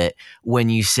little bit when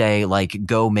you say like,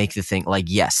 go make the thing. Like,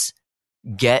 yes,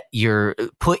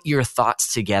 put your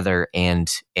thoughts together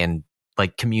and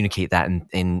like communicate that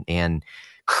and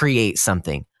create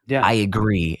something. Yeah, I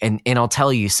agree. And I'll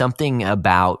tell you something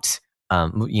about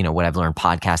you know, what I've learned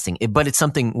podcasting, but it's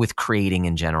something with creating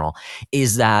in general,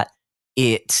 is that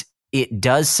it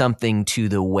does something to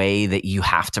the way that you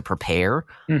have to prepare,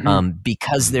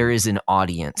 because there is an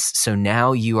audience. So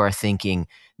now you are thinking,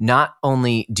 not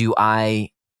only do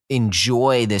I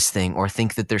enjoy this thing or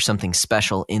think that there's something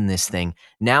special in this thing,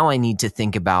 now I need to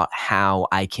think about how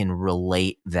I can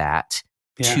relate that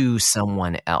to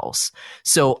someone else.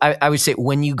 So I would say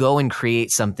when you go and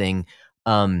create something,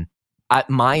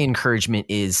 my encouragement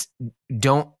is,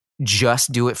 don't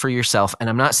just do it for yourself. And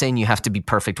I'm not saying you have to be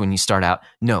perfect when you start out.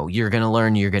 No, you're going to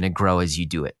learn, you're going to grow as you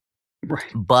do it. Right.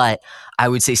 But I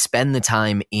would say spend the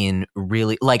time in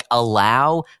really like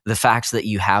allow the fact that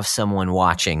you have someone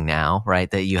watching now, right?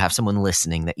 That you have someone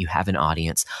listening, that you have an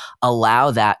audience, allow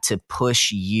that to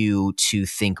push you to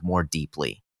think more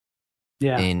deeply.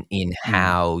 Yeah. In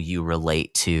how you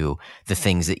relate to the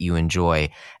things that you enjoy,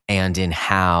 and in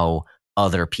how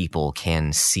other people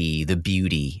can see the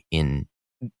beauty in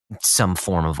some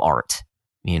form of art.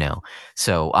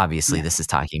 So obviously this is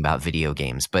talking about video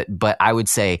games, but I would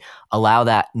say allow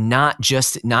that not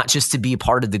just to be a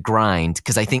part of the grind,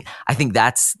 because I think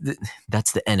that's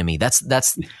the enemy.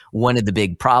 That's one of the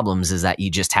big problems, is that you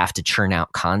just have to churn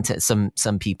out content.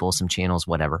 Some people, some channels,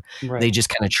 whatever, they just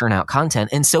kind of churn out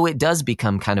content, and so it does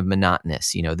become kind of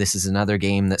monotonous. This is another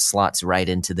game that slots right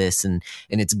into this, and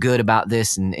it's good about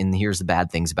this, and here's the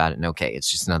bad things about it, and okay,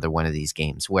 it's just another one of these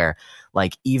games where,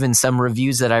 like, even some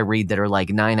reviews that I read that are like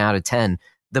 9 out of 10,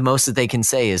 the most that they can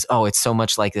say is, oh, it's so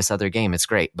much like this other game, it's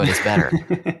great, but it's better.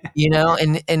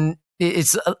 And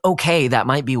it's okay, that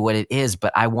might be what it is,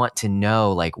 but I want to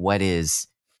know, like, what is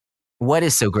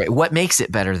so great, what makes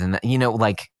it better than that.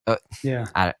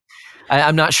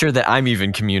 I'm not sure that I'm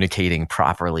even communicating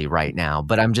properly right now,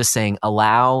 but I'm just saying,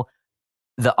 allow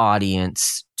the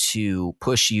audience to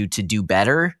push you to do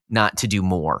better, not to do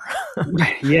more.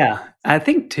 Yeah. I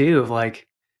think too, like,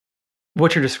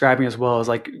 what you're describing as well is,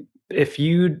 like, if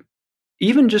you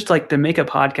even just like to make a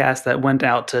podcast that went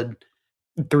out to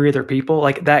 3 other people,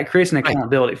 like, that creates an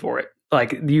accountability for it.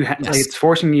 Like, like, it's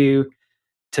forcing you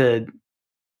to,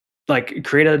 like,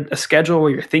 create a schedule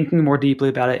where you're thinking more deeply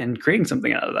about it and creating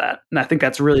something out of that. And I think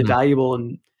that's really valuable.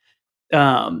 And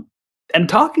going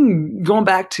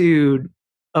back to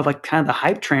like kind of the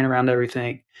hype train around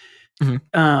everything.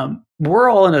 We're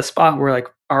all in a spot where, like,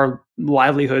 our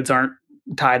livelihoods aren't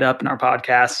tied up in our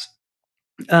podcasts.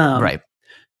 Right.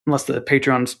 Unless the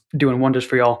Patreon's doing wonders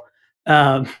for y'all.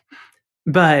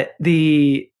 But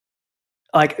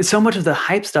so much of the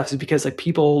hype stuff is because, like,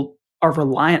 people are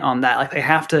reliant on that. Like, they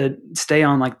have to stay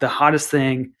on, like, the hottest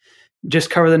thing, just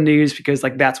cover the news because,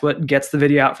 like, that's what gets the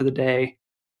video out for the day.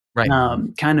 Right.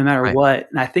 Kind of no matter what.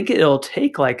 And I think it'll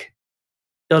take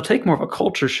more of a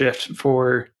culture shift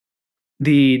for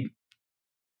the,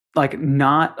 like,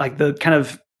 not like the kind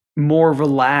of more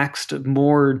relaxed,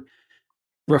 more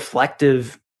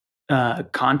reflective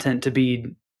content to be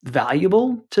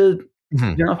valuable to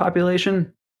the general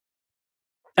population.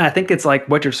 And I think it's like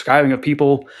what you're describing of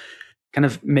people kind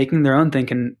of making their own thing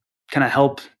can kind of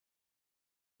help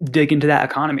dig into that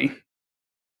economy.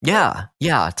 Yeah,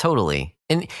 totally.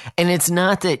 And it's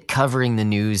not that covering the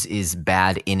news is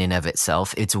bad in and of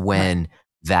itself. It's when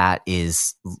that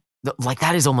is, like,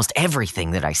 that is almost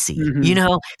everything that I see,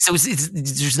 So it's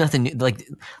there's nothing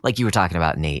like you were talking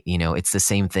about, Nate. It's the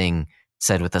same thing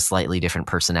said with a slightly different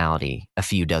personality a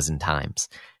few dozen times,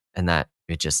 and that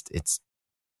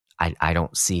I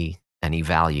don't see any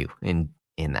value in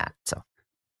that. So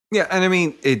yeah, and I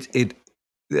mean it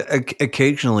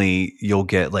occasionally you'll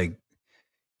get, like,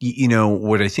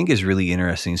 what I think is really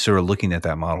interesting, sort of looking at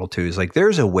that model too, is like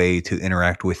there's a way to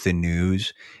interact with the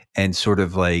news and sort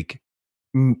of like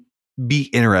be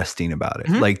interesting about it,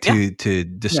 like to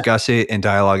discuss it and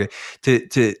dialogue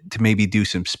it, to maybe do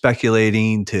some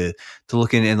speculating, to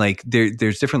look in, and like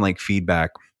there's different, like, feedback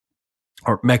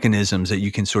or mechanisms that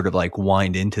you can sort of like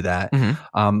wind into that.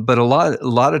 But a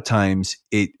lot of times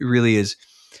it really is,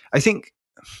 I think,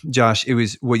 Josh, it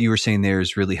was what you were saying there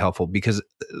is really helpful, because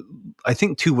I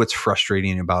think too, what's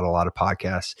frustrating about a lot of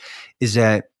podcasts is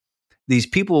that these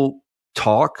people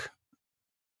talk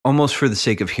almost for the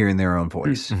sake of hearing their own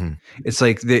voice. It's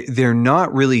like they're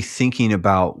not really thinking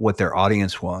about what their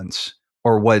audience wants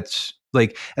or what's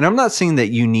like, and I'm not saying that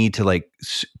you need to like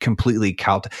completely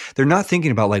they're not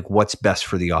thinking about like what's best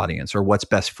for the audience or what's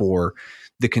best for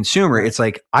the consumer. It's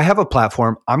like, I have a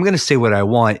platform, I'm going to say what I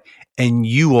want, and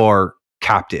you are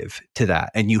captive to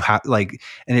that. And you have like,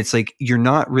 and it's like, you're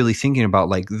not really thinking about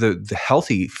like the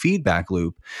healthy feedback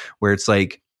loop where it's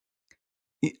like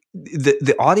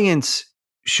the audience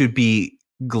should be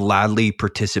gladly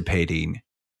participating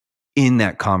in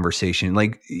that conversation.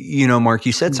 Like, Mark,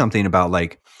 you said something about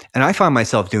like, and I find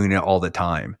myself doing it all the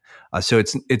time. So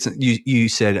it's you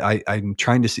said, I'm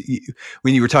trying to see,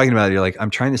 when you were talking about it, you're like,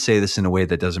 I'm trying to say this in a way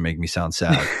that doesn't make me sound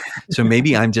sad. So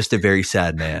maybe I'm just a very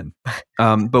sad man.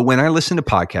 But when I listen to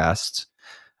podcasts,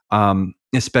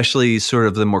 especially sort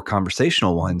of the more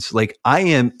conversational ones, like I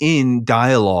am in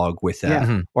dialogue with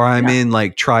that, or I'm in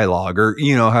like trilogue, or,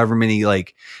 however many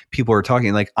like people are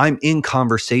talking, like I'm in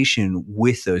conversation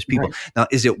with those people. Now,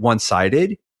 is it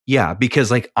one-sided? Yeah,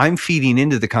 because like I'm feeding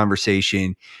into the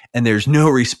conversation and there's no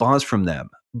response from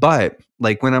them. But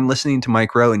like when I'm listening to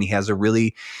Mike Rowe and he has a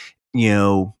really,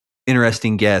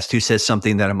 interesting guest who says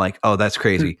something that I'm like, oh, that's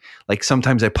crazy. Like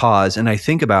sometimes I pause and I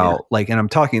think about like, and I'm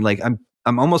talking like,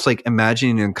 I'm almost like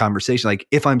imagining a conversation. Like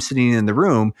if I'm sitting in the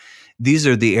room, these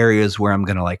are the areas where I'm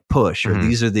going to like push, or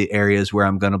these are the areas where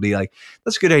I'm going to be like,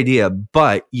 that's a good idea,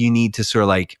 but you need to sort of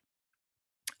like,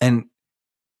 and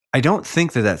I don't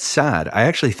think that that's sad. I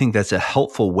actually think that's a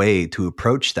helpful way to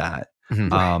approach that.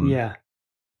 Yeah.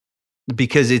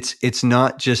 because it's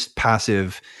not just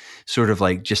passive, sort of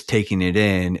like just taking it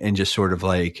in and just sort of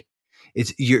like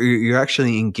you're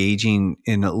actually engaging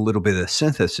in a little bit of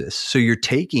synthesis. So you're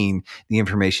taking the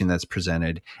information that's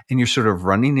presented and you're sort of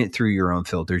running it through your own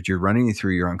filters. You're running it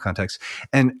through your own context,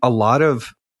 and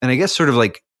I guess sort of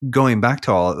like going back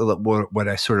to all what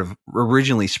I sort of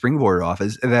originally springboarded off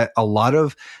is that a lot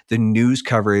of the news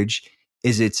coverage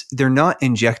they're not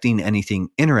injecting anything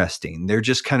interesting. They're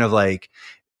just kind of like,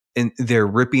 and they're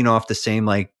ripping off the same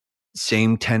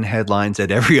 10 headlines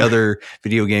that every other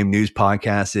video game news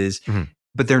podcast is,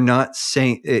 but they're not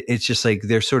saying it's just like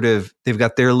they've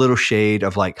got their little shade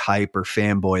of like hype or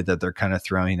fanboy that they're kind of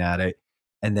throwing at it,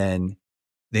 and then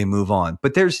they move on.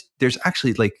 But there's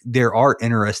actually like, there are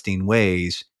interesting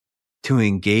ways to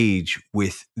engage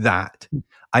with that.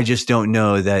 I just don't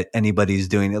know that anybody's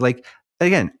doing it. Like,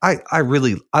 again, I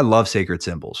love Sacred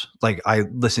Symbols. Like, I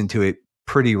listen to it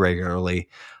pretty regularly.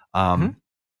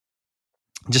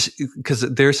 Just because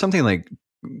there's something like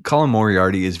Colin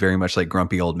Moriarty is very much like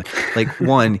grumpy old man. Like,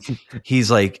 one,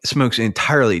 he's like smokes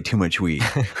entirely too much weed.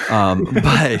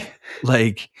 But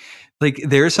like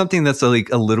there's something that's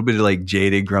like a little bit of like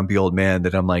jaded, grumpy old man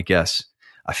that I'm like, yes,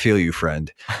 I feel you,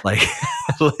 friend. Like,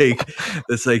 like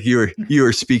it's like you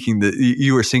were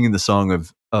singing the song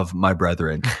of my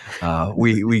brethren.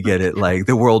 We get it. Like,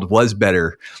 the world was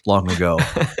better long ago.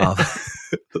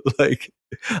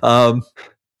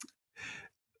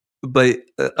 But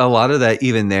a lot of that,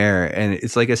 even there, and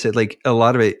it's like I said, like a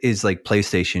lot of it is like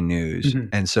PlayStation news,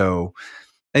 and so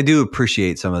I do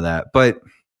appreciate some of that. But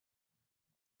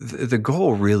the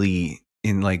goal really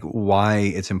in like why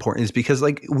it's important is because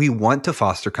like we want to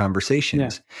foster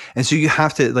conversations, and so you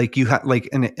have to like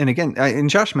and again, and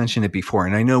Josh mentioned it before,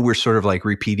 and I know we're sort of like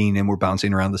repeating and we're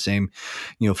bouncing around the same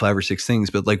 5 or 6 things,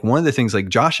 but like one of the things, like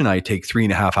Josh and I take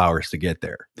 3.5 hours to get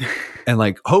there, and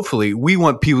like hopefully we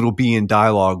want people to be in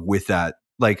dialogue with that.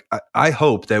 Like I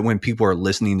hope that when people are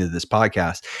listening to this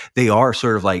podcast, they are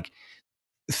sort of like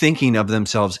thinking of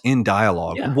themselves in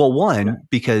dialogue. Well,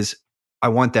 because I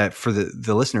want that for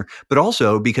the listener, but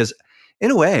also because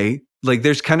in a way, like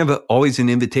there's kind of always an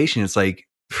invitation. It's like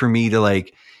for me to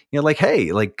like, like,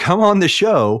 hey, like come on the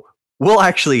show. We'll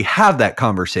actually have that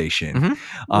conversation.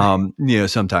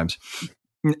 Sometimes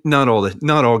not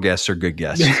all guests are good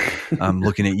guests. I'm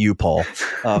looking at you, Paul.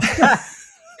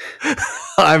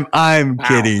 I'm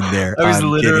kidding there. I was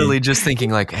literally just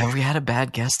thinking like, have we had a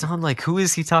bad guest on? Like, who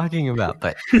is he talking about?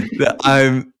 But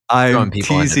I'm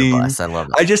teasing. I love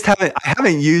that. I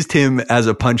haven't used him as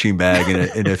a punching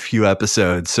bag in a few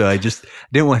episodes, so I just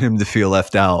didn't want him to feel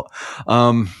left out.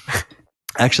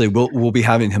 Actually, we'll be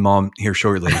having him on here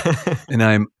shortly, and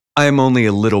I'm only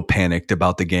a little panicked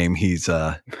about the game he's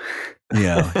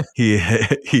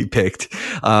he picked.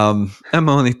 I'm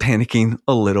only panicking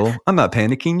a little. I'm not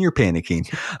panicking. You're panicking.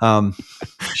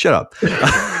 Shut up.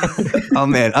 Oh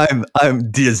man,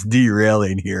 I'm just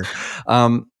derailing here.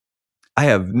 I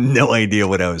have no idea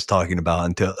what I was talking about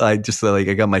until I just I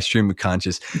got my stream of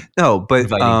conscious. No, but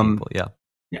people,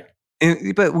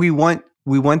 but we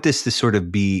want this to sort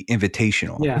of be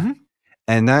invitational.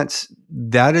 And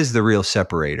that is the real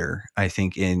separator, I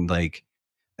think, I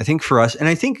think for us, and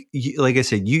I think, like I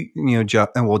said,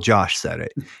 Josh said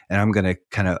it, and I'm going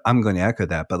to echo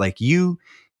that, but like you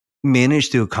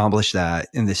managed to accomplish that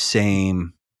in the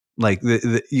same, like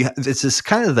it's this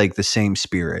kind of like the same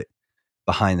spirit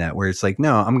behind that, where it's like,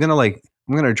 no, I'm going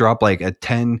to drop like a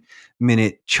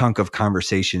 10-minute chunk of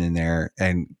conversation in there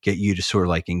and get you to sort of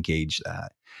like engage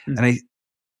that. And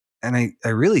I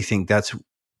really think that's,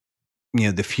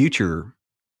 the future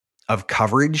of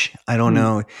coverage, I don't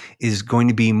know, is going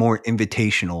to be more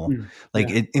invitational,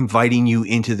 inviting you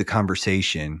into the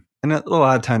conversation. And a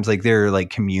lot of times, like there are like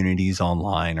communities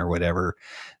online or whatever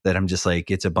that I'm just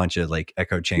like, it's a bunch of like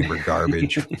echo chamber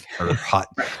garbage or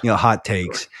hot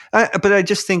takes. But I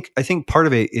think part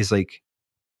of it is like,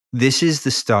 this is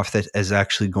the stuff that is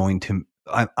actually going to,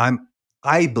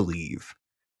 I believe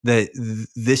that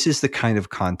this is the kind of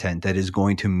content that is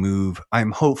going to move.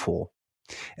 I'm hopeful.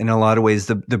 In a lot of ways,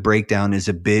 the breakdown is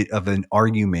a bit of an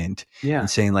argument in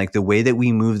saying like the way that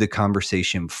we move the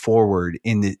conversation forward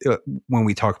in when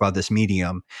we talk about this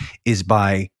medium is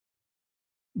by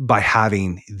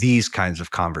having these kinds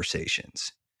of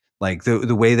conversations. Like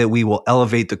the way that we will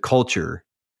elevate the culture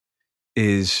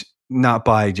is not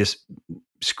by just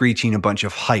screeching a bunch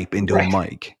of hype into a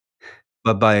mic,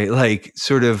 but by like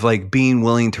sort of like being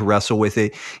willing to wrestle with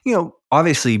it.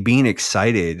 Obviously being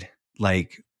excited,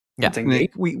 like.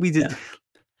 We did.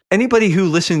 Anybody who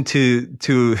listened to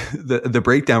the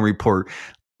breakdown report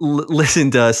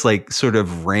listen to us like sort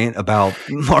of rant about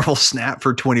Marvel Snap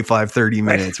for 25, 30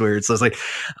 minutes where it's just like,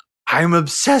 I'm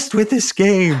obsessed with this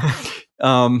game.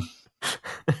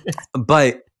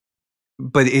 But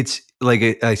it's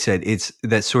like I said, it's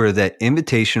that sort of that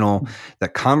invitational,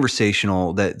 that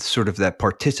conversational, that sort of that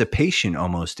participation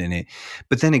almost in it.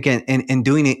 But then again, and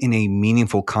doing it in a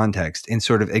meaningful context and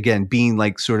sort of, again, being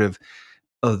like sort of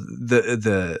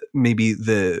maybe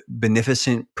the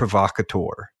beneficent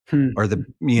provocateur or the,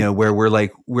 where we're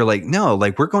like, no,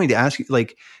 like we're going to ask you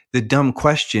like the dumb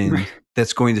question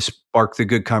that's going to spark the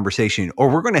good conversation, or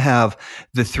we're going to have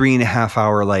the 3.5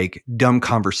 hour like dumb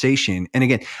conversation. And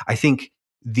again, I think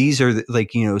these are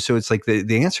like, so it's like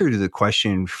the answer to the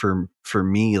question for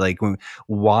me, like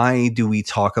why do we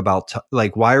talk about,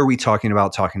 why are we talking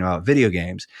about video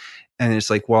games? And it's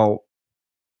like, well,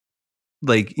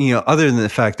 like, other than the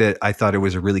fact that I thought it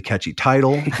was a really catchy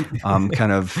title,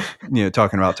 kind of,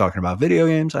 talking about video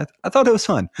games, I thought it was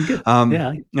fun. A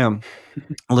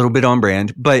little bit on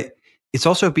brand, but it's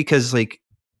also because like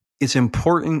it's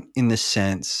important in the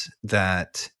sense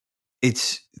that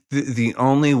it's the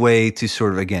only way to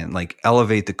sort of, again, like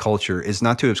elevate the culture is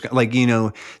not to like,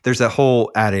 there's that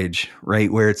whole adage,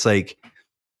 right, where it's like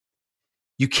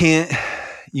you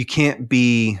can't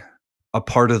be a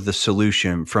part of the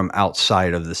solution from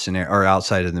outside of the scenario or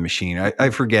outside of the machine. I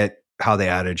forget how the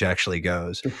adage actually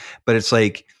goes, but it's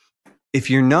like, if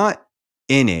you're not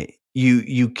in it,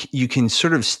 you can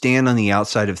sort of stand on the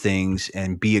outside of things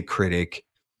and be a critic,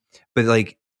 but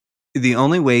like the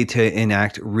only way to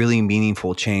enact really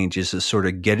meaningful change is to sort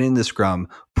of get in the scrum,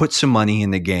 put some money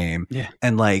in the game,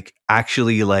 and like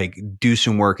actually like do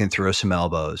some work and throw some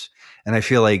elbows. And I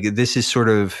feel like this is sort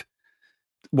of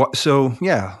what, so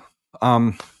yeah.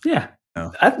 I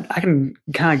can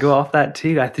kind of go off that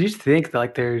too. I do think that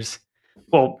like there's,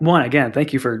 well, one, again,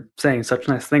 thank you for saying such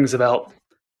nice things about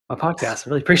my podcast.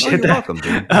 I really appreciate you're that. Welcome,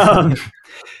 dude.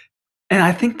 And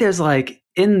I think there's like,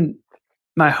 in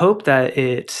my hope that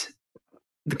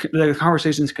the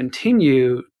conversations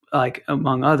continue, like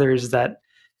among others, that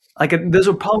like those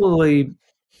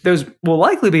will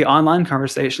likely be online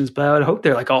conversations, but I would hope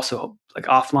they're like also like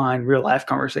offline real life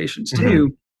conversations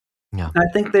too. Yeah. And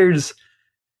I think there's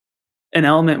an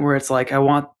element where it's like, I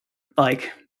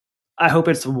hope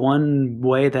it's one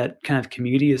way that kind of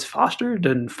community is fostered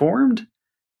and formed.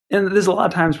 And there's a lot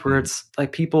of times where it's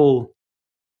like people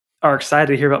are excited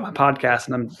to hear about my podcast,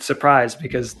 and I'm surprised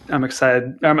because I'm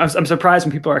excited. I'm surprised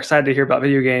when people are excited to hear about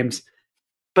video games,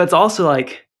 but it's also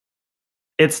like,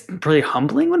 it's pretty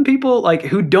humbling when people like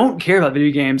who don't care about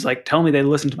video games like tell me they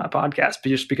listen to my podcast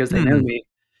just because they know me.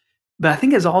 But I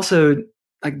think it's also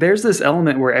like there's this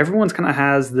element where everyone's kind of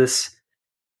has this,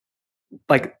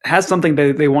 like, has something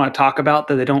that they want to talk about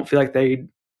that they don't feel like they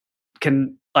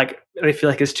can, like, they feel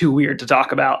like it's too weird to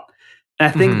talk about. And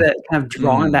I think that kind of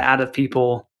drawing that out of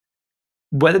people,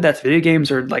 whether that's video games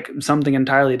or like something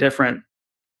entirely different,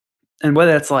 and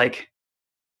whether it's like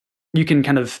you can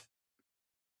kind of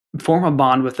form a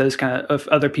bond with those kind of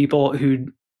other people who,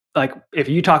 like, if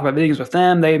you talk about video games with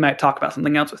them, they might talk about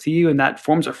something else with you, and that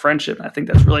forms a friendship. And I think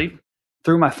that's really,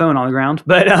 threw my phone on the ground,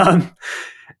 but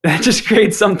that just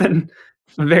creates something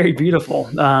very beautiful.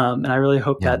 And I really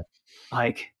hope that,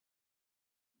 like,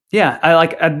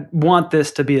 I want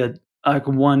this to be a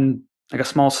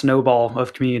small snowball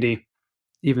of community,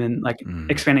 even like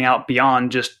expanding out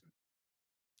beyond just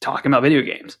talking about video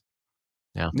games.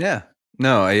 Yeah.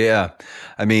 No,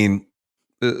 I mean,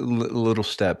 little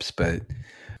steps, but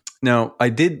no, I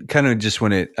did kind of just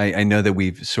want to, I know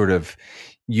that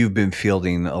you've been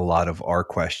fielding a lot of our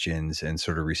questions and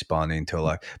sort of responding to a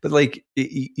lot, but like,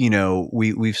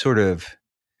 we've sort of,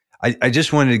 I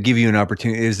just wanted to give you an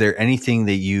opportunity. Is there anything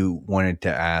that you wanted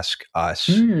to ask us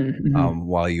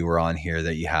while you were on here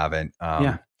that you haven't?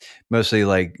 Mostly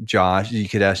like Josh, you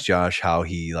could ask Josh how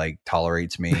he like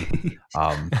tolerates me.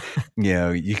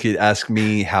 You could ask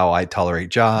me how I tolerate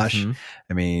Josh.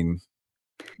 I mean,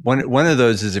 one of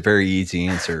those is a very easy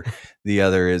answer. The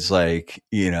other is like,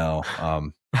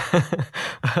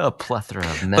 a plethora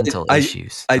of mental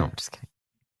issues. No, I'm just kidding.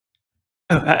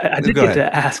 I did get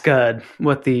to ask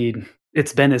what the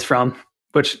 "It's Been" is from,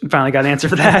 which finally got an answer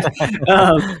for that.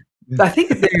 I think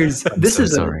this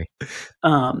is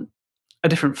a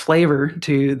different flavor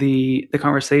to the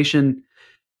conversation.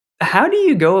 How do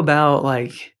you go about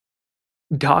like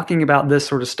talking about this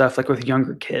sort of stuff like with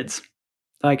younger kids?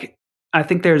 Like, I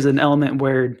think there's an element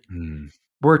where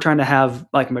we're trying to have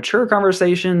like mature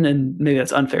conversation, and maybe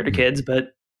that's unfair to kids, but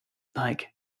like,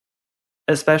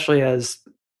 especially as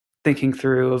thinking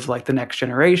through of like the next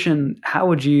generation, how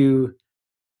would you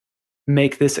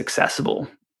make this accessible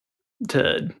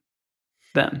to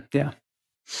them. Yeah.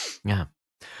 Yeah.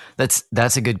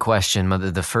 That's a good question.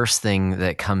 The first thing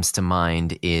that comes to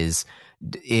mind is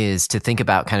to think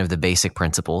about kind of the basic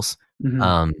principles.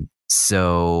 Mm-hmm.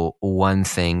 So one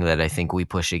thing that I think we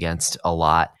push against a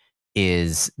lot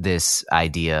is this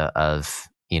idea of,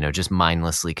 just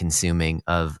mindlessly consuming,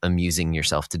 of amusing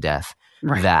yourself to death,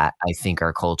 Right. that I think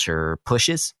our culture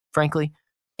pushes, frankly.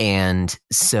 And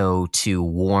so to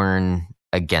warn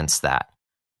against that.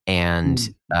 And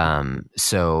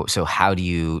so how do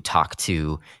you talk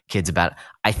to kids about it?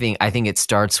 I think it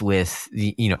starts with,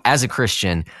 as a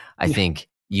Christian, I think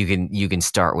you can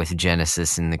start with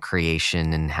Genesis and the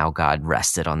creation and how God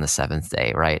rested on the seventh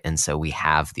day, right? And so we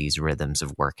have these rhythms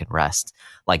of work and rest.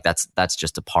 Like that's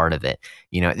just a part of it,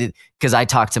 because I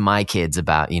talk to my kids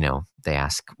about, they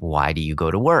ask, why do you go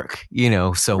to work,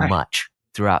 so Right. much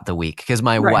throughout the week? Because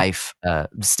my Right. wife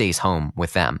stays home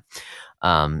with them.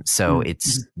 So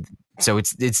it's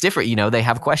different. They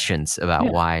have questions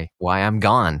about why I'm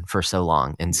gone for so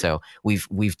long. And so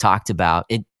we've talked about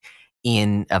it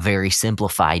in a very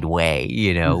simplified way,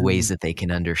 ways that they can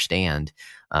understand,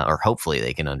 or hopefully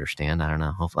they can understand. I don't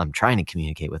know. Hopefully I'm trying to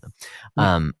communicate with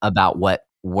them, about what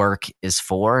work is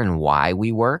for and why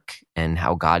we work and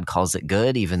how God calls it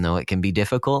good, even though it can be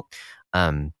difficult.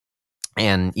 And,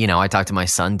 I talked to my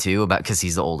son too about, cause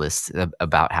he's the oldest,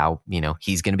 about how,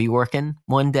 he's going to be working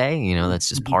one day, that's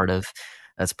just part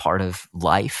of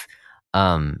life.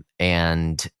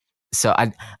 And so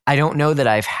I don't know that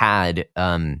I've had,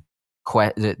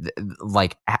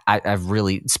 I've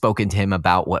really spoken to him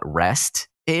about what rest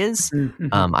is.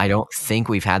 I don't think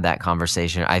we've had that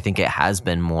conversation. I think it has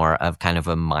been more of kind of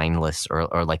a mindless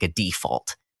or like a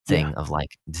default thing of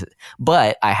like,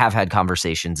 but I have had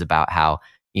conversations about how,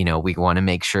 we want to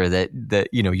make sure that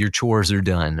your chores are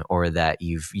done, or that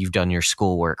you've done your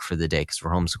schoolwork for the day, because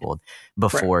we're homeschooled,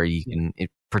 before you can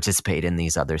participate in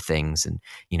these other things. And,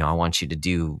 I want you to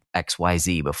do X, Y,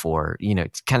 Z before,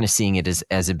 kind of seeing it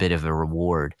as a bit of a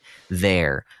reward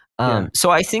there. So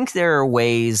I think there are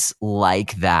ways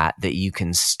like that you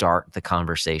can start the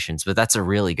conversations, but that's a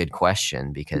really good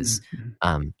question, because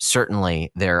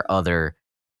certainly there are other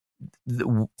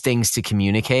things to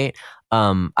communicate.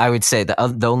 I would say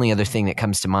the only other thing that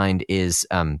comes to mind is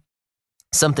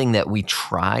something that we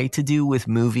try to do with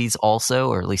movies also,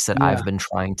 or at least that I've been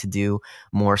trying to do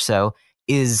more so,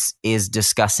 is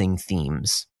discussing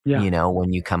themes.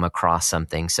 When you come across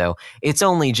something. So it's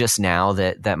only just now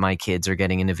that my kids are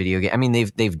getting into video games. I mean,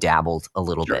 they've dabbled a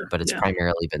little bit, but it's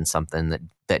primarily been something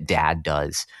that dad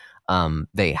does.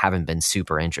 They haven't been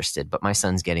super interested, but my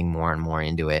son's getting more and more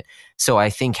into it. So I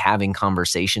think having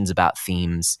conversations about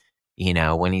themes,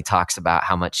 when he talks about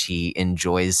how much he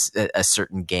enjoys a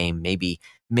certain game,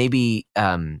 maybe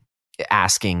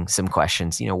asking some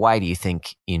questions, why do you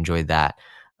think you enjoyed that?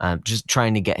 Just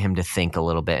trying to get him to think a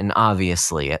little bit. And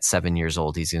obviously at 7 years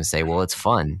old, he's going to say, well, it's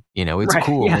fun. It's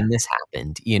cool when this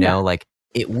happened, like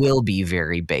it will be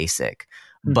very basic.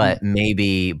 But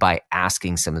maybe by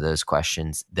asking some of those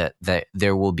questions, that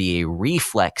there will be a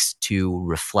reflex to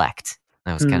reflect.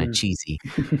 That was kind of cheesy,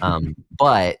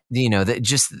 but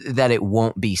that it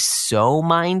won't be so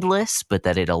mindless, but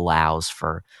that it allows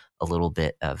for a little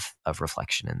bit of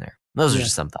reflection in there. Those are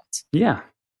just some thoughts. Yeah,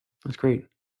 that's great.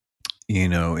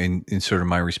 In sort of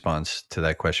my response to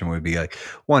that question would be like,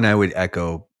 one, I would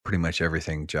echo pretty much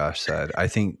everything Josh said. I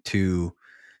think too,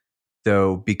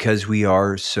 though, because we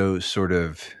are so sort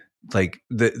of like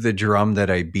the drum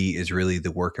that I beat is really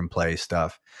the work and play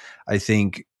stuff. I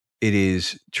think it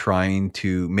is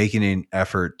making an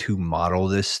effort to model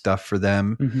this stuff for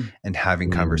them and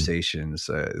having conversations.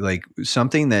 Like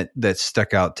something that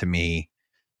stuck out to me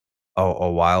a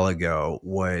while ago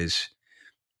was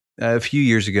a few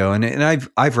years ago, and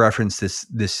I've referenced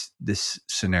this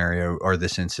scenario or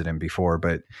this incident before,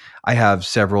 but I have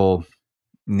several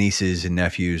nieces and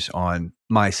nephews on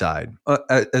my side,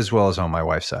 as well as on my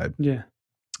wife's side. Yeah.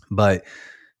 But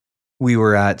we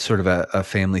were at sort of a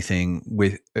family thing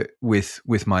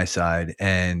with my side,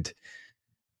 and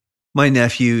my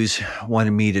nephews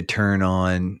wanted me to turn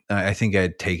on, I think I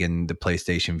had taken the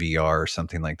PlayStation VR or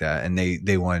something like that, and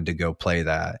they wanted to go play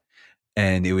that.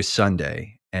 And it was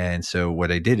Sunday. And so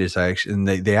what I did is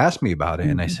they asked me about it,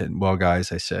 and I said, well,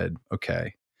 guys, I said,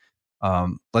 okay,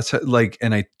 let's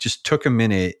and I just took a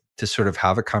minute to sort of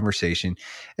have a conversation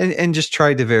and just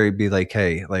tried to be like,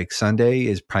 hey, like Sunday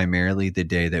is primarily the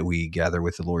day that we gather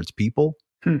with the Lord's people.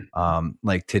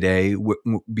 Like today,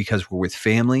 because we're with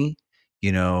family,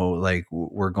 like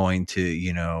we're going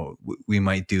to, we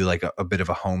might do like a bit of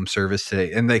a home service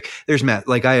today. And like, there's Matt,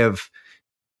 like I have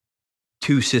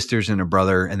 2 sisters and a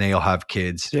brother, and they all have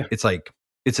kids. Yeah. It's like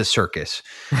it's a circus.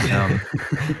 But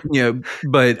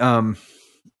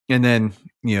and then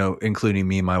including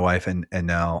me, my wife, and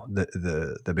now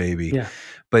the baby. Yeah.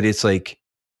 But it's like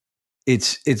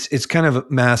it's kind of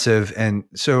massive, and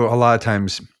so a lot of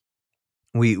times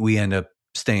we end up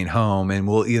staying home, and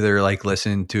we'll either like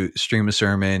listen to stream a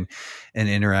sermon and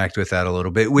interact with that a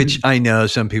little bit, which I know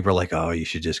some people are like, oh, you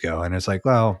should just go. And it's like,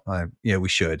 well, we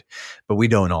should, but we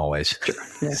don't always. Sure.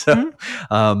 Yeah. So,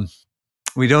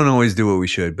 we don't always do what we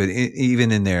should, but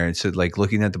even in there, it's like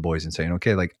looking at the boys and saying,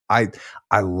 okay, like I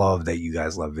love that you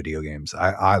guys love video games.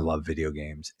 I love video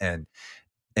games. And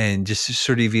just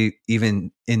sort of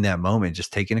even in that moment,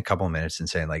 just taking a couple of minutes and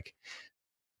saying like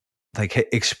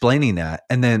explaining that.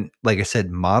 And then, like I said,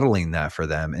 modeling that for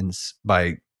them, and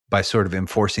by sort of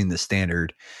enforcing the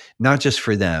standard, not just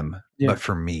for them, but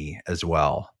for me as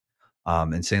well.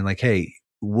 And saying like, hey,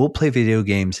 we'll play video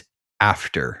games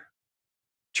after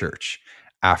church,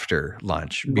 after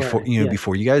lunch, before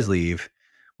before you guys leave.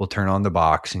 We'll turn on the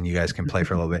box and you guys can play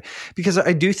for a little bit, because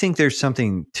I do think there's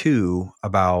something too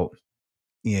about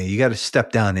you got to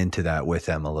step down into that with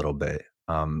them a little bit.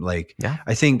 I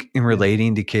think in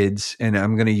relating to kids, and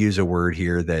I'm going to use a word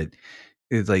here that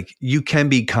is like, you can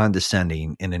be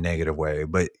condescending in a negative way,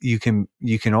 but you can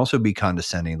also be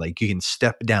condescending. Like you can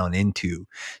step down into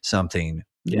something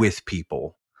with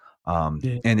people.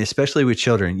 And especially with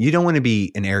children, you don't want to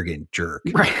be an arrogant jerk,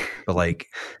 right? But like,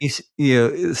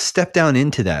 step down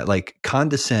into that, like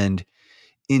condescend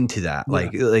into that,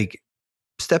 like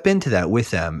step into that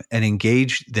with them and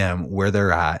engage them where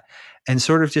they're at, and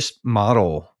sort of just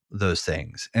model those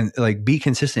things, and like be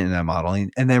consistent in that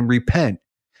modeling, and then repent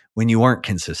when you aren't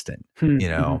consistent, That's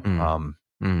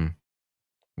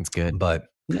good. But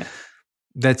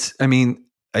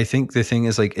I think the thing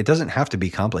is, like, it doesn't have to be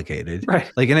complicated.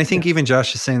 Right. Like, and I think even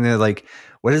Josh is saying that, like,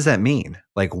 what does that mean?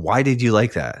 Like, why did you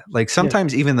like that? Like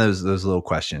sometimes even those little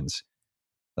questions,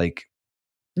 like,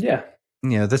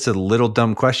 that's a little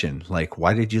dumb question. Like,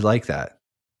 why did you like that?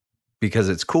 Because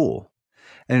it's cool.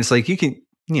 And it's like, you can,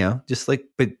 just like,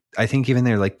 but I think even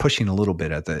they're like pushing a little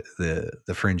bit at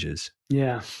the fringes.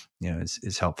 Yeah.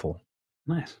 It's helpful.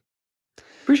 Nice.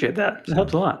 Appreciate that. It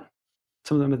helps a lot.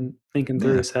 Some of them have been thinking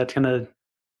through, so that kind of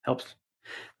helps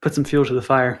put some fuel to the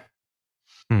fire.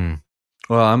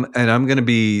 Well, I'm going to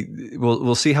be,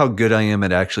 we'll see how good I am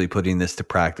at actually putting this to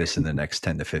practice in the next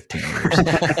 10 to 15 years.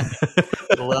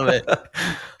 Love it.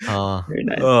 Oh, very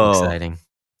nice. Exciting.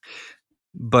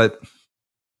 But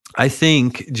I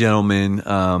think, gentlemen,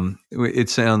 it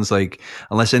sounds like,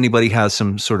 unless anybody has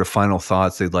some sort of final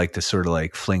thoughts they'd like to sort of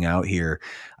like fling out here,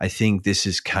 I think this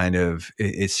is kind of,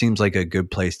 it seems like a good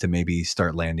place to maybe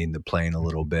start landing the plane a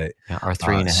little bit. Yeah, our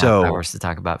 3.5 hours to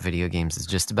talk about video games is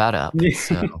just about up.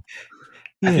 So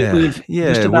I think we've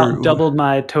just about doubled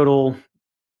my total,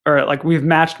 or like we've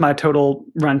matched my total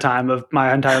runtime of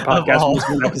my entire podcast in this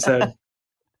one episode.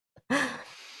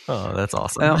 Oh, that's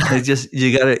awesome. Well, it's just,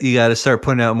 you gotta start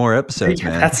putting out more episodes,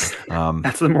 man. That's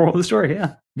the moral of the story.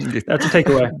 Yeah, that's a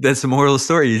takeaway. That's the moral of the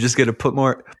story. You just got to put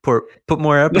more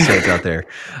episodes out there.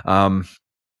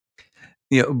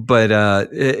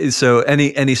 So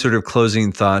any sort of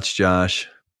closing thoughts, Josh?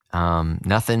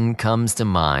 Nothing comes to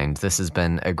mind. This has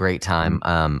been a great time.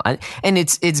 And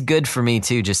it's good for me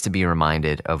too, just to be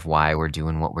reminded of why we're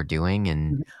doing what we're doing.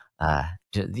 And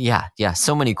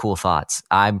so many cool thoughts.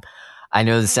 I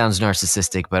know this sounds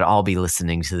narcissistic, but I'll be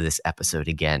listening to this episode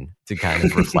again to kind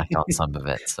of reflect on some of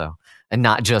it. So, and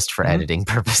not just for editing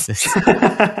purposes.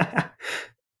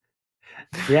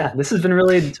 Yeah, this has been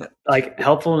really like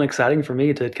helpful and exciting for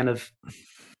me to kind of,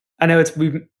 I know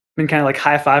we've been kind of like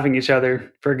high-fiving each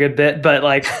other for a good bit, but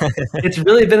like it's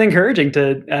really been encouraging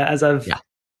to, as I've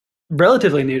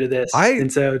relatively new to this.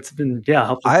 And so it's been,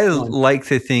 helpful. I like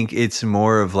to think it's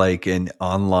more of like an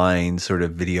online sort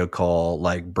of video call,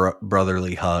 like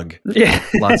brotherly hug. Yeah.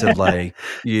 Lots of like,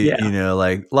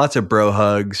 like lots of bro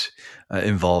hugs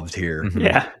involved here. Mm-hmm.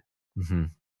 Yeah. Mm-hmm.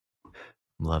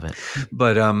 Love it.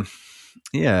 But,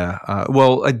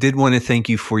 well, I did want to thank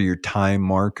you for your time,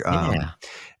 Mark.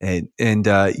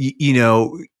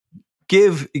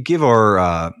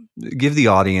 Give the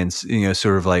audience,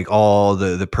 sort of like all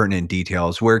the pertinent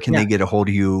details. Where can they get a hold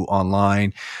of you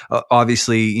online?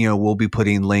 Obviously, we'll be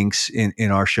putting links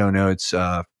in our show notes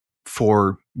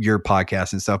for your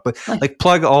podcast and stuff, but like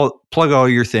plug all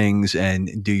your things and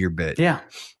do your bit. Yeah,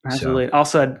 absolutely. So.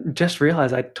 Also, I just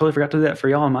realized I totally forgot to do that for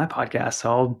y'all on my podcast.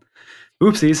 So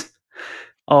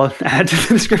I'll add to the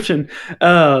description.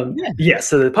 So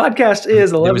the podcast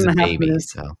is 11.5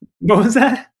 minutes. So. What was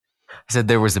that? I said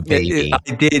there was a baby.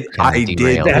 I did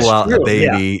pull out the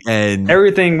baby and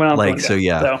everything went on like, so.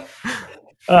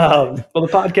 Well, the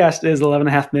podcast is 11 and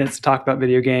a half minutes to talk about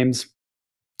video games.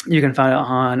 You can find it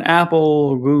on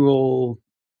Apple, Google,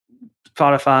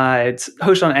 Spotify. It's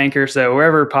hosted on Anchor, so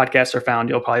wherever podcasts are found,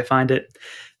 you'll probably find it.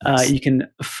 You can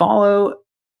follow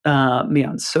me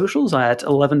on socials at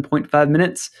 11.5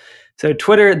 minutes. So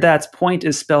Twitter, that's point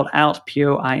is spelled out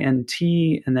Point,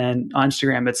 and then on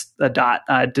Instagram it's a dot.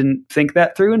 I didn't think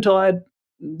that through until I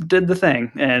did the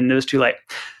thing, and it was too late.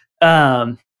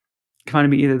 You can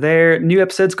find me either there. New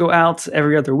episodes go out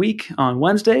every other week on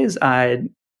Wednesdays. I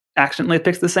accidentally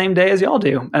picked the same day as y'all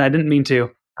do, and I didn't mean to.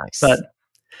 Nice. But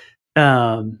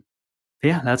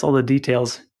yeah, that's all the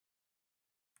details.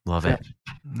 Love it.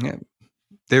 Yeah.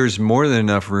 There's more than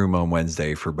enough room on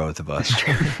Wednesday for both of us.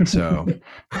 So,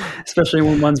 especially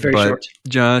when one's very short.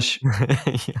 Josh,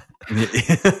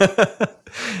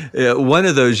 yeah, one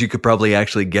of those you could probably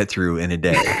actually get through in a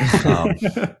day.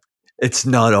 It's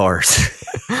not ours.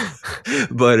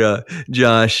 But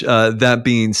Josh, that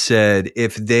being said,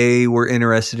 if they were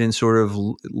interested in sort of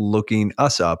looking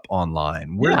us up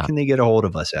online, where can they get a hold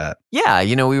of us at? Yeah,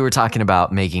 we were talking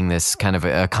about making this kind of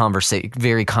a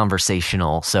very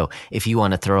conversational. So if you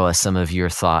want to throw us some of your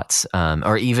thoughts,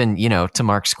 or even, to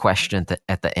Mark's question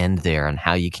at the end there on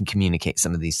how you can communicate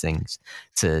some of these things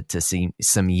to see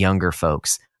some younger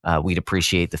folks, we'd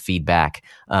appreciate the feedback.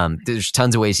 There's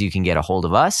tons of ways you can get a hold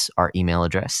of us. Our email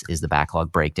address is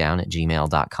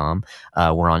thebacklog@gmail.com.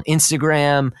 We're on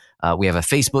Instagram. We have a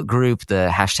Facebook group,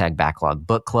 the #Backlog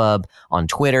Book Club. On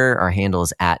Twitter, our handle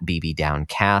is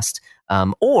 @BBDowncast.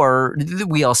 Or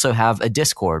we also have a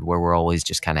Discord where we're always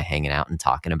just kind of hanging out and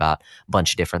talking about a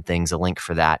bunch of different things. A link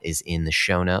for that is in the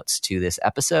show notes to this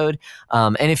episode.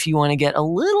 And if you want to get a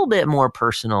little bit more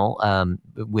personal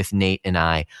with Nate and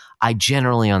I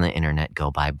generally on the internet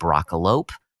go by Broccolope,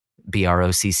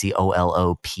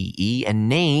 BROCCOLOPE, and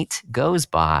Nate goes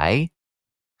by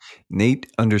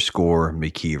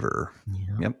Nate_McKeever.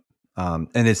 Yeah. Yep.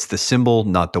 And it's the symbol,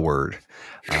 not the word.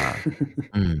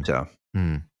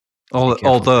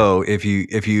 Although if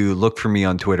you look for me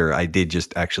on Twitter, I did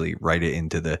just actually write it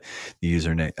into the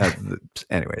username.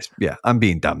 Anyways, yeah, I'm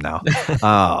being dumb now.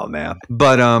 Oh man.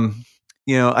 But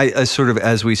I sort of,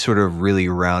 as we sort of really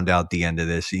round out the end of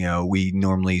this, we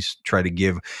normally try to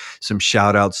give some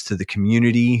shout outs to the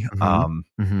community. I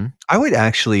would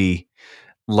actually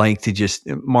like to just,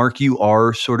 Mark, you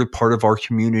are sort of part of our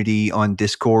community on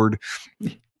Discord.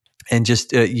 And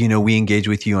just, we engage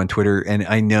with you on Twitter. And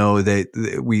I know that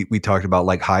we talked about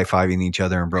like high-fiving each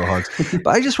other and bro hugs.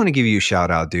 But I just want to give you a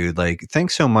shout out, dude. Like,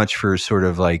 thanks so much for sort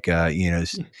of like,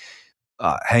 hanging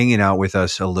out with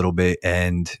us a little bit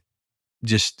and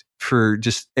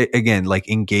again, like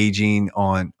engaging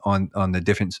on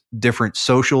the different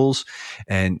socials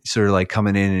and sort of like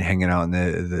coming in and hanging out in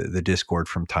the Discord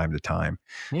from time to time.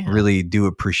 Yeah. Really do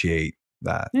appreciate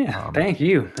that. Yeah. Thank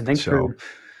you. And thanks for...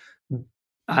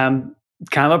 I'm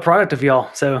kind of a product of y'all.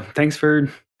 So thanks for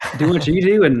doing what you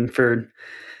do and for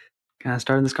kind of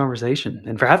starting this conversation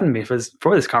and for having me for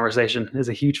this conversation. It is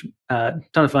a huge ton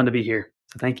of fun to be here.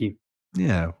 So thank you.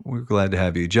 Yeah, we're glad to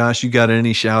have you. Josh, you got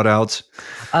any shout outs?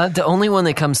 The only one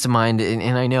that comes to mind,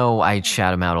 and I know I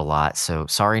shout him out a lot, so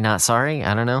sorry, not sorry.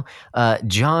 I don't know.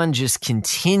 John just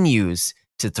continues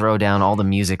to throw down all the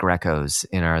music recos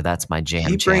in our That's My Jam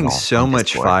channel. He brings so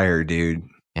much fire, dude.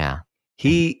 Yeah.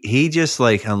 He just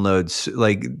like unloads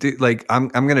like I'm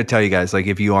gonna tell you guys, like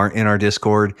if you aren't in our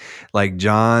Discord, like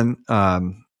John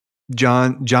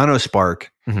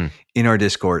O'Spark in our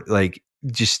Discord, like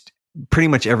just pretty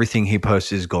much everything he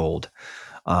posts is gold.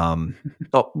 He's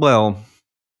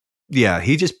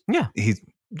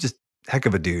just heck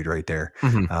of a dude right there.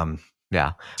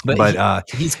 Yeah, but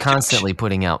he's constantly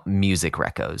putting out music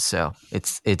recos, so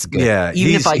it's good. Yeah,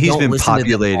 even if I he's don't been listen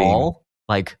populating. to them all,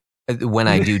 like. When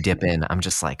I do dip in, I'm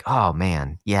just like, oh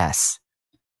man, yes.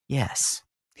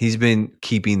 He's been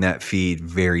keeping that feed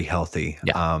very healthy.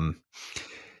 Yeah.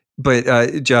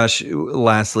 But Josh,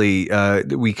 lastly,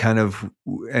 we kind of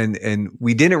and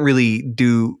we didn't really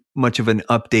do much of an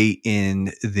update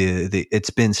in the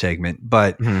It's Been segment,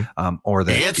 but or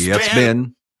the It's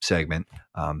Been segment.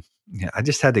 Yeah, I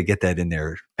just had to get that in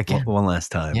there again one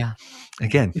last time. Yeah.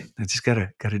 Again, I just gotta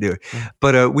do it. Yeah.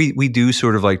 But we do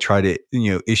sort of like try to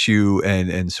issue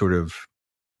and sort of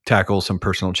tackle some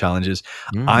personal challenges.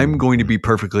 I'm going to be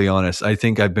perfectly honest. I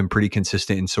think I've been pretty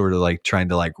consistent in sort of like trying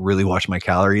to like really watch my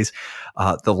calories.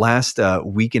 The last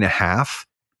week and a half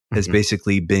has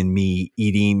basically been me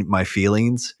eating my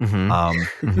feelings.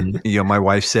 My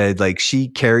wife said like she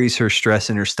carries her stress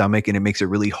in her stomach and it makes it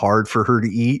really hard for her to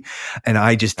eat. And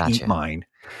I just eat mine.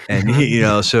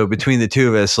 And, so between the two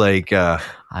of us, like, I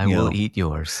will eat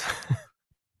yours.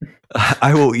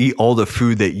 I will eat all the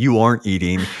food that you aren't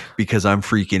eating because I'm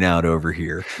freaking out over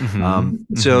here.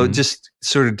 So just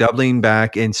sort of doubling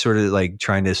back and sort of like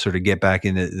trying to sort of get back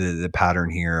into the pattern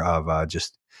here of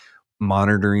just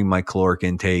monitoring my caloric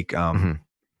intake. And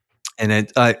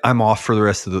I'm off for the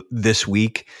rest of this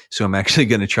week. So I'm actually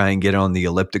going to try and get on the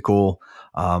elliptical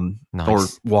or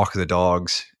walk the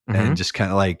dogs and just kind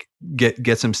of like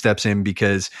get some steps in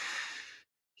because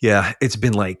yeah, it's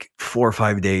been like 4 or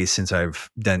 5 days since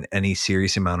I've done any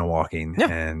serious amount of walking,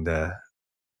 and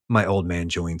my old man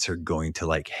joints are going to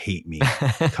like hate me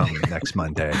come next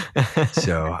Monday.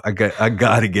 So I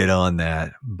got to get on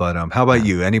that. But how about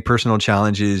you? Any personal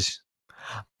challenges?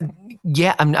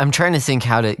 Yeah, I'm trying to think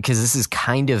how to, because this is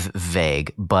kind of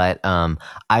vague, but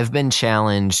I've been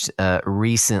challenged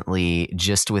recently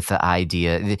just with the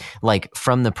idea, like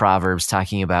from the Proverbs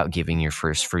talking about giving your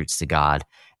first fruits to God.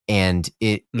 And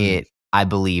it I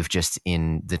believe just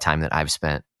in the time that I've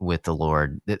spent with the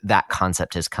Lord, that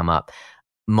concept has come up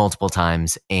multiple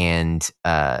times. And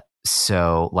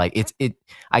so like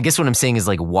I guess what I'm saying is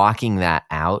like walking that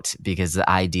out, because the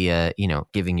idea,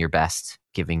 giving your best,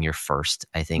 giving your first,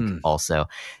 I think also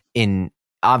in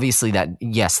obviously that,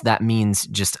 yes, that means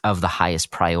just of the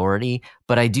highest priority.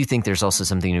 But I do think there's also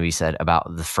something to be said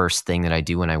about the first thing that I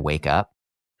do when I wake up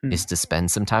is to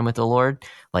spend some time with the Lord.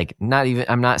 Like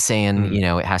I'm not saying,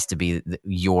 it has to be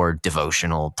your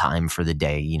devotional time for the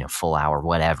day, full hour,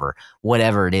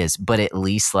 whatever it is. But at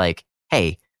least like,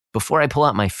 hey, before I pull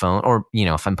out my phone or,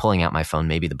 if I'm pulling out my phone,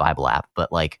 maybe the Bible app,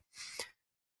 but like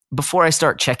before I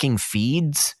start checking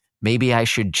feeds, maybe I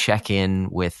should check in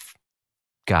with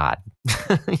God,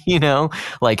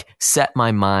 like set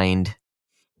my mind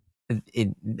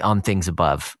on things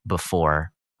above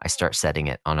before I start setting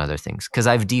it on other things. Because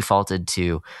I've defaulted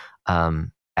to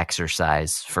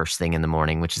exercise first thing in the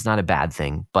morning, which is not a bad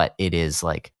thing, but it is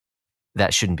like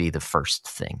that shouldn't be the first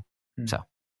thing. So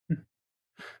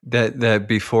that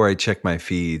before I check my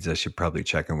feeds, I should probably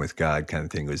check in with God kind of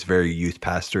thing. It was very youth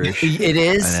pastorish. It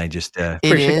is. And I just it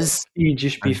is. You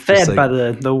just be fed like, by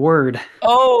the word.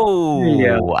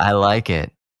 Oh, I like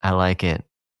it.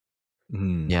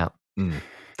 Yeah.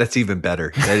 That's even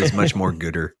better. That is much more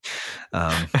gooder.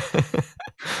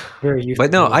 Very youth.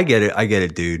 But no, I get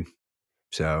it, dude.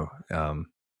 So,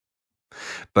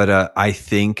 but I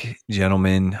think,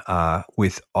 gentlemen,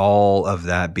 with all of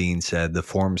that being said, the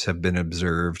forms have been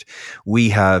observed. We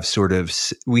have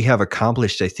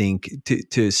accomplished, I think,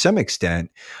 to some extent,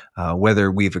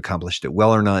 whether we've accomplished it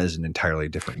well or not is an entirely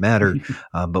different matter.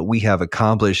 But we have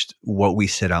accomplished what we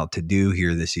set out to do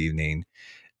here this evening.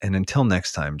 And until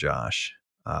next time, Josh,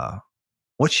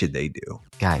 what should they do?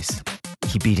 Guys,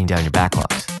 keep beating down your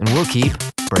backlogs, and we'll keep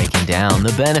breaking down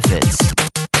the benefits.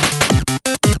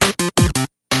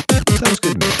 Sounds good.